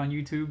allowed on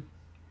YouTube?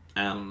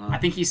 I don't know. I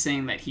think he's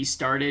saying that he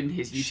started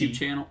his YouTube She.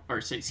 channel, or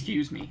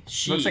excuse me,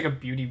 She looks like a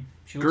beauty.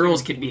 She looks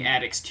girls like a can be beauty.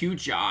 addicts too,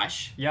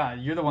 Josh. Yeah,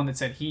 you're the one that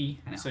said he,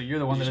 I know. so you're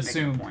the one that Just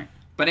making a assumed. point.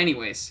 But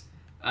anyways,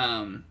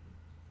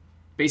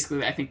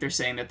 basically, I think they're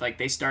saying that like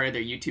they started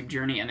their YouTube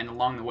journey, and then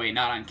along the way,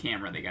 not on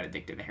camera, they got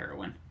addicted to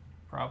heroin.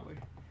 Probably.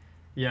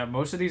 Yeah,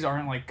 most of these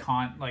aren't like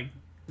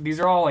these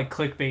are all like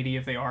clickbaity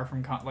if they are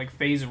from like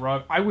FaZe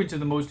Rug. I went to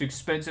the most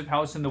expensive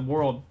house in the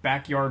world,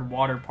 backyard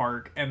water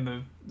park,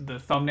 and the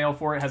thumbnail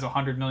for it has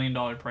 $100 million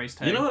price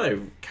tag. You know what I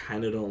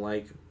kind of don't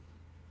like?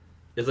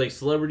 It's like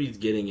celebrities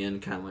getting in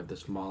kind of like the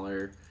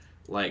smaller,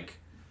 like,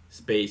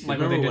 space. Like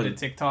what Remember they did when to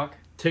TikTok.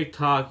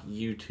 TikTok,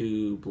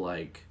 YouTube,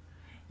 like...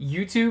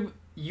 YouTube,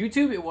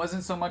 YouTube, it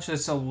wasn't so much the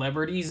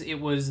celebrities, it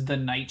was the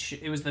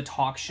it was the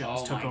talk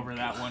shows took over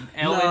that one.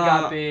 Ellen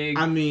got big.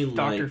 I mean,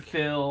 Dr. like,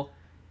 Phil.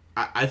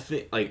 I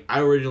think like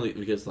I originally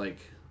because like.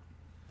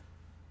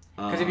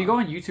 Because if you go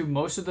on YouTube,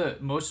 most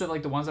of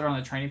like the ones that are on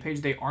the trending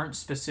page, they aren't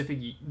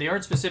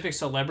specific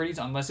celebrities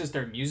unless it's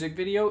their music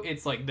video.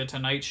 It's like the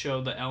Tonight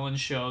Show, the Ellen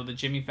Show, the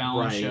Jimmy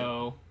Fallon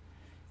Show.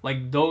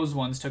 Like those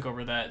ones took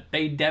over that.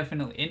 They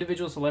definitely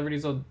individual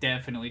celebrities though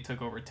definitely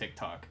took over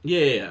TikTok.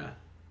 Yeah.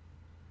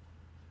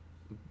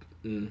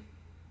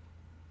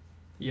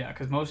 Yeah,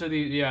 because most of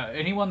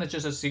anyone that's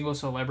just a single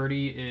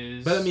celebrity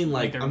is. But I mean,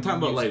 like I'm talking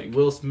about like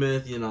Will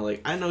Smith. You know,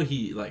 like I know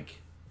he's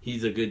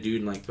a good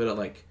dude, and like but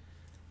like.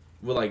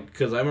 Well, like,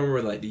 because I remember,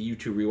 like, the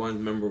YouTube Rewind,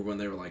 remember when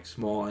they were, like,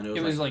 small, and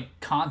it was like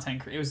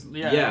content, it was,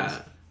 yeah.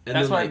 Yeah. And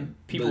that's why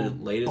people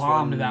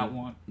bombed that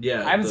one.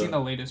 Yeah. I haven't seen the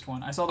latest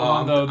one. I saw the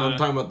one, though, I'm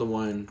talking about the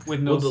one...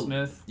 with Will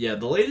Smith. Yeah,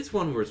 the latest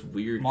one was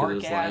weird.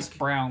 Mark-ass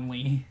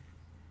Brownlee.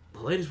 The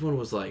latest one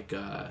was, like,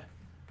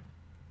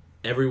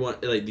 everyone,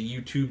 like,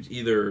 the YouTube's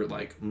either,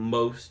 like,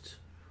 most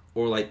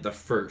or, like, the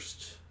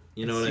first.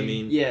 You know what I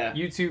mean? Yeah.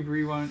 YouTube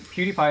Rewind.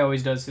 PewDiePie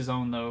always does his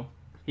own, though.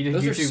 He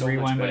does YouTube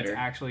Rewind, but it's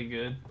actually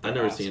good. I've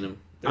never seen him.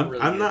 I've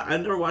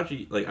never watched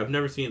like I've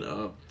never seen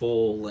a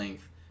full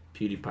length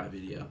PewDiePie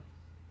video.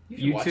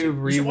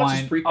 YouTube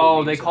Rewind.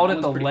 Oh, they called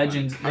it the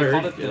Legends. They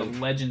called it the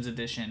Legends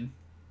Edition.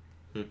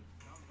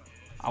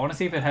 I want to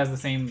see if it has the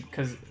same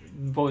because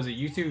what was it?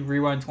 YouTube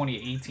Rewind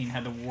 2018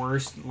 had the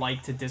worst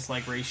like to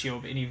dislike ratio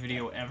of any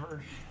video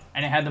ever,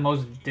 and it had the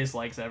most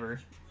dislikes ever.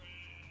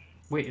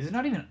 Wait, is it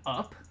not even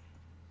up?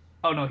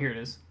 Oh no, here it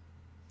is.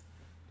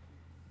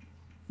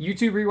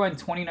 YouTube Rewind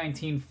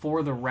 2019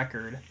 for the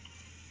record.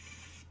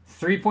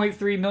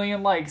 3.3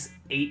 million likes,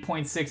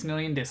 8.6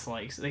 million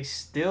dislikes. They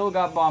still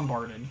got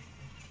bombarded.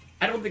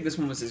 I don't think this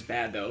one was as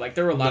bad though. Like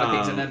there were a lot of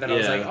things in that I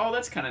was like, oh,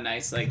 that's kind of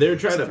nice. Like they were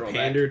trying to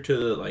pander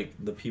to like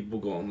the people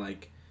going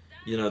like,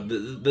 you know,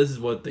 this is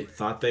what they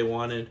thought they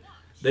wanted.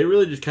 They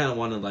really just kind of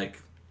wanted like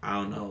I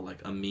don't know, like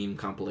a meme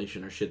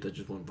compilation or shit that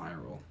just went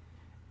viral.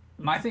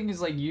 My thing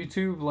is like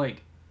YouTube,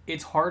 like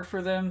it's hard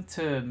for them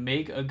to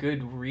make a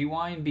good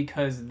rewind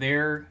because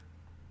they're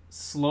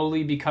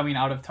slowly becoming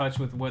out of touch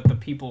with what the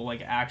people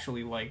like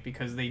actually like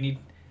because they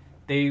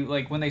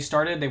like when they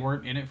started they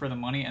weren't in it for the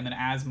money and then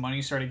as money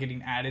started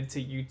getting added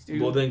to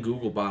YouTube then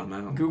Google bought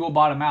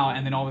them out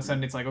and then all of a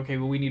sudden it's like okay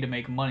well we need to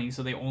make money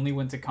so they only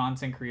went to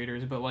content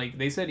creators but like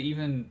they said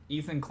even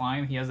Ethan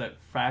Klein he has that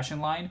fashion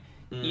line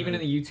even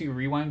in the YouTube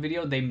Rewind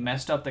video they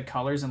messed up the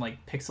colors and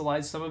like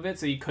pixelized some of it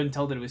so you couldn't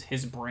tell that it was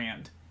his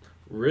brand.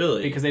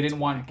 Really? Because they didn't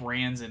want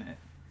brands in it.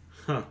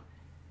 Huh.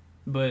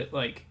 But,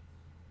 like,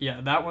 yeah,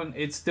 that one,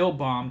 it still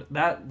bombed.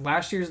 That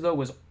last year's, though,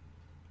 was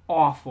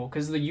awful.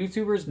 Because the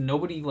YouTubers,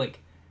 nobody, like,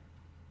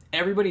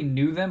 everybody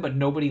knew them, but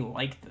nobody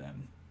liked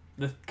them.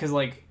 Because,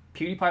 like,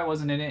 PewDiePie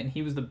wasn't in it, and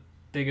he was the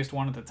biggest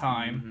one at the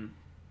time. Mm-hmm.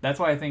 That's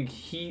why I think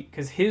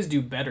because his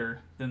do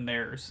better than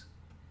theirs.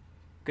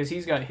 Because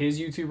he's got his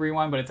YouTube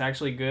Rewind, but it's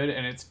actually good,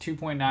 and it's 2.9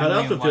 million likes. But I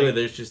also feel like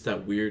there's just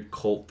that weird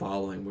cult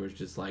following where it's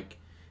just like,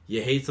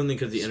 you hate something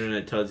because the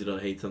internet tells you to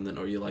hate something,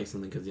 or you like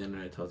something because the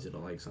internet tells you to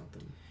like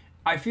something.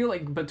 I feel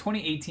like, but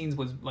 2018's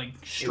was like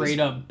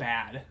straight up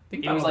bad.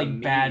 It was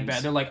like bad.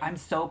 They're like, I'm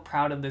so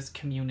proud of this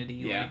community.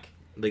 Yeah. Like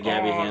the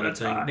Gabby Hanna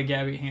thing. The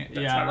Gabby Hanna.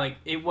 Yeah, like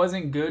it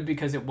wasn't good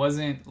because it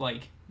wasn't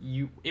like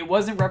it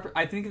wasn't.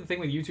 I think the thing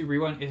with YouTube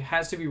Rewind, it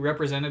has to be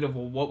representative of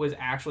what was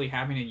actually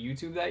happening in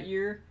YouTube that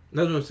year.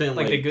 That's what I'm saying.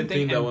 Like the good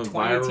thing in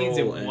 2018's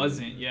it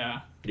wasn't.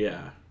 Yeah.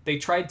 Yeah. They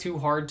tried too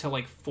hard to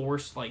like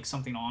force like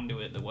something onto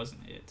it that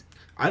wasn't it.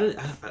 I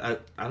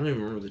don't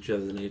even remember the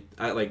 2008.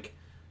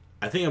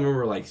 I think I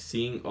remember like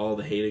seeing all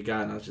the hate it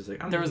got, and I was just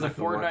like, there was the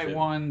Fortnite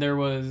one. There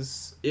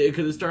was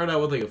because it started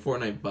out with like a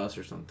Fortnite bus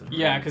or something. Right?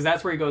 Yeah, because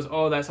that's where he goes.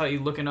 Oh, that's how you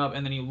looking up,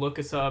 and then you look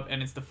us up,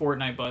 and it's the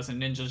Fortnite bus, and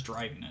Ninja's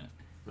driving it.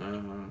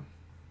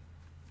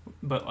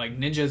 But like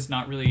Ninja's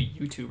not really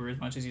a YouTuber as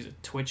much as he's a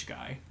Twitch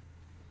guy.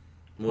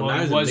 Well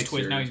he was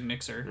Twitch. Now he's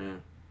Mixer.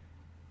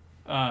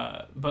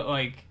 Yeah. But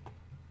like,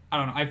 I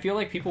don't know. I feel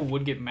like people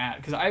would get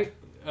mad because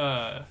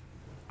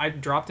I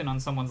dropped in on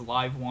someone's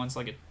live once,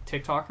 like a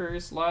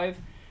TikToker's live,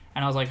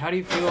 and I was like, "How do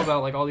you feel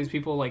about like all these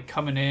people like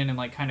coming in and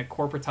like kind of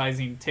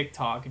corporatizing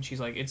TikTok?" And she's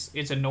like,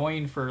 "It's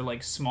annoying for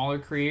like smaller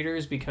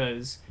creators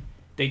because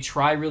they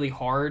try really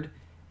hard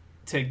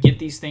to get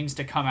these things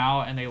to come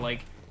out, and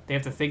they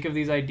have to think of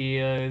these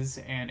ideas,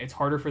 and it's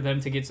harder for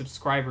them to get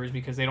subscribers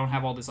because they don't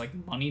have all this like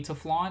money to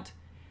flaunt."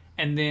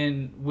 And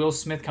then Will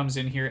Smith comes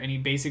in here, and he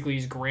basically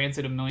is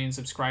granted 1 million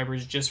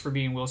subscribers just for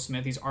being Will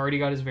Smith. He's already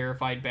got his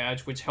verified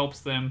badge, which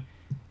helps them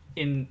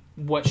in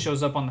what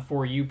shows up on the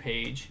For You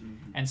page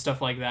and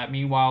stuff like that.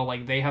 Meanwhile,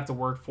 like they have to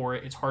work for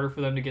it. It's harder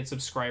for them to get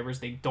subscribers.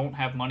 They don't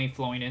have money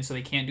flowing in, so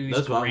they can't do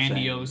these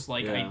grandiose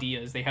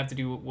ideas. They have to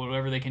do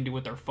whatever they can do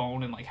with their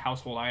phone and like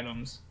household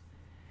items.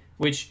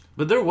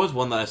 But there was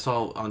one that I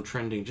saw on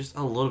trending just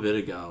a little bit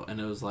ago,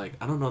 and it was like,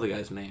 I don't know the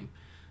guy's name,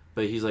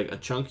 but he's like a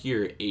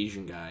chunkier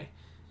Asian guy,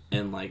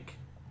 and like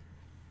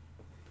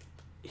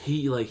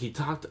he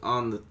talked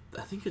on the,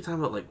 I think you're talking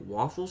about like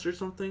waffles or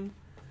something.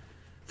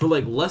 for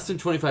like less than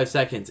 25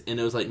 seconds, and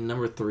it was like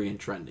number 3 in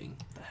trending.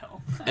 What the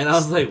hell? And I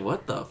was like,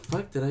 what the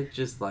fuck did I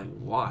just like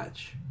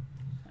watch?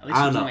 At least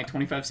I it don't was know. in like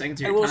 25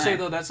 seconds of I your will time. say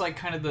though, that's like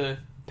kind of the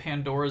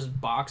Pandora's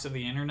box of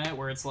the internet,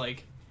 where it's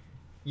like,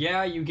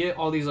 yeah, you get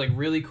all these like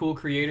really cool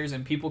creators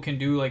and people can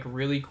do like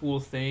really cool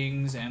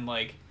things, and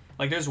like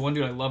there's one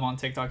dude I love on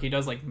TikTok. He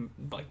does like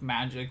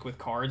magic with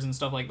cards and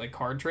stuff, like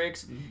card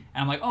tricks, and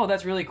I'm like, oh,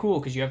 that's really cool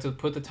because you have to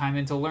put the time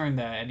in to learn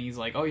that. And he's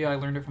like, oh yeah, I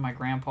learned it from my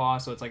grandpa,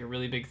 so it's like a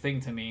really big thing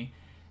to me.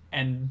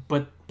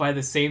 But by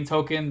the same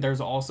token,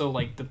 there's also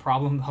like the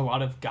problem a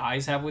lot of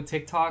guys have with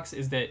TikToks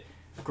is that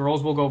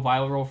girls will go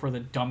viral for the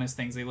dumbest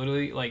things. They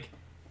literally like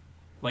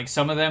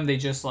some of them, they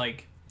just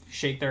like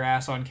shake their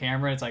ass on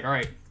camera. It's like, all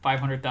right,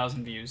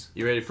 500,000 views.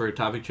 You ready for a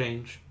topic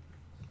change?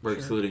 We're Sure.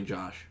 excluding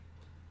Josh.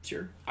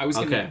 Sure. I was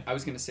Okay.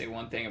 gonna say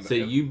one thing about So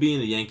you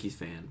being a Yankees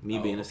fan, me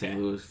being a okay. St.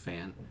 Louis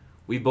fan,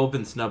 we've both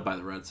been snubbed by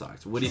the Red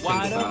Sox. What do you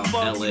think about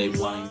LA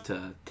wanting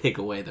to take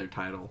away their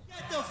title?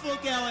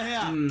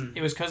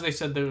 It was because they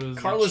said there was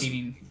Carlos.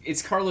 cheating.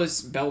 It's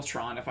Carlos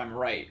Beltran, if I'm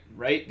right?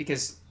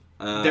 Because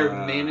their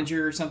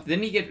manager or something.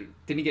 Didn't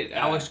he get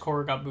Alex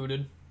Cora got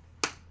booted.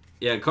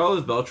 Yeah,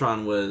 Carlos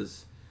Beltran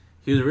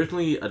he was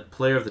originally a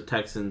player of the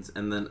Texans,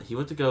 and then he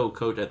went to go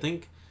coach, I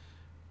think,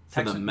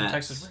 for the Mets.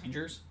 Texas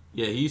Rangers.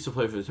 Yeah, he used to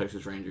play for the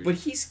Texas Rangers. But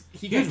he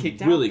got was kicked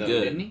really out, though,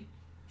 good. didn't he?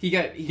 He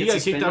got he got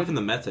kicked suspended? out from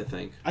the Mets, I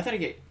think. I thought he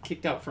got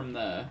kicked out from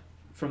the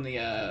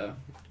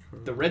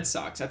Red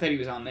Sox. I thought he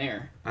was on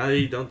there.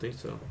 I don't think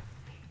so.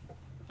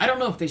 I don't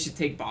know if they should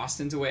take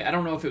Boston's away. I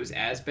don't know if it was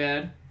as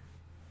bad,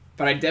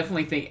 but I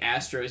definitely think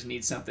Astros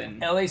need something.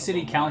 LA a City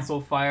little more.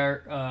 Council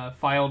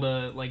filed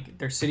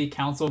their city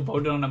council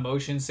voted on a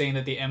motion saying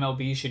that the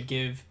MLB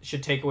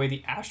should take away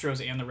the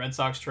Astros and the Red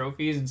Sox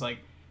trophies. And it's like,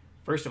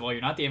 first of all,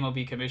 you're not the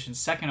MLB commission.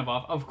 Second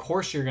of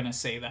course you're gonna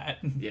say that.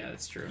 Yeah,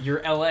 that's true.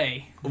 You're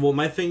LA. Well,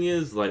 my thing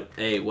is, like,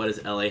 hey, what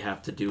does LA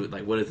have to do with,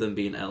 like, what does them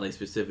being LA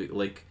specific?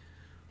 Like,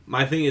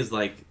 my thing is,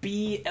 like...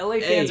 LA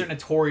fans Hey. are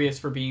notorious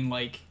for being,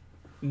 like,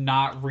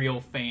 not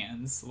real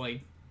fans.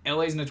 Like,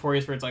 LA's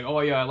notorious for it's like, oh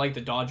yeah, I like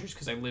the Dodgers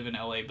because I live in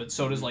LA, but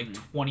so does, like,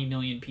 20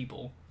 million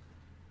people.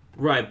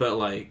 Right, but,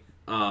 like,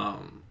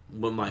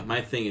 what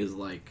my thing is,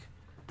 like,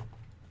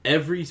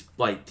 every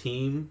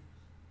team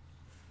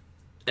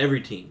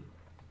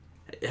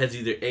has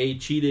either A,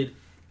 cheated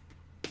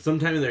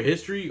sometime in their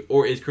history,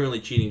 or is currently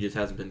cheating, just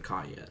hasn't been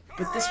caught yet.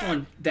 But this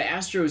one, the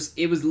Astros,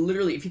 it was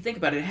literally, if you think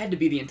about it, it had to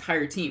be the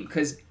entire team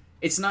because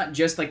it's not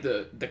just like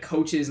the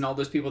coaches and all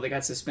those people that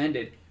got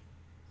suspended.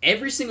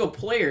 Every single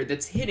player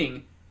that's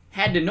hitting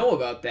had to know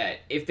about that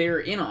if they were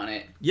in on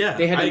it. Yeah,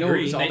 they had to I know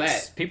agree. it was all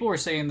that. People were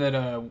saying that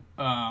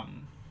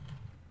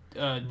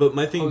But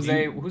my thing,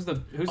 Jose, who's their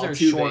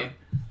Altuve. short?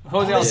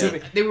 Jose Oh,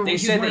 Altuve. they were- They he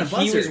was said wearing that a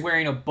he was buzzer.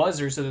 wearing a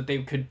buzzer so that they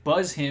could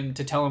buzz him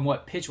to tell him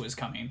what pitch was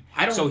coming.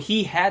 So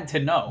he had to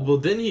know. well,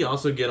 didn't he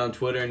also get on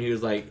Twitter and he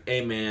was like,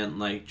 "Hey man,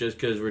 like just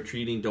because we're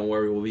cheating, don't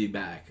worry, we'll be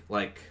back."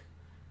 Like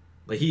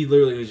he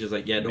literally was just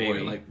like, "Yeah, don't worry,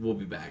 Maybe. like we'll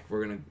be back.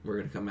 We're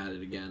gonna come at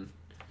it again."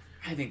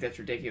 I think that's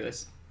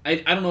ridiculous. I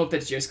don't know if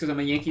that's just because I'm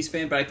a Yankees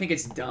fan, but I think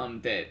it's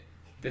dumb that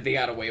they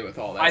got away with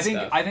all that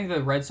stuff. I think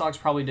the Red Sox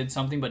probably did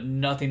something, but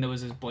nothing that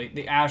was as blatant.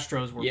 The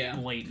Astros were Yeah,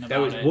 blatant that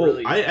about was it. Well,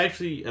 Really? I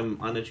actually am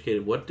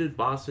uneducated. What did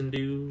Boston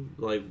do?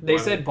 Like They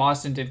why- said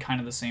Boston did kind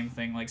of the same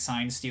thing, like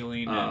sign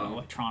stealing and Oh.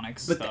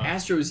 electronics But stuff. the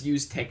Astros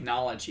used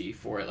technology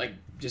for it, like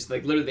just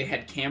like literally they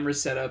had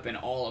cameras set up and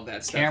all of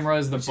that stuff.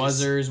 Cameras, the which is-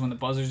 buzzers. When the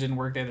buzzers didn't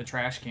work, they had the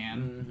trash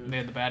can. They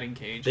had the batting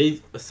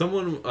cage.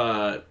 someone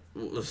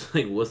was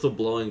like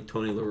whistleblowing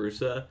Tony La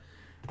Russa,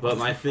 but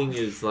my thing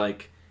is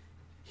like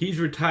he's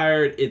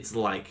retired. It's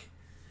like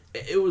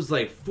it was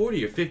like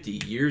 40 or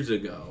 50 years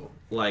ago.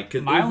 Like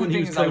 'cause My it was only when he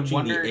thing was is I coaching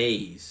wonder- the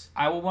A's.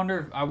 I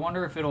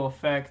wonder if it'll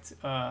affect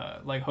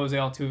like Jose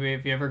Altuve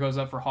if he ever goes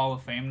up for Hall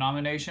of Fame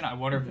nomination. I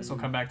wonder if this will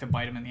come back to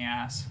bite him in the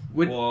ass.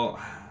 Well,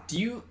 Do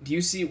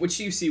you see which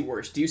do you see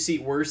worse? Do you see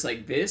worse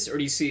like this, or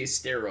do you see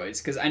steroids?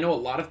 Because I know a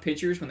lot of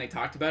pitchers when they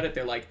talked about it,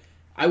 they're like,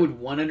 I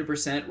would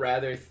 100%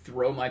 rather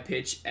throw my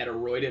pitch at a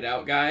roided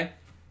out guy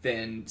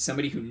than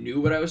somebody who knew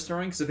what I was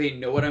throwing. Because if they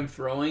know what I'm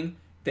throwing,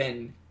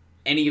 then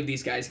any of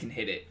these guys can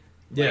hit it.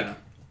 yeah.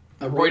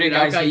 A Roided roided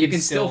out guys, guy, you you can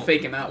can still still-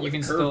 fake him out you with a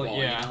can still- curveball.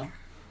 yeah. You know?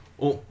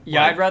 Well,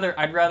 Yeah, like,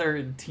 I'd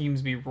rather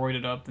teams be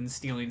roided up than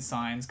stealing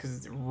signs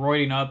because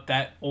roiding up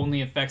that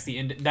only affects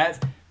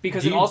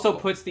because Do it you- also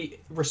puts the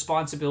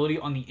responsibility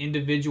on the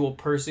individual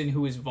person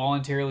who is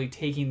voluntarily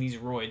taking these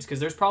roids. Because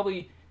there's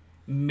probably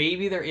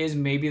maybe there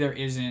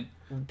isn't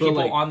people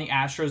like- on the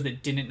Astros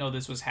that didn't know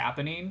this was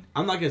happening.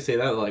 I'm not gonna say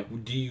that.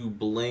 Like, do you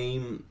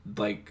blame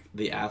like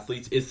the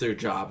athletes? It's their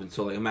job, and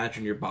so like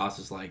imagine your boss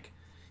is like,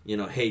 you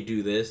know, hey,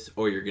 do this,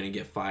 or you're gonna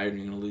get fired and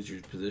you're gonna lose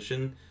your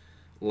position.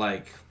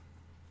 Like,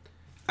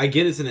 I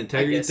get it's an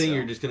integrity guess thing. so.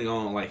 You're just gonna go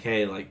on like,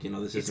 hey, like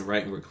this isn't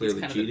right, and we're It's clearly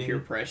kind of cheating. the peer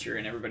pressure,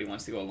 and everybody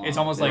wants to go along. It's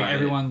almost like Right.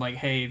 everyone like,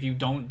 hey, if you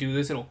don't do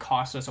this, it'll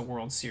cost us a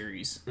World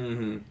Series.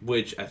 Mm-hmm.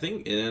 Which I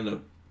think it ended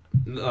up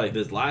like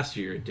this last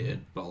year it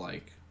did, but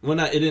like,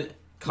 it didn't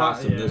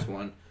cost them yeah. this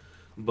one,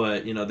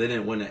 but they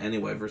didn't win it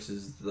anyway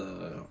versus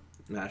the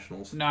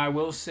nationals. No, I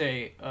will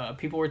say,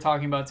 people were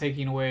talking about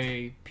taking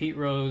away Pete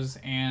Rose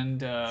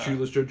and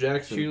Shoeless Joe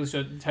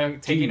Jackson.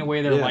 Taking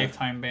away their yeah.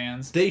 lifetime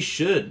bans. They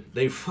should.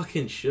 They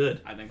fucking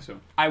should. I think so.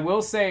 I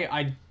will say,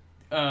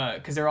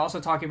 because they're also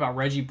talking about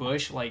Reggie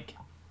Bush, like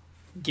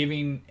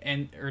giving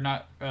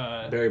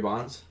Barry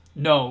Bonds.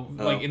 No,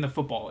 Oh. like in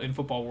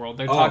football world,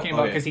 they're talking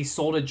about okay. because he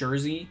sold a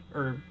jersey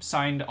or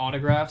signed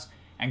autographs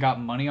and got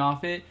money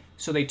off it.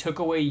 So they took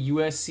away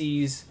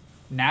USC's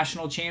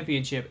national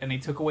championship and they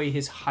took away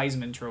his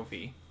Heisman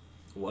Trophy.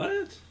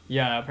 What?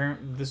 Yeah,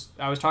 apparently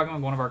I was talking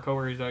with one of our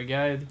coworkers. Like,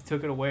 yeah, they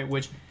took it away.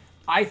 Which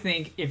I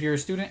think if you're a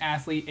student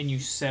athlete and you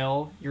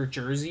sell your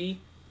jersey,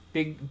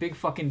 big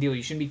fucking deal.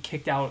 You shouldn't be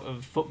kicked out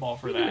of football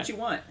for Do that. what you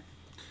want.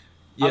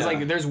 I was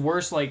like, there's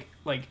worse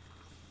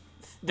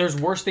there's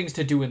worse things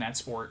to do in that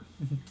sport.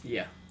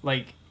 Yeah.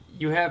 Like,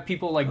 you have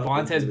people like I've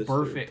been through Vontaze this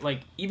Burfict. too. Like,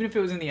 even if it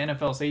was in the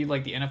NFL, say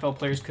like the NFL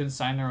players couldn't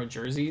sign their own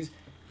jerseys,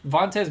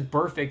 Vontaze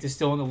Burfict is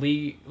still in the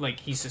league. Like,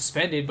 he's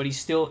suspended, but he's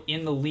still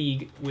in the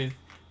league with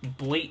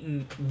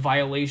blatant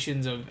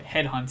violations of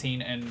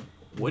headhunting and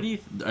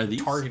Are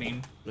these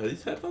targeting. Are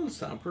these headphones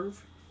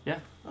soundproof? Yeah.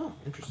 Oh,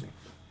 interesting.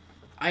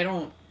 I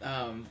don't.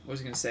 What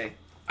was I gonna say?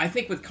 I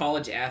think with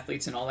college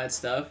athletes and all that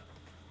stuff,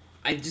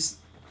 I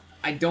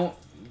don't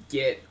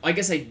get. I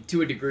guess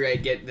to a degree I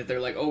get that they're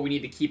like, oh, we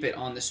need to keep it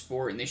on the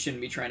sport and they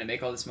shouldn't be trying to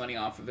make all this money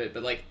off of it.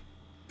 But like,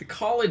 the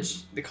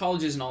colleges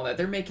and all that,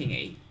 they're making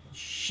a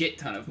shit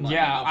ton of money.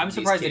 Yeah, off I'm of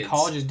surprised these the kids.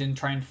 colleges didn't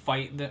try and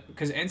fight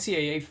because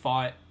NCAA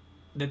fought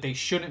that they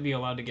shouldn't be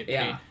allowed to get paid.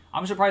 Yeah.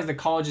 I'm surprised the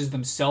colleges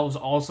themselves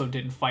also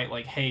didn't fight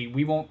like, hey,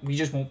 we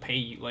just won't pay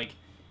you. Like,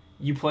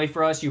 you play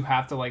for us, you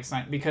have to like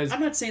sign because I'm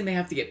not saying they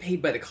have to get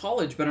paid by the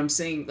college, but I'm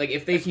saying like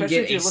if they can Especially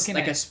get if you're looking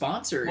at- a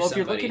sponsor. well, or if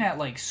you're somebody. looking at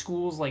like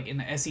schools like in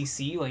the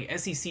SEC, like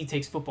SEC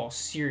takes football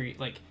serious.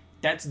 Like,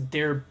 that's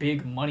their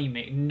big money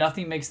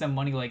nothing makes them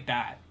money like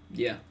that.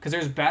 Yeah. Because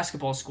there's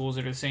basketball schools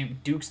that are the same.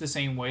 Duke's the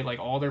same way. Like,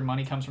 all their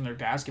money comes from their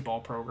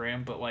basketball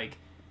program. But, like,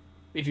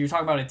 if you're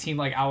talking about a team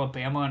like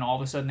Alabama and all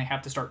of a sudden they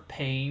have to start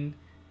paying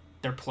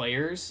their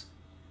players,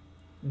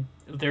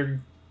 they're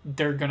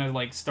going to,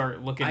 like,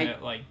 start looking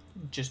at, like,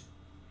 just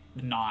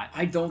not.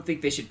 I don't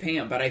think they should pay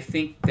them, but I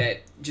think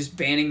that just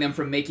banning them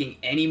from making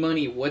any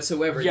money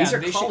whatsoever. Yeah, these are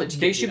they college should, kids,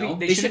 they should you know?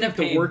 be. They shouldn't have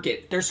to work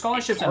it. Their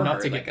scholarships at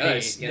enough to Harvard get like paid.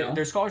 us, you know?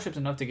 Their scholarships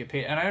enough to get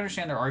paid, and I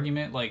understand their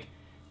argument. Like,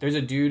 there's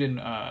a dude in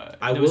I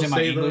that will was in my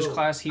say, English though,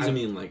 class. I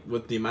mean, like,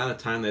 with the amount of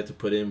time they have to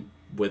put in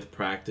with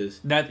practice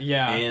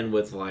and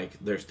with, like,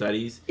 their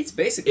studies, It's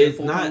basically a it's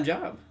full-time not-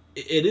 job.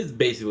 it is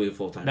basically a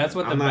full-time That's job.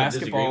 what the I'm not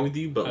basketball- disagreeing with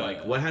you, but,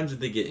 like, what happens if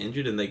they get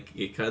injured and they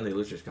get cut and they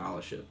lose their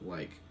scholarship?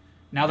 Like,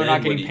 now they're then not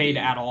what do getting you paid do?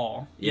 at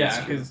all.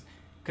 Yeah. Yeah,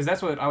 because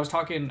that's what I was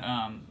talking.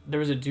 There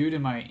was a dude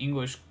in my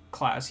English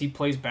class. He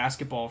plays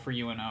basketball for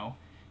UNO,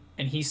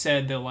 and he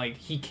said that like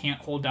he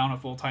can't hold down a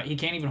full-time. He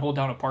can't even hold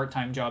down a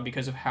part-time job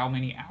because of how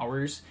many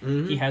hours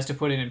he has to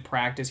put in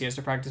practice. He has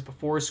to practice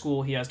before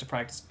school. He has to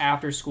practice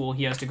after school.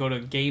 He has to go to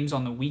games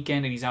on the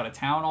weekend, and he's out of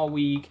town all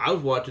week. I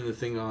was watching the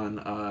thing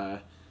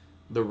on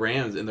the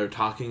Rams, and they're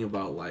talking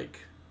about, like,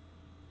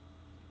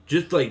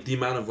 just, like, the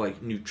amount of,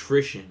 like,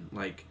 nutrition.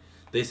 Like,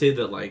 they say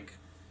that, like,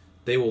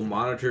 they will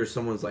monitor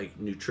someone's, like,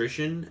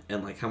 nutrition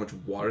and, like, how much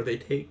water they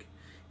take.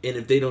 And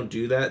if they don't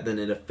do that, then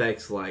it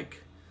affects,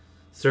 like,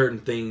 certain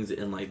things.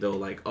 And, like, they'll,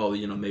 like, oh,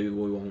 you know, maybe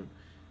we won't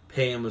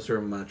pay them a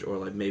certain much. Or,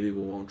 like, maybe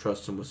we won't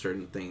trust them with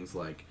certain things.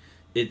 Like,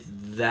 it's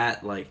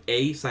that, like,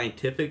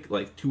 scientific,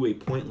 like, to a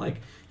point. Like,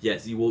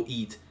 yes, you will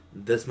eat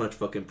this much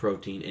fucking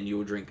protein and you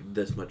will drink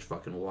this much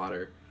fucking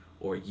water.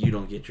 Or you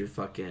don't get your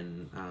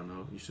fucking, I don't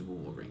know, your Super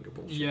Bowl ring or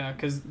bullshit. Yeah,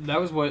 because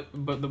that was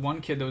but the one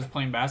kid that was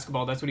playing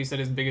basketball, that's what he said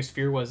his biggest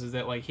fear was, is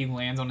that, like, he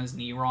lands on his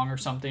knee wrong or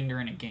something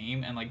during a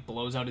game and, like,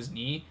 blows out his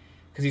knee.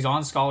 Because he's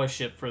on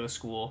scholarship for the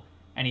school,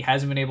 and he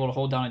hasn't been able to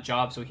hold down a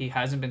job, so he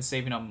hasn't been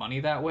saving up money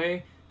that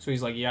way. So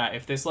he's like, yeah,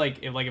 if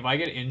I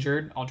get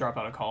injured, I'll drop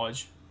out of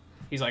college.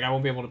 He's like, I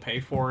won't be able to pay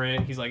for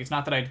it. He's like, it's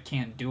not that I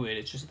can't do it.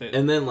 It's just that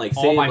And then, like,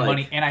 all say, my like,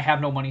 money, and I have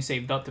no money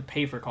saved up to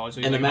pay for college. So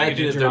he's and like, I get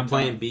imagine if injured, their I'm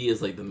plan done. B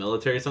is, like, the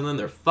military or something.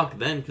 They're fucked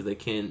then because they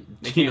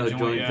can't, They you know, can't join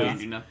join, yeah. because Can't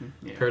do nothing.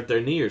 Yeah. hurt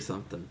their knee or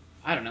something.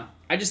 I don't know.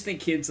 I just think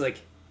kids like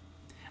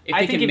if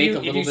I they think can if make you a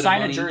little if you bit sign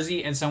of a money,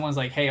 jersey and someone's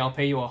like, hey, I'll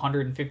pay you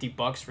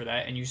 $150 for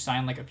that, and you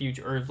sign like a few,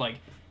 or like,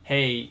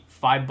 hey,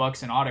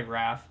 $5 an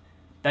autograph,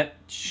 that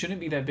shouldn't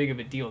be that big of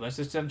a deal. That's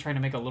just them trying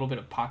to make a little bit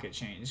of pocket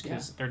change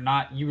because they're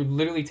not. You're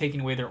literally taking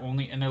away their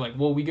only, and they're like,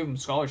 well, we give them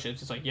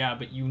scholarships. It's like, yeah,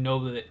 but you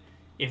know that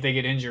if they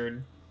get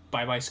injured,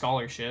 bye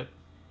scholarship.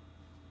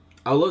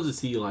 I would love to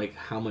see, like,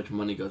 how much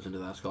money goes into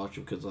that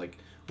scholarship because, like,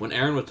 when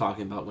Aaron was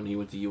talking about when he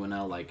went to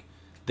UNL, like,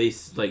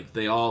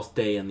 they all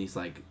stay in these,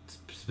 like,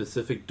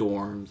 specific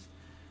dorms,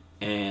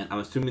 and I'm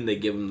assuming they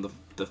give them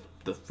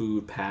the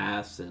food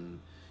pass and,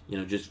 you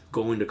know, just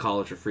going to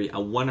college for free. I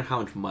wonder how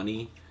much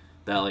money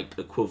that, like,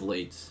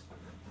 equivalates.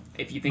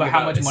 if you think But about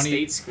how much a money-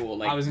 state school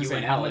like I was gonna UNL,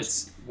 say, how much-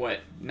 it's what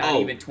not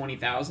Oh. even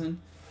 20,000.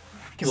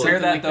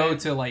 Compare Something that like though that.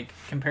 to like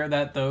compare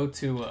that though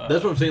to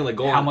That's what I'm saying. Like,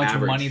 go how on much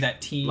average. money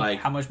that team, like,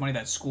 how much money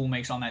that school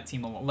makes on that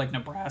team alone. Like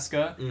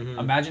Nebraska, Mhm.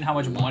 imagine how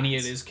much money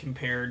it is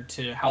compared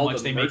to how All much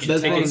the they make in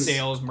That's what ticket I'm-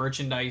 sales,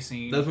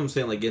 merchandising. That's what I'm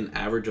saying. Like, get an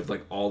average of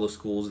like all the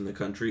schools in the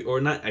country, or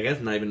not. I guess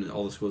not even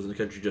all the schools in the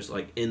country, just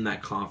like in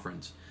that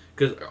conference.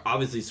 Because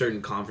obviously,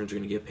 certain conferences are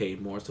going to get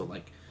paid more. So,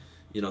 like,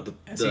 you know, the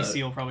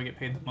SEC will probably get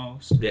paid the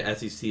most. the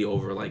SEC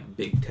over like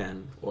Big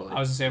Ten or like. I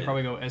was gonna say I'd yeah,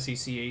 probably go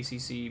SEC,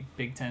 ACC,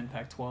 Big Ten,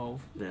 Pac-12.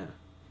 Yeah.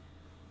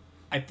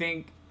 I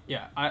think,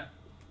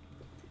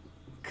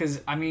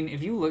 because I mean,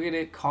 if you look at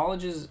it,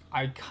 colleges,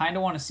 I kind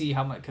of want to see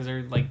how much, because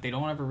they're like, they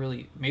don't ever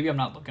really, maybe I'm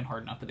not looking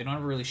hard enough, but they don't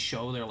ever really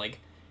show their like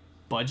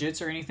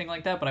budgets or anything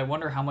like that. But I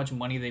wonder how much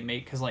money they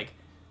make, because like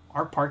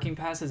our parking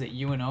passes at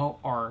UNO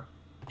are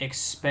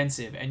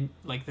expensive, and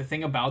like the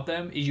thing about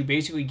them is you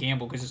basically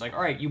gamble, because it's like,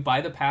 all right, you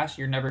buy the pass,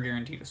 you're never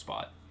guaranteed a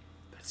spot.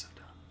 That's so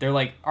dumb. They're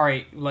like, all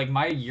right, like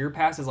my year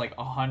pass is like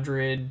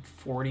 $145,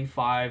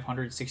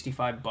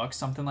 $165,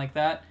 something like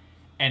that.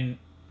 And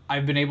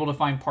I've been able to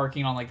find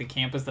parking on like the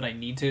campus that I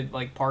need to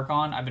like park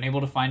on. I've been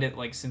able to find it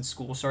like since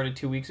school started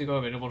 2 weeks ago.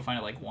 I've been able to find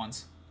it like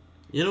once.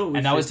 You know, what we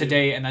And that was should do?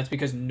 today, and that's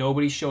because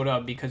nobody showed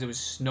up because it was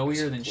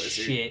snowier than Blizzard.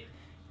 shit.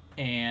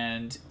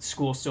 And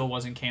school still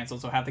wasn't canceled,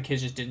 so half the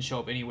kids just didn't show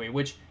up anyway,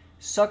 which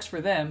sucks for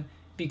them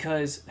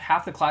because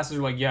half the classes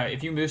are like, yeah,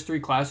 if you miss 3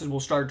 classes, we'll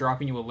start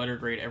dropping you a letter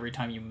grade every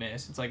time you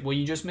miss. It's like, well,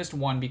 you just missed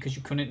 1 because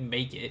you couldn't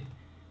make it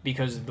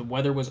because the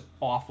weather was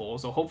awful.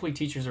 So hopefully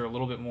teachers are a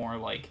little bit more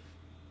like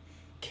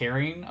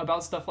caring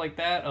about stuff like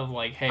that of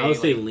like, hey, I would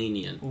say like,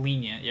 lenient.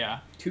 lenient, yeah.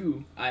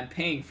 2, I'm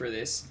paying for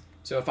this,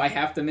 so if I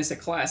have to miss a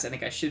class, I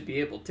think I should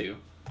be able to.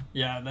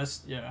 Yeah,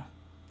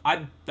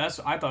 I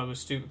thought it was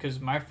stupid because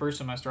my first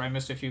semester I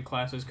missed a few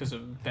classes because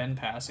of Ben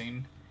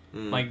passing.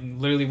 Like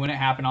literally when it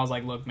happened, I was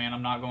like, "Look, man,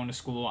 I'm not going to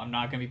school. I'm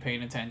not gonna be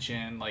paying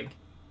attention." Like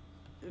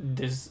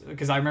this,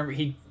 because I remember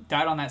he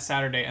died on that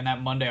Saturday, and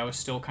that Monday I was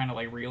still kind of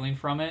like reeling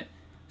from it.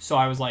 So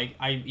I was like,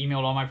 I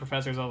emailed all my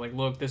professors. I was like,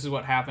 "Look, this is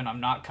what happened.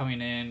 I'm not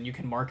coming in. You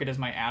can mark it as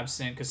my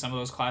absent because some of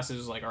those classes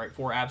was like, all right,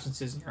 4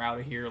 absences and you're out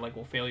of here. Like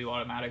we'll fail you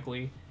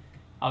automatically."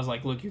 I was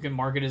like, look, you can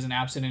mark it as an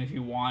absent if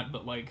you want,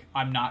 but, like,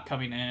 I'm not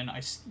coming in.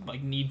 I,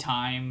 like, need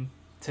time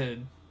to...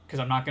 Because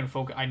I'm not going to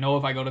focus. I know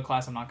if I go to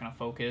class, I'm not going to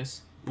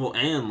focus. Well,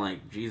 and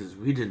like Jesus,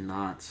 we did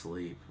not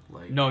sleep.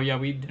 Like No, yeah,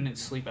 we didn't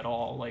sleep at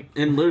all. Like,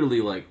 and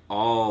literally like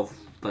all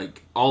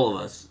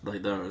of us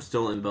like that are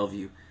still in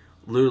Bellevue,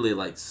 literally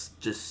like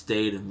just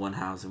stayed in one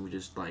house and we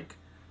just like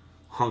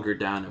hunkered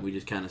down and we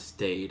just kind of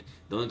stayed.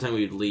 The only time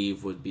we'd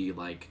leave would be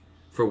like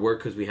for work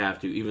because we have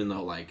to, even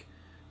though like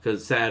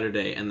because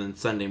Saturday and then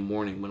Sunday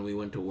morning when we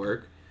went to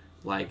work,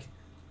 like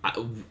I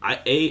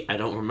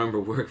don't remember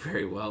work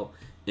very well,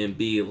 and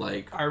B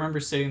like I remember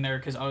sitting there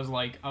because I was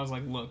like,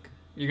 look,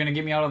 you're going to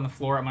get me out on the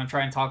floor. I'm going to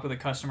try and talk with a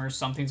customer.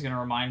 Something's going to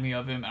remind me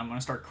of him, and I'm going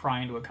to start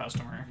crying to a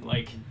customer.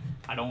 Like,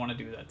 I don't want to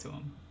do that to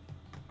him.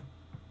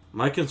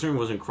 my concern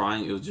wasn't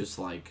crying. It was just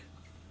like,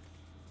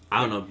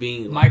 I don't know,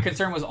 being My like,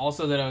 concern was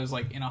also that I was,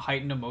 like, in a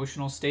heightened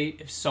emotional state.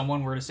 If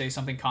someone were to say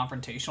something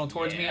confrontational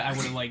towards me, I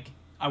would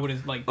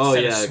have, like, oh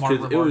said a yeah, smart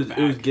because remark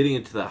it was back. getting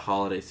into the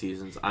holiday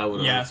seasons. I would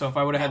have Yeah, so if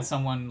I would have had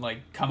someone, like,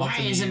 come up Why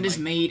to me isn't and, this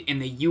like, made in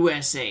the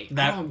USA? I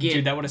that don't get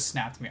dude, that would have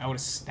snapped me. I would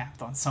have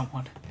snapped on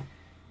someone.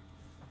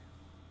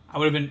 I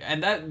would have been,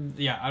 and that,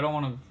 yeah, I don't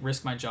want to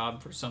risk my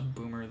job for some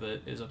boomer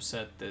that is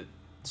upset that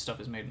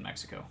stuff is made in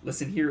Mexico.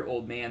 Listen here,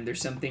 old man.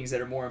 There's some things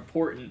that are more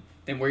important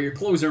than where your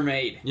clothes are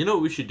made. You know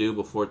what we should do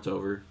before it's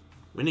over?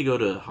 We need to go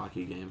to a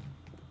hockey game.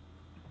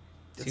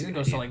 That's Season a good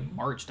goes to idea. like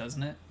March,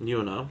 doesn't it?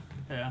 You know?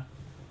 Yeah.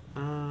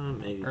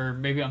 Maybe. Or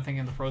maybe I'm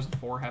thinking the Frozen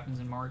 4 happens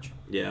in March.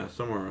 Yeah,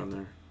 somewhere around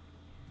there.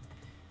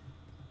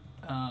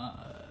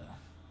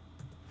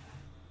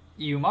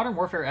 Modern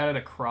Warfare added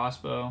a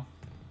crossbow.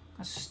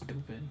 That's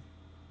stupid.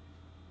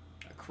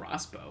 A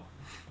crossbow.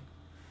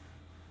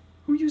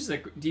 Who uses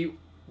that?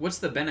 What's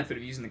the benefit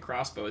of using the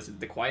crossbow? Is it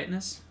the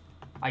quietness?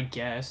 I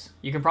guess.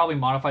 You can probably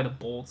modify the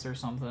bolts or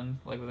something,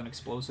 like with an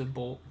explosive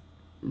bolt.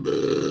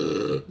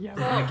 Yeah,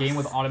 but in a game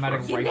with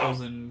automatic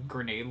rifles and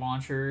grenade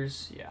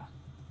launchers, yeah.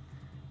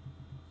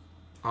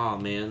 Oh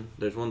man,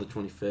 there's one the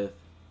 25th.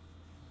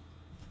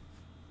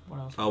 What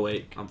else? Oh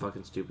wait, I'm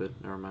fucking stupid.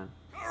 Never mind.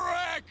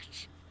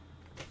 Correct.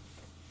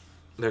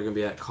 They're gonna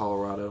be at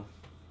Colorado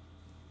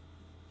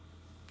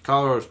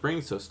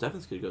Springs, so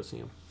Stephens could go see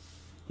him.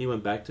 He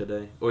went back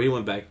today, or he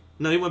went back.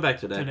 No, he went back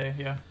today. Today,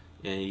 yeah.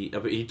 And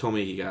he told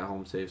me he got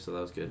home safe, so that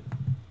was good.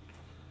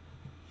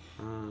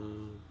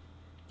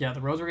 Yeah,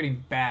 the roads were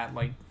getting bad.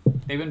 Like,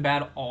 they've been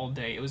bad all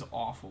day. It was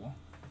awful.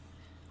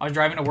 I was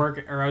driving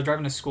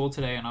to school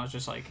today, and I was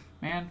just like,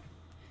 man,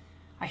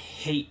 I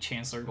hate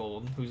Chancellor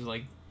Gold, who's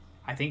like,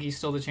 I think he's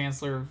still the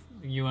Chancellor of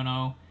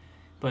UNO,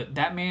 but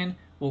that man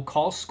will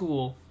call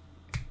school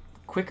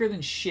quicker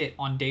than shit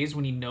on days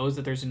when he knows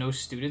that there's no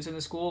students in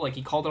the school. Like,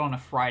 he called it on a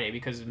Friday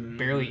because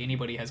barely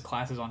anybody has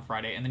classes on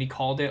Friday, and then he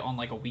called it on,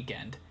 like, a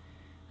weekend.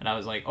 And I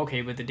was like,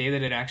 okay, but the day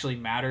that it actually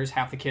matters,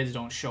 half the kids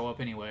don't show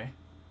up anyway.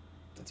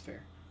 That's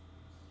fair.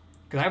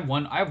 Because I have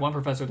one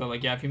professor that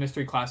like, yeah, if you miss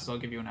 3 classes, I'll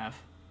give you an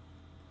F.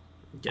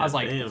 I was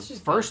like, damn.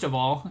 first of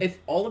all, If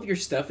all of your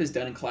stuff is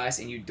done in class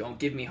and you don't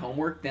give me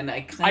homework, then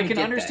I kind of I can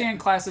understand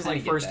classes Kinda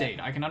like get first that. aid.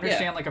 I can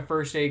understand like a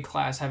first aid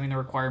class having the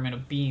requirement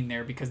of being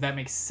there because that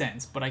makes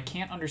sense. But I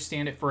can't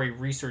understand it for a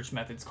research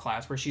methods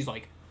class where she's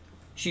like,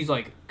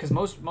 because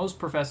most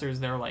professors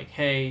they're like,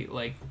 hey,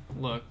 like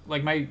look,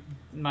 like my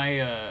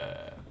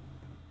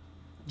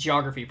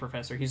geography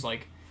professor, he's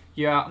like,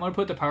 yeah, I'm gonna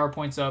put the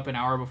PowerPoints up an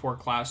hour before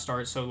class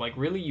starts. So like,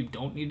 really, you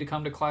don't need to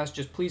come to class.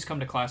 Just please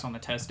come to class on the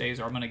test days,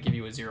 or I'm gonna give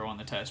you a 0 on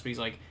the test. But he's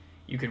like,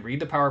 you can read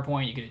the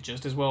PowerPoint, you get it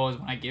just as well as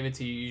when I give it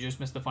to you. You just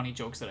miss the funny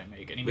jokes that I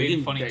make. And he We made can-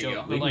 a funny there you joke.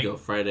 go. But We like, can go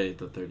Friday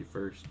the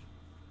 31st.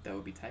 That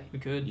would be tight. we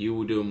could. You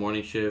will do a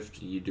morning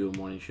shift. You do a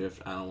morning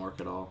shift. I don't work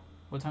at all.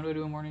 What time do I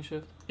do a morning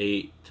shift?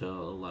 8 to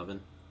 11.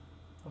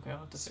 Okay, I'll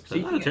have to fix That's that.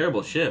 not a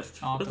terrible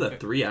shift. I'll have What is to that?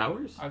 fix- 3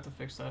 hours? I have to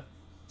fix that.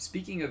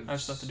 Speaking of I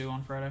have stuff to do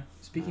on Friday.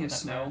 Speaking of That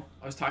snow, bad.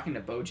 I was talking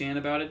to Bojan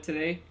about it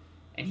today,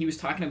 and he was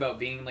talking about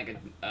being like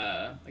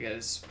a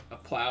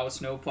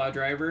snow plow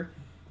driver,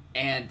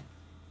 and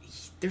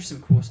there's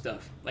some cool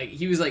stuff. Like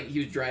he was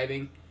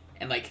driving,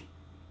 and like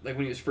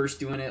when he was first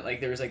doing it, like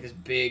there was like this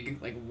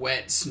big like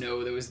wet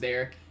snow that was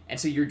there, and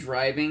so you're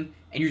driving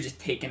and you're just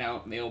taking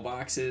out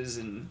mailboxes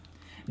and.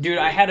 Dude,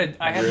 I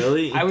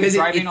Really? I was Because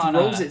driving it on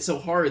throws it so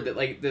hard that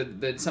like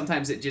the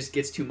sometimes it just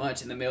gets too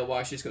much and the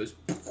mailbox just goes,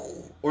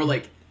 or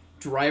like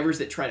drivers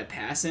that try to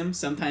pass him,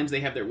 sometimes they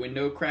have their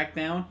window cracked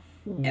down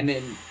and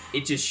then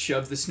it just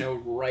shoves the snow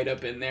right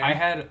up in there. I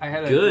had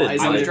a Good.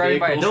 I was driving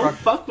by a Vehicle. Don't truck.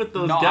 fuck with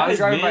those No, guys, I was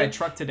driving by man. a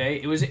truck today.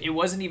 It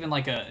wasn't even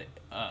like a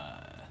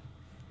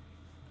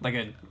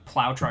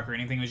plow truck or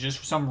anything. It was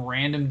just some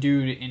random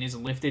dude in his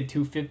lifted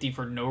 250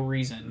 for no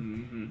reason.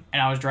 Mm-hmm.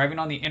 And I was driving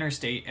on the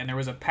interstate, and there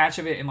was a patch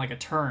of it in like a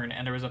turn,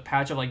 and there was a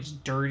patch of like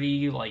just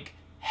dirty, like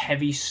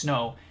heavy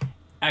snow.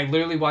 I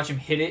literally watched him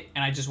hit it,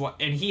 and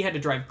and he had to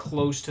drive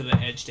close to the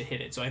edge to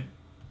hit it. So I'm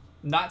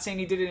not saying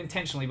he did it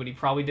intentionally, but he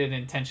probably did it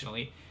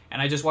intentionally.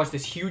 And I just watched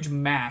this huge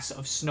mass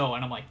of snow,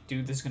 and I'm like,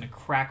 dude, this is gonna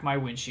crack my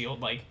windshield,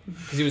 like,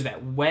 because it was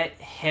that wet,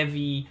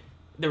 heavy.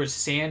 There was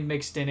sand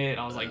mixed in it. And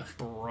I was like,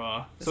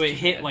 bruh. So it too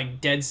hit bad. like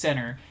dead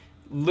center,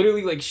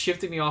 literally like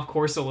shifted me off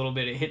course a little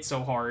bit. It hit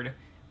so hard,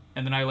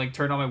 and then I like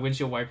turned on my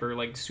windshield wiper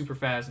like super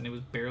fast, and it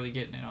was barely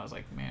getting it. I was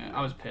like, man,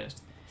 I was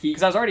pissed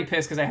because I was already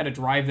pissed because I had to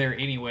drive there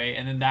anyway,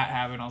 and then that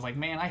happened. I was like,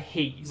 man, I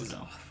hate you.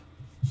 So.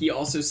 He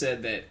also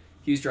said that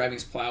he was driving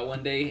his plow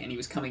one day and he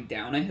was coming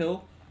down a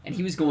hill and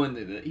he was going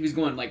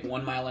like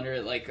 1 mile under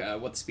like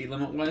what the speed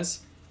limit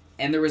was,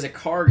 and there was a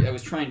car that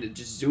was trying to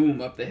just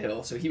zoom up the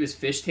hill, so he was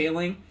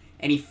fishtailing.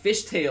 And he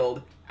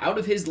fishtailed out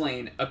of his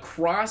lane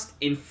across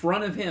in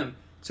front of him.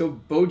 So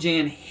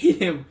Bojan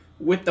hit him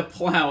with the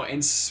plow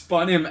and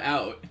spun him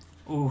out.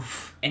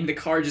 Oof. And the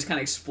car just kind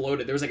of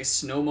exploded. There was like a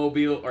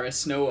snowmobile or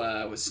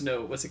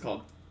a what's it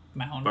called?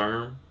 Mound.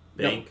 Berm?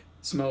 Bank?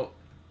 No,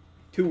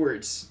 2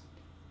 words.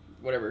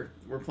 Whatever.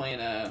 We're playing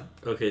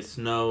Okay,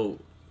 snow.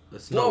 A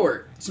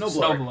blower.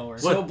 Snowblower.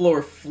 Snowblower.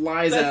 Snowblower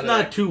flies That's out of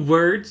not there. 2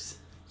 words.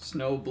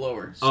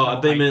 Snowblower. Oh,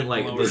 I think meant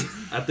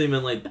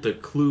blower. like the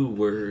clue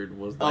word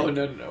was like. Oh,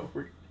 no.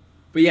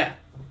 But yeah,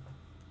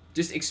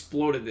 just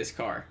exploded this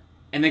car.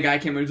 And the guy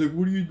came in and was like,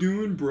 what are you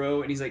doing,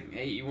 bro? And he's like,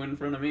 hey, you went in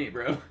front of me,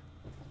 bro.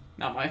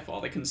 Not my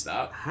fault. I couldn't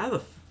stop. How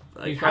the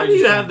He's how probably do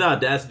you just have the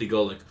audacity to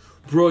go like,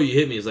 bro, you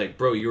hit me? It's like,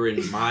 bro, you're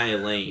in my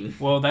lane.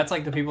 Well, that's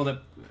like the people that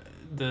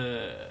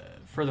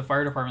for the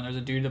fire department,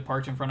 there's a dude that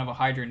parked in front of a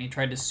hydrant and he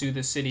tried to sue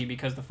the city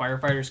because the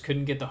firefighters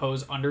couldn't get the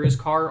hose under his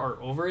car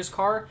or over his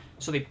car,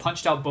 so they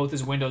punched out both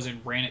his windows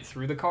and ran it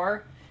through the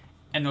car.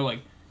 And they're like,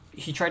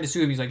 he tried to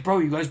sue them. He's like, bro,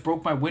 you guys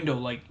broke my window.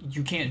 Like,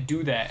 you can't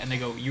do that. And they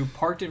go, you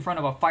parked in front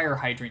of a fire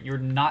hydrant. You're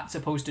not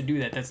supposed to do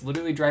that. That's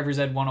literally driver's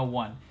ed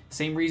 101.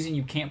 Same reason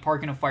you can't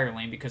park in a fire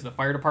lane, because the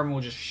fire department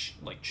will just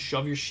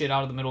shove your shit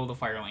out of the middle of the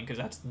fire lane because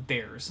that's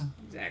theirs.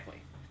 Exactly.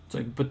 It's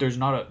like, but there's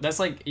not a. That's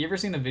like, you ever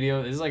seen the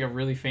video? This is like a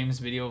really famous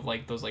video of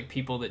like those like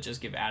people that just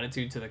give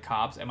attitude to the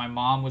cops. And my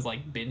mom was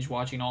like binge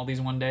watching all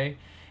these one day,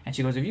 and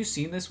she goes, "Have you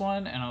seen this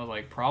one?" And I was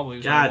like, "Probably."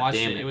 So I God watched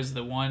damn it. it. It was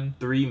the one,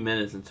 3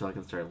 minutes until I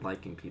can start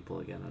liking people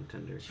again on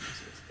Tinder.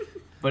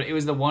 but it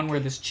was the one where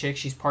this chick,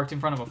 she's parked in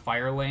front of a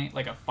fire lane,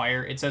 like a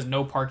fire. It says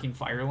no parking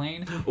fire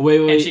lane.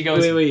 Wait, And she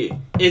goes- wait.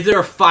 Is there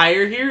a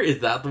fire here? Is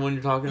that the one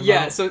you're talking about?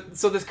 Yeah, so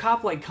this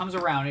cop like comes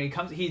around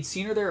and he'd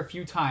seen her there a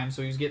few times,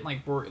 so he was getting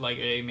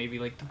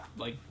maybe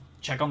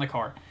check on the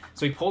car.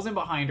 So he pulls in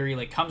behind her, he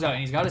like comes out and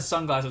he's got his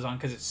sunglasses on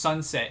because it's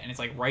sunset and it's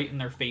like right in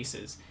their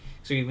faces.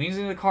 So he leans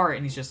into the car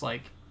and he's just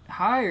like,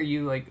 "Hi, are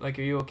you like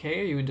are you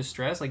okay? Are you in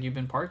distress? Like, you've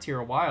been parked here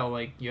a while,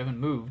 like you haven't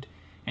moved."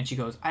 And she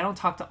goes, "I don't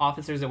talk to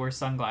officers that wear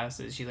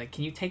sunglasses." She's like,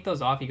 "Can you take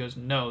those off?" He goes,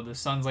 "No, the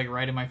sun's like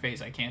right in my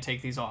face. I can't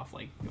take these off.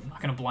 Like, I'm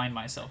not gonna blind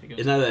myself." He goes,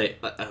 It's not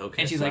that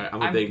okay. And she's sorry, like,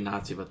 I'm a I'm- big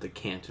Nazi, but the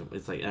can't.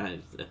 It's like,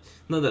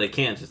 not that I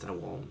can't, just I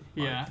won't.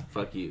 Like, Yeah.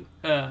 fuck you.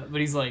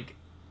 but he's like,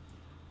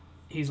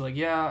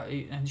 yeah,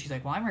 and she's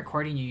like, "Well, I'm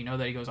recording you. You know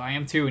that?" He goes, "I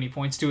am too." And he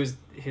points to his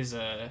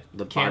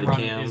The camera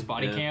body on cam, his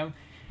body yeah. cam,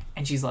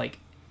 and he's like,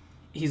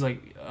 he's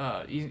like,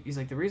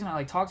 "The reason I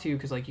like talk to you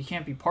because like you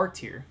can't be parked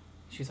here."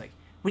 She's like,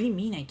 "What do you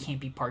mean I can't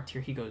be parked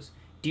here?" He goes,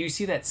 do you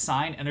see that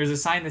sign? And there's a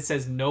sign that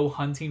says no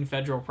hunting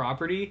federal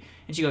property.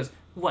 And she goes,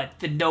 what,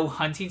 the no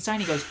hunting sign?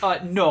 He goes,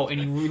 no. And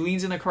he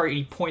leans in the car and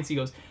he points. He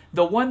goes,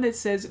 the one that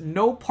says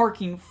no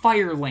parking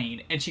fire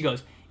lane. And she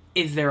goes,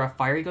 is there a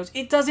fire? He goes,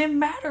 it doesn't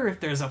matter if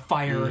there's a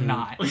fire or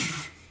not.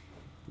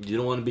 You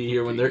don't want to be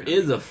here when there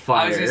is a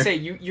fire. I was going to say,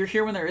 you're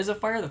here when there is a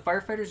fire. The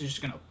firefighters are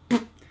just going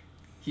to...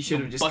 He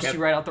should have just bust kept,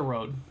 you right out the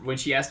road. When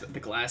she asked about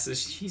the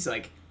glasses, she's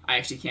like, I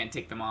actually can't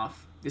take them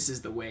off. This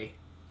is the way.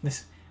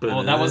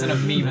 Well, that wasn't a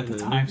meme at the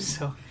time,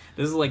 so...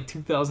 This is like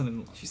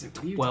 2012 She's like,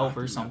 what are you talking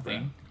or about,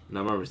 something. No,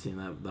 I remember seeing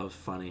that. That was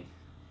funny.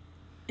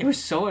 It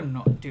was so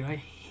annoying. Dude, I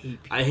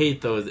hate people. I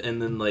hate those.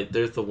 And then, like,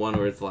 there's the one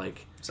where it's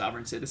like...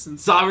 Sovereign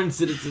citizens. Sovereign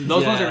citizens,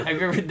 Those ones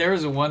are... There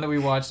was one that we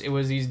watched. It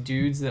was these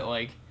dudes that,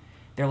 like...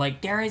 They're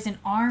like, there is an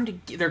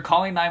armed... They're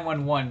calling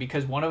 911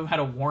 because one of them had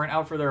a warrant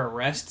out for their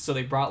arrest, so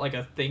they brought, like,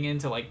 a thing in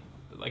to, like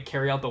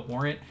carry out the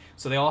warrant.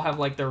 So they all have,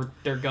 like,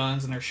 their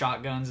guns and their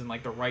shotguns and,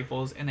 like, their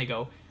rifles, and they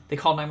call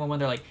 911.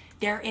 They're like,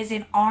 there is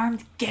an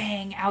armed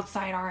gang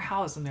outside our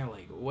house. And they're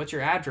like, what's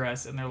your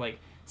address? And they're like,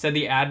 said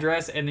the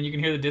address, and then you can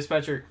hear the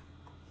dispatcher,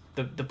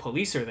 the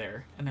police are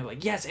there. And they're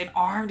like, yes, an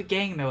armed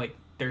gang. And they're like,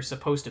 they're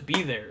supposed to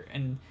be there.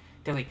 And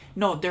they're like,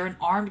 no, they're an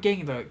armed gang.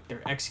 And they're like,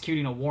 they're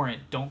executing a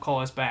warrant. Don't call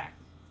us back.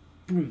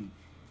 Boom.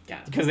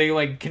 Because they,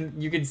 like,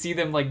 you could see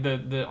them, like,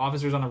 the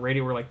officers on the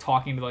radio were, like,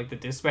 talking to, like, the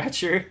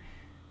dispatcher.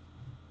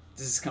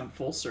 This has come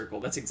full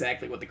circle. That's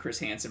exactly what the Chris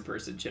Hansen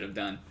person should have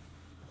done.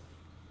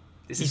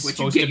 This He's is what you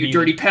supposed get, to you be-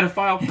 dirty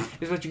pedophile. This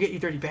is what you get, you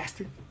dirty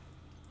bastard.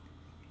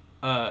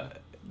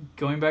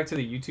 Going back to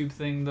the YouTube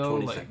thing, though,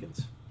 20 like...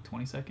 seconds.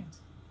 20 seconds?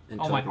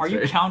 Until Oh my, it's are you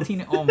ready.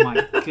 counting? Oh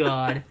my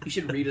god. You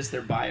should read us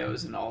their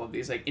bios and all of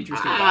these, like,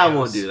 interesting bios. I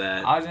won't do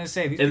that. I was gonna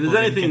say, these If people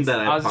there's didn't anything that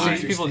I was gonna say,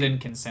 find- these people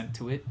didn't consent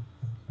to it.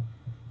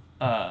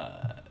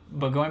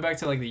 But going back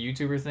to, like, the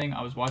YouTuber thing,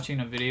 I was watching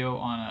a video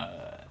on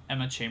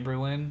Emma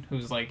Chamberlain,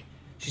 who's, like,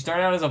 she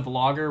started out as a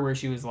vlogger where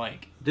she was,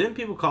 like... Didn't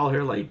people call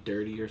her, like,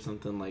 dirty or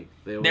something? Like,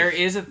 they always... There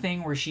is a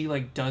thing where she,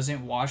 like,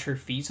 doesn't wash her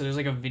feet, so there's,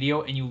 like, a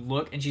video, and you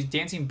look, and she's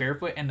dancing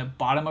barefoot, and the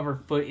bottom of her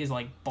foot is,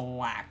 like,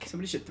 black.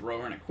 Somebody should throw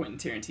her in a Quentin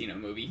Tarantino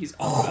movie. He's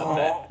all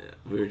about that.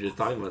 Yeah, we were just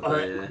talking about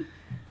that,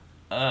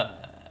 yeah.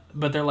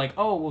 But they're like,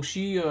 oh, well,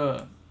 she,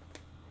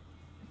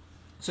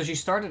 So she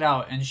started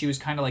out, and she was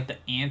kind of like the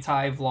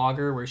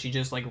anti-vlogger, where she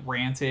just, like,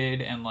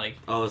 ranted and, like...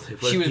 Oh, it's like,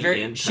 she was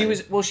very... anti? She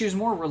was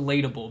more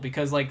relatable,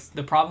 because, like,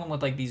 the problem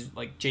with, like, these,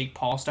 like, Jake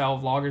Paul-style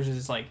vloggers is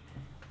it's like,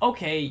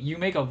 okay, you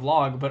make a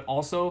vlog, but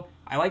also,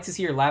 I like to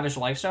see your lavish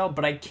lifestyle,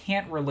 but I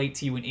can't relate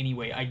to you in any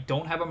way. I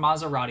don't have a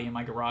Maserati in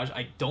my garage,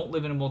 I don't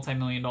live in a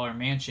multi-million-dollar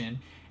mansion,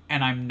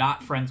 and I'm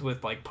not friends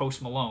with, like,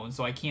 Post Malone,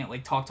 so I can't,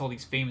 like, talk to all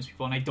these famous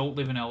people, and I don't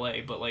live in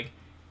LA, but, like...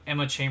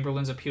 Emma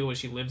Chamberlain's appeal was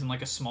she lived in,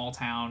 like, a small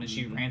town, and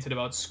she ranted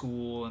about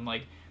school, and,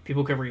 like,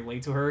 people could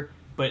relate to her.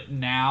 But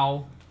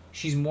now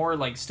she's more,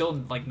 like, still,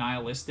 like,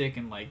 nihilistic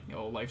and, like,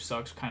 oh, life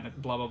sucks, kind of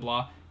blah, blah,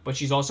 blah. But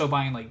she's also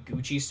buying, like,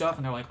 Gucci stuff,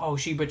 and they're like, oh,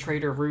 she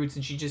betrayed her roots,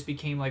 and she just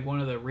became, like, one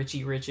of the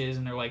Richie Riches.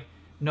 And they're like,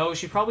 no,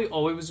 she probably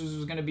always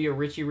was going to be a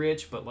Richie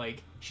Rich, but,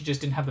 like, she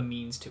just didn't have the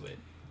means to it.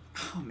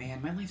 Oh,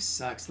 man, my life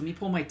sucks. Let me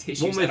pull my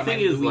tissues my out of my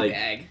thing is, Louis like...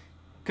 bag.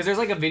 Because there's,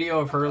 like, a video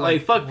of her,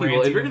 Like, fuck people. If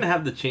ranting. you're gonna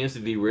have the chance to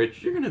be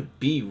rich, you're gonna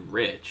be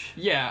rich.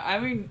 Yeah, I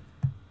mean...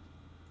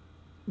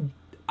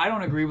 I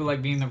don't agree with,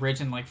 like, being the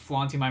rich and, like,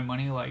 flaunting my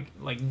money like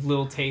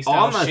Lil Tay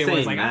style I'm not shit where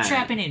it's saying like, I'm that.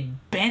 trapping in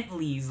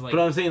Bentleys, like... But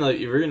I'm saying, like,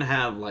 if you're gonna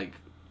have, like...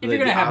 If you're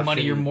gonna the have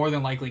money, option- you're more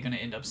than likely gonna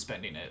end up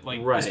spending it.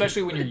 Like, Right.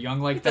 especially when you're young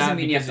like It doesn't that.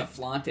 mean you have because to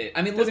flaunt it.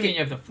 I mean, it look doesn't at, mean you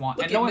have to flaunt.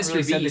 look And at no one Mr.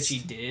 really said that Beast. she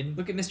did.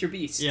 Look at Mr.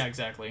 Beast. Yeah,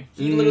 exactly.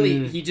 He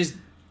literally, he just...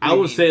 I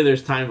would say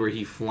there's times where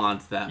he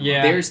flaunts that.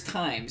 Yeah. There's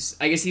times.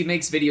 I guess he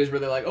makes videos where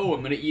they're like, oh,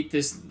 I'm gonna eat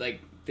this, like,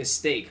 this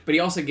steak. But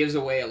he also gives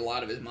away a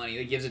lot of his money.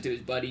 He gives it to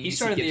his buddies. He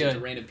started gives the, it to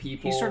random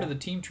people. He started the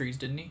Team Trees,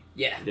 didn't he?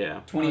 Yeah.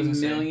 Yeah. 20 I was gonna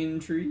say, million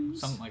trees?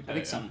 something like that, I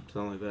think yeah. some.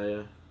 Something like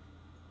that,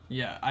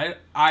 yeah. Yeah,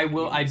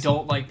 I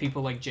don't like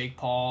people like Jake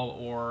Paul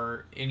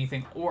or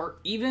anything, or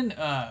even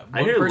I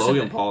one hear person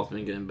Logan that- Paul's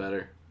been getting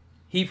better.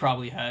 He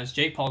probably has.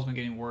 Jake Paul's been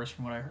getting worse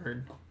from what I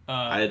heard.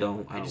 I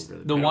don't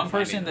really The I one don't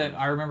person find that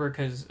I remember,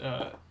 because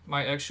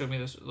my ex showed me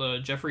this,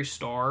 Jeffree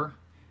Star,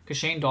 because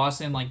Shane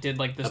Dawson, like, did,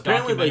 like, this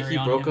Apparently, like, documentary he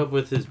on broke him. up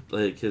with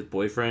his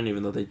boyfriend,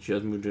 even though they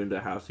just moved into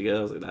a house together.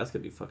 I was like, that's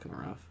gonna be fucking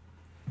rough.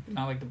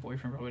 Not like the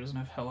boyfriend probably doesn't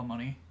have hella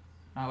money.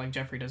 Not like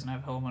Jeffree doesn't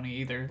have hella money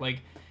either.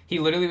 Like, he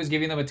literally was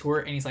giving them a tour,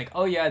 and he's like,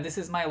 oh yeah, this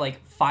is my,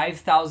 like,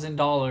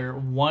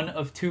 $5,000 one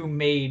of two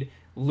made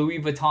Louis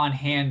Vuitton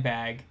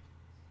handbag.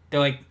 They're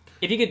like,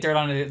 if you get dirt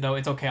on it, though,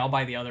 it's okay, I'll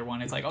buy the other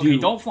one. It's like, okay, Dude,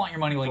 don't flaunt your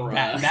money like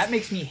that. bruh. That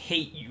makes me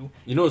hate you.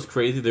 You know what's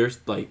crazy? There's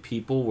like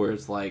people where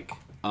it's like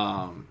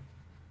I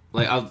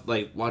was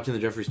like watching the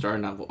Jeffree Star,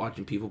 not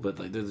watching people, but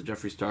like there's a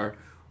Jeffree Star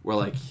where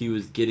like he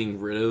was getting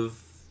rid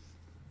of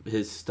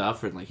his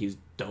stuff and like he's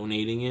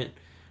donating it,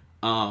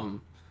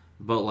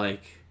 but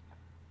like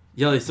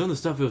yeah, like some of the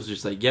stuff it was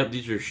just like, yep,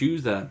 these are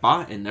shoes that I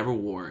bought and never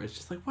wore. It's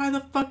just like, why the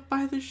fuck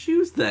buy the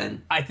shoes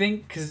then? I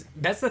think, because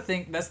that's the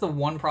thing, that's the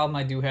one problem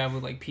I do have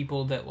with, like,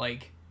 people that,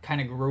 like, kind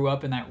of grew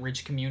up in that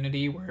rich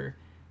community where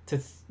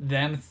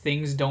them,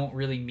 things don't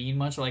really mean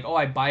much. Like, oh,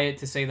 I buy it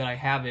to say that I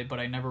have it, but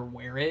I never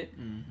wear it.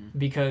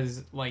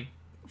 Because, like,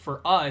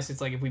 for us,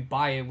 it's like if we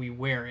buy it, we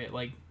wear it.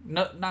 Like,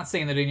 not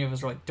saying that any of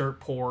us are, like, dirt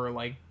poor or,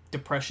 like,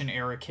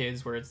 Depression-era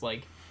kids where it's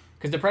like...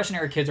 Because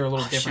Depression-era kids are a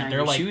little different.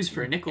 They're, like, shoes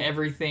for a nickel.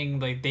 Everything,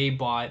 like, they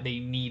bought, they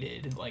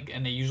needed. Like,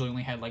 and they usually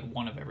only had, like,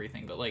 one of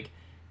everything. But, like...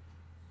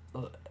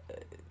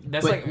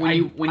 That's but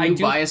like... when you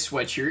buy a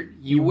sweatshirt,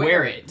 you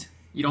wear it.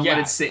 You don't let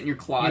it sit in your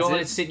closet. You don't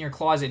let it sit in your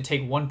closet and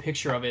take one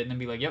picture of it and then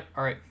be like, yep,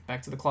 all right,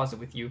 back to the closet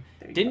with you.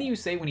 Didn't you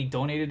say when he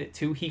donated it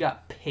too, he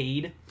got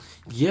paid?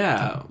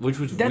 Yeah, which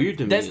was weird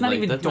to me. That's not like,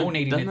 even that's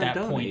donating not, at that's that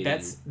not point.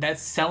 donating.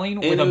 That's selling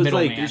And with a it was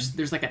middleman. like,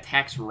 there's like a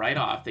tax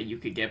write-off that you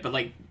could get, but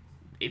like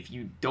if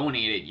you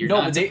donate it, you're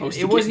no, not but supposed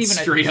to it wasn't get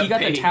even straight up he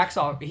got paid. the tax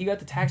off. He got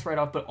the tax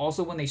write-off, but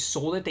also when they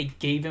sold it, they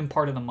gave him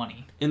part of the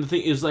money. And the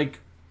thing is, like,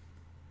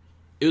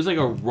 it was like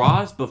a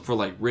Ross, but for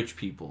like rich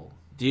people.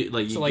 Do you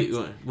like? So you,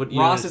 like, what, you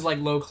Ross know, is like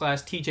low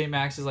class. TJ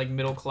Maxx is like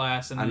middle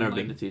class, and I've then, never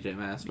like, been to TJ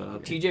Maxx, but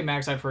okay. TJ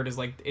Maxx I've heard is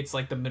like it's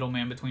like the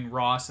middleman between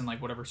Ross and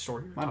like whatever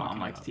store you're My talking mom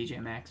likes about. TJ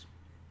Maxx.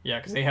 Yeah,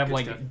 because they have Good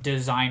like stuff.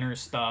 designer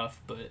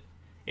stuff, but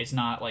it's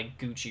not like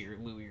Gucci or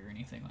Louis or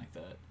anything like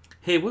that.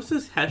 Hey, what's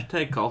this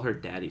hashtag call her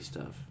daddy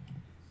stuff?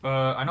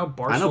 I know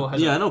Barstool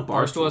has. I know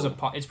Barstool has a.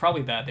 Barstool. It's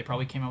probably that they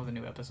probably came out with a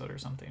new episode or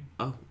something,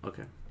 Oh,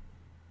 okay.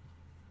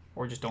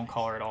 or just don't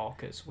call her at all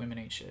because women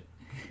ain't shit.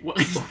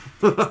 What?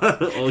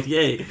 Oh,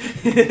 yay.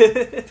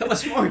 Tell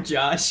us more,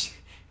 Josh.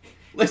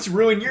 Let's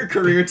ruin your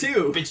career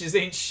too. Bitches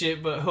ain't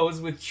shit, but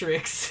hoes with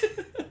tricks.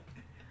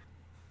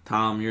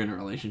 Tom, you're in a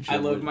relationship. I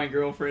love with- my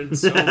girlfriend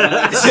so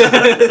much.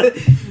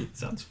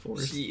 Sounds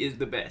forced. She is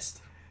the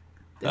best.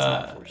 That's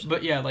not forced.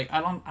 But yeah, like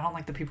I don't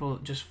like the people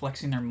just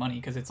flexing their money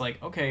because it's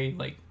like, okay,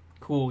 like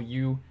cool,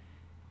 you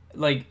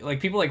like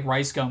people like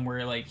Rice Gum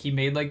where like he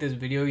made like this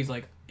video, he's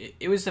like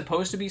it was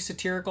supposed to be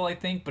satirical, I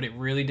think, but it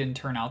really didn't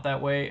turn out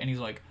that way, and he's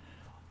like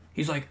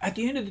at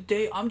the end of the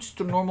day, I'm just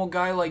a normal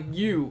guy like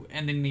you,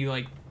 and then he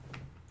like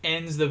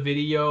ends the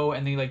video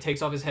and then he like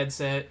takes off his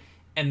headset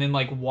and then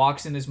like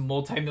walks in this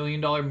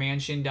multi-million-dollar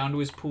mansion down to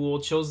his pool,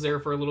 chills there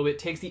for a little bit,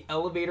 takes the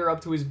elevator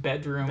up to his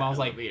bedroom. I was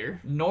like,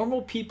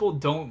 normal people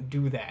don't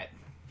do that.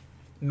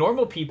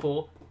 Normal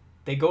people,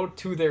 they go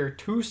to their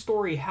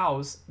 2-story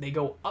house, they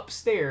go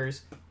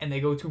upstairs, and they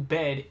go to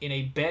bed in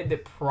a bed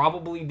that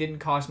probably didn't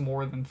cost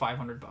more than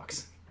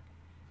 $500.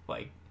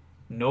 Like,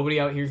 nobody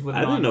out here's living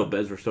I didn't on... know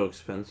beds were so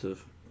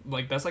expensive.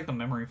 Like, that's like the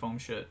memory foam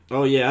shit.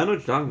 Oh, yeah, I know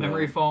what you're talking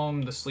Memory about.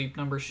 foam, the sleep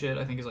number shit,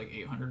 I think is like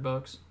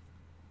 $800.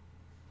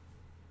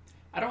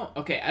 I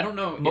don't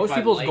know. Most if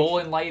people's I like... goal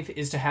in life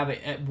is to have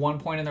at one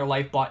point in their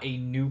life bought a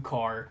new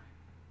car,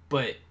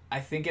 but I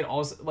think it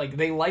also like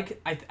they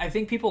like I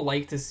think people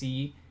like to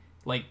see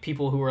like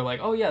people who are like,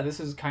 oh yeah, this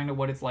is kind of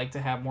what it's like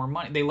to have more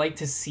money. They like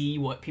to see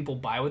what people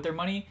buy with their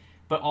money,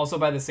 but also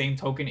by the same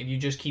token, if you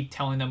just keep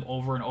telling them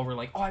over and over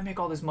like, oh, I make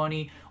all this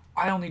money,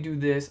 I only do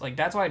this, like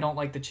that's why I don't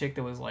like the chick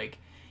that was like,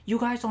 you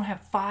guys don't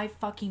have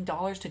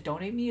 $5 to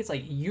donate me. It's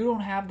like, you don't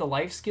have the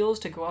life skills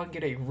to go out and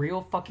get a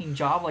real fucking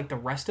job like the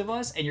rest of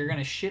us, and you're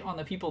gonna shit on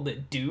the people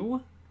that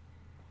do?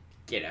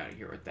 Get out of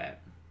here with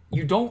that.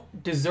 You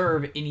don't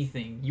deserve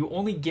anything. You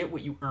only get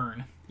what you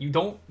earn.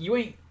 You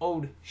ain't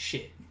owed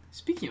shit.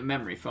 Speaking of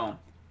memory foam,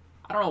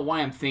 I don't know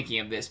why I'm thinking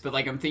of this, but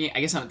like I'm thinking,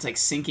 I guess it's like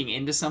sinking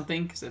into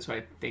something, because that's what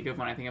I think of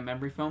when I think of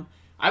memory foam.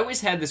 I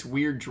always had this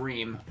weird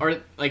dream,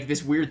 or like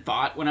this weird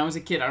thought when I was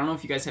a kid. I don't know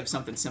if you guys have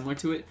something similar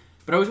to it,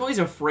 but I was always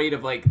afraid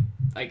of like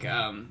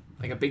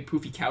a big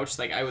poofy couch.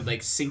 Like I would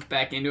like sink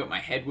back into it, my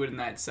head would,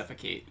 and I'd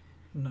suffocate.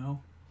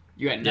 No.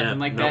 You had nothing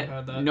like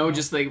nope. that? No,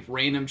 just like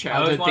random I always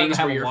childhood wanted things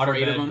to have where a you're water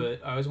afraid bed, of them.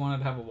 but I always wanted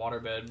to have a water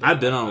bed.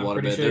 I've been on a I'm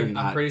water pretty bed. Sure, They're I'm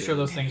not pretty sure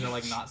good. those things are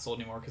like not sold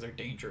anymore because they're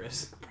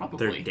dangerous.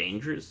 Probably. They're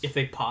dangerous? If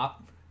they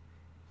pop.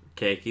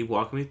 Okay, keep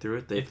walking me through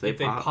it. If they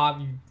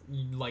pop,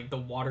 you like the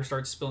water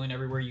starts spilling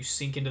everywhere. You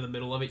sink into the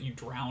middle of it. You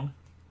drown.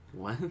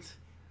 What?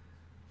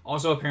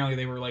 Also, apparently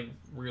they were like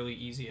really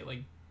easy at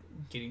like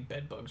getting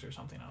bed bugs or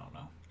something. I don't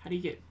know. How do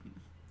you get?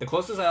 The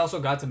closest I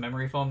also got to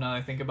memory foam, now that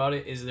I think about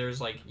it, is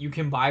there's like you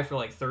can buy for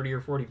like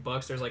 $30 or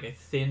 $40. There's like a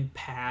thin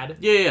pad.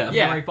 Yeah. Of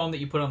memory foam that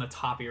you put on the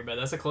top of your bed.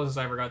 That's the closest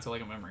I ever got to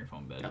like a memory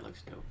foam bed. That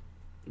looks dope.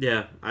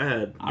 Yeah, I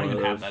had. I don't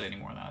even have that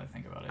anymore now that I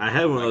think about it. I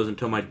had one of those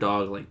until my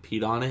dog like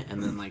peed on it,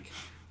 and then like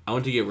I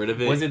went to get rid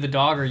of it. Was it the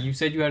dog, or you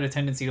said you had a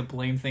tendency to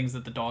blame things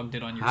that the dog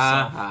did on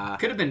yourself?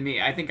 Could have been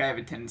me. I think I have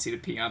a tendency to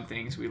pee on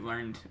things we've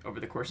learned over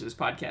the course of this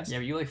podcast. Yeah,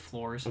 but you like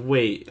floors.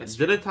 Wait, That's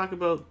did true. I talk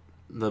about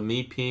the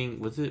me peeing?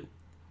 Was it?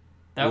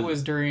 That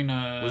was during.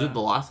 Was it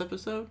the last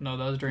episode? No,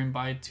 that was during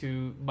buy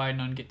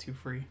none get two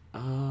free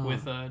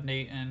with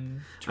Nate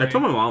and Trey. I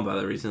told my mom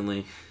about it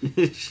recently.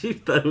 She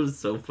thought it was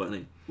so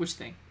funny. Which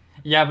thing?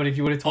 Yeah, but if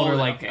you would have told her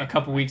like okay. a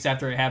couple weeks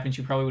after it happened,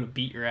 she probably would have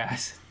beat your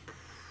ass.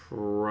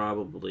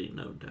 Probably,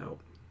 no doubt.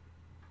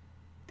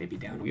 They'd be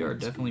down. We are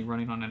definitely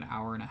running on an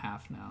hour and a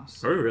half now.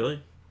 So. Are we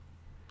really?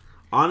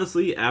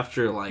 Honestly,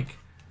 after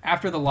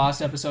the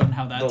Lost episode and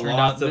how that The turned out,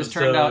 Lost this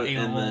turned out episode,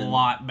 and a then-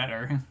 lot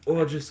better.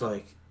 well, just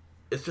like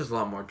it's just a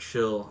lot more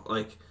chill.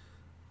 Like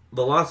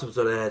the last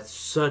episode, I had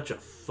such a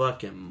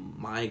fucking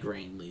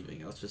migraine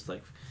leaving. I was just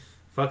like,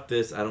 fuck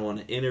this. I don't want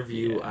to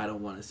interview. Yeah. I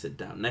don't want to sit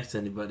down next to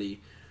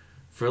anybody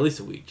for at least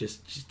a week.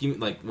 Just give me,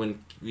 like,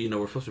 when,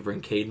 we're supposed to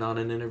bring Caden on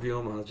and interview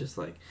him, I was just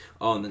like,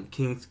 oh, and then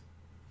King's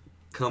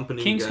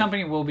Company. King's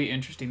Company will be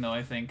interesting, though,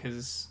 I think,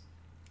 because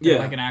they're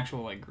like an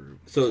actual, like, group.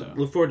 So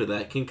look forward to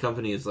that. King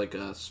Company is like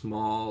a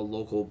small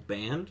local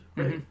band,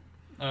 right?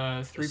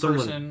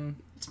 3-person.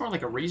 It's more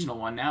like a regional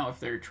one now if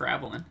they're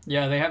traveling.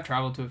 Yeah, they have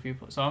traveled to a few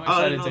places. So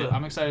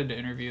I'm excited to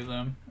interview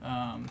them.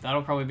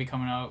 That'll probably be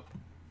coming out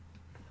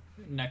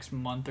next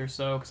month or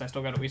so because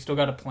we still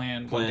got to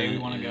plan what day we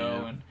want to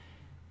go,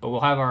 but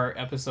we'll have our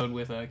episode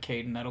with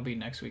Caden. That'll be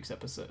next week's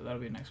episode.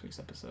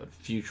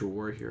 Future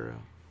war hero.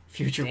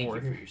 Future Thank war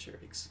you hero. for your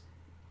service.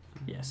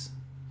 Yes,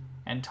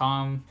 and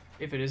Tom,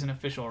 if it isn't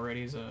official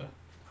already, is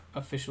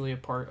officially a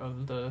part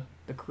of the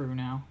crew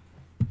now.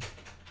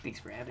 Thanks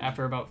for having me.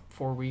 After about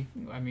 4 weeks,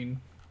 I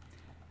mean,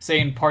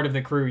 saying part of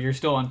the crew, you're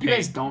still unpaid. You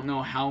guys don't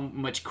know how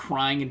much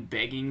crying and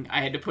begging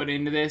I had to put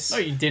into this. No,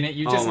 you didn't.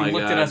 You just looked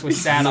God. at us with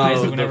sad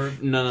eyes whenever.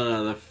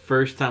 No. The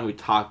first time we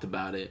talked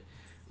about it,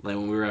 like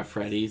when we were at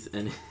Freddy's,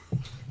 and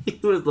he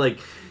was like,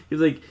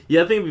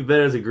 yeah, I think it'd be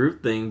better as a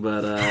group thing,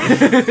 but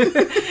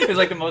It was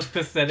like the most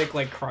pathetic,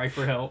 like, cry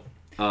for help.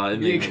 it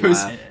made me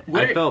goes, laugh.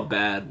 I felt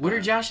bad. What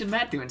are Josh and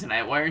Matt doing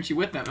tonight? Why aren't you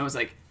with them? I was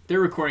like, they're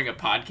recording a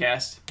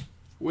podcast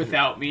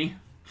without me.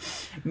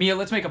 Mia,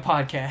 let's make a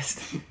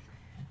podcast.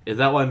 Is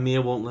that why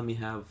Mia won't let me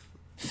have?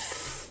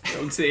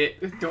 Don't say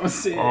it. Don't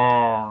say it.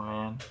 Oh,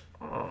 man.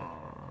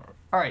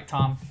 All right,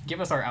 Tom, give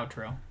us our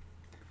outro.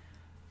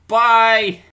 Bye.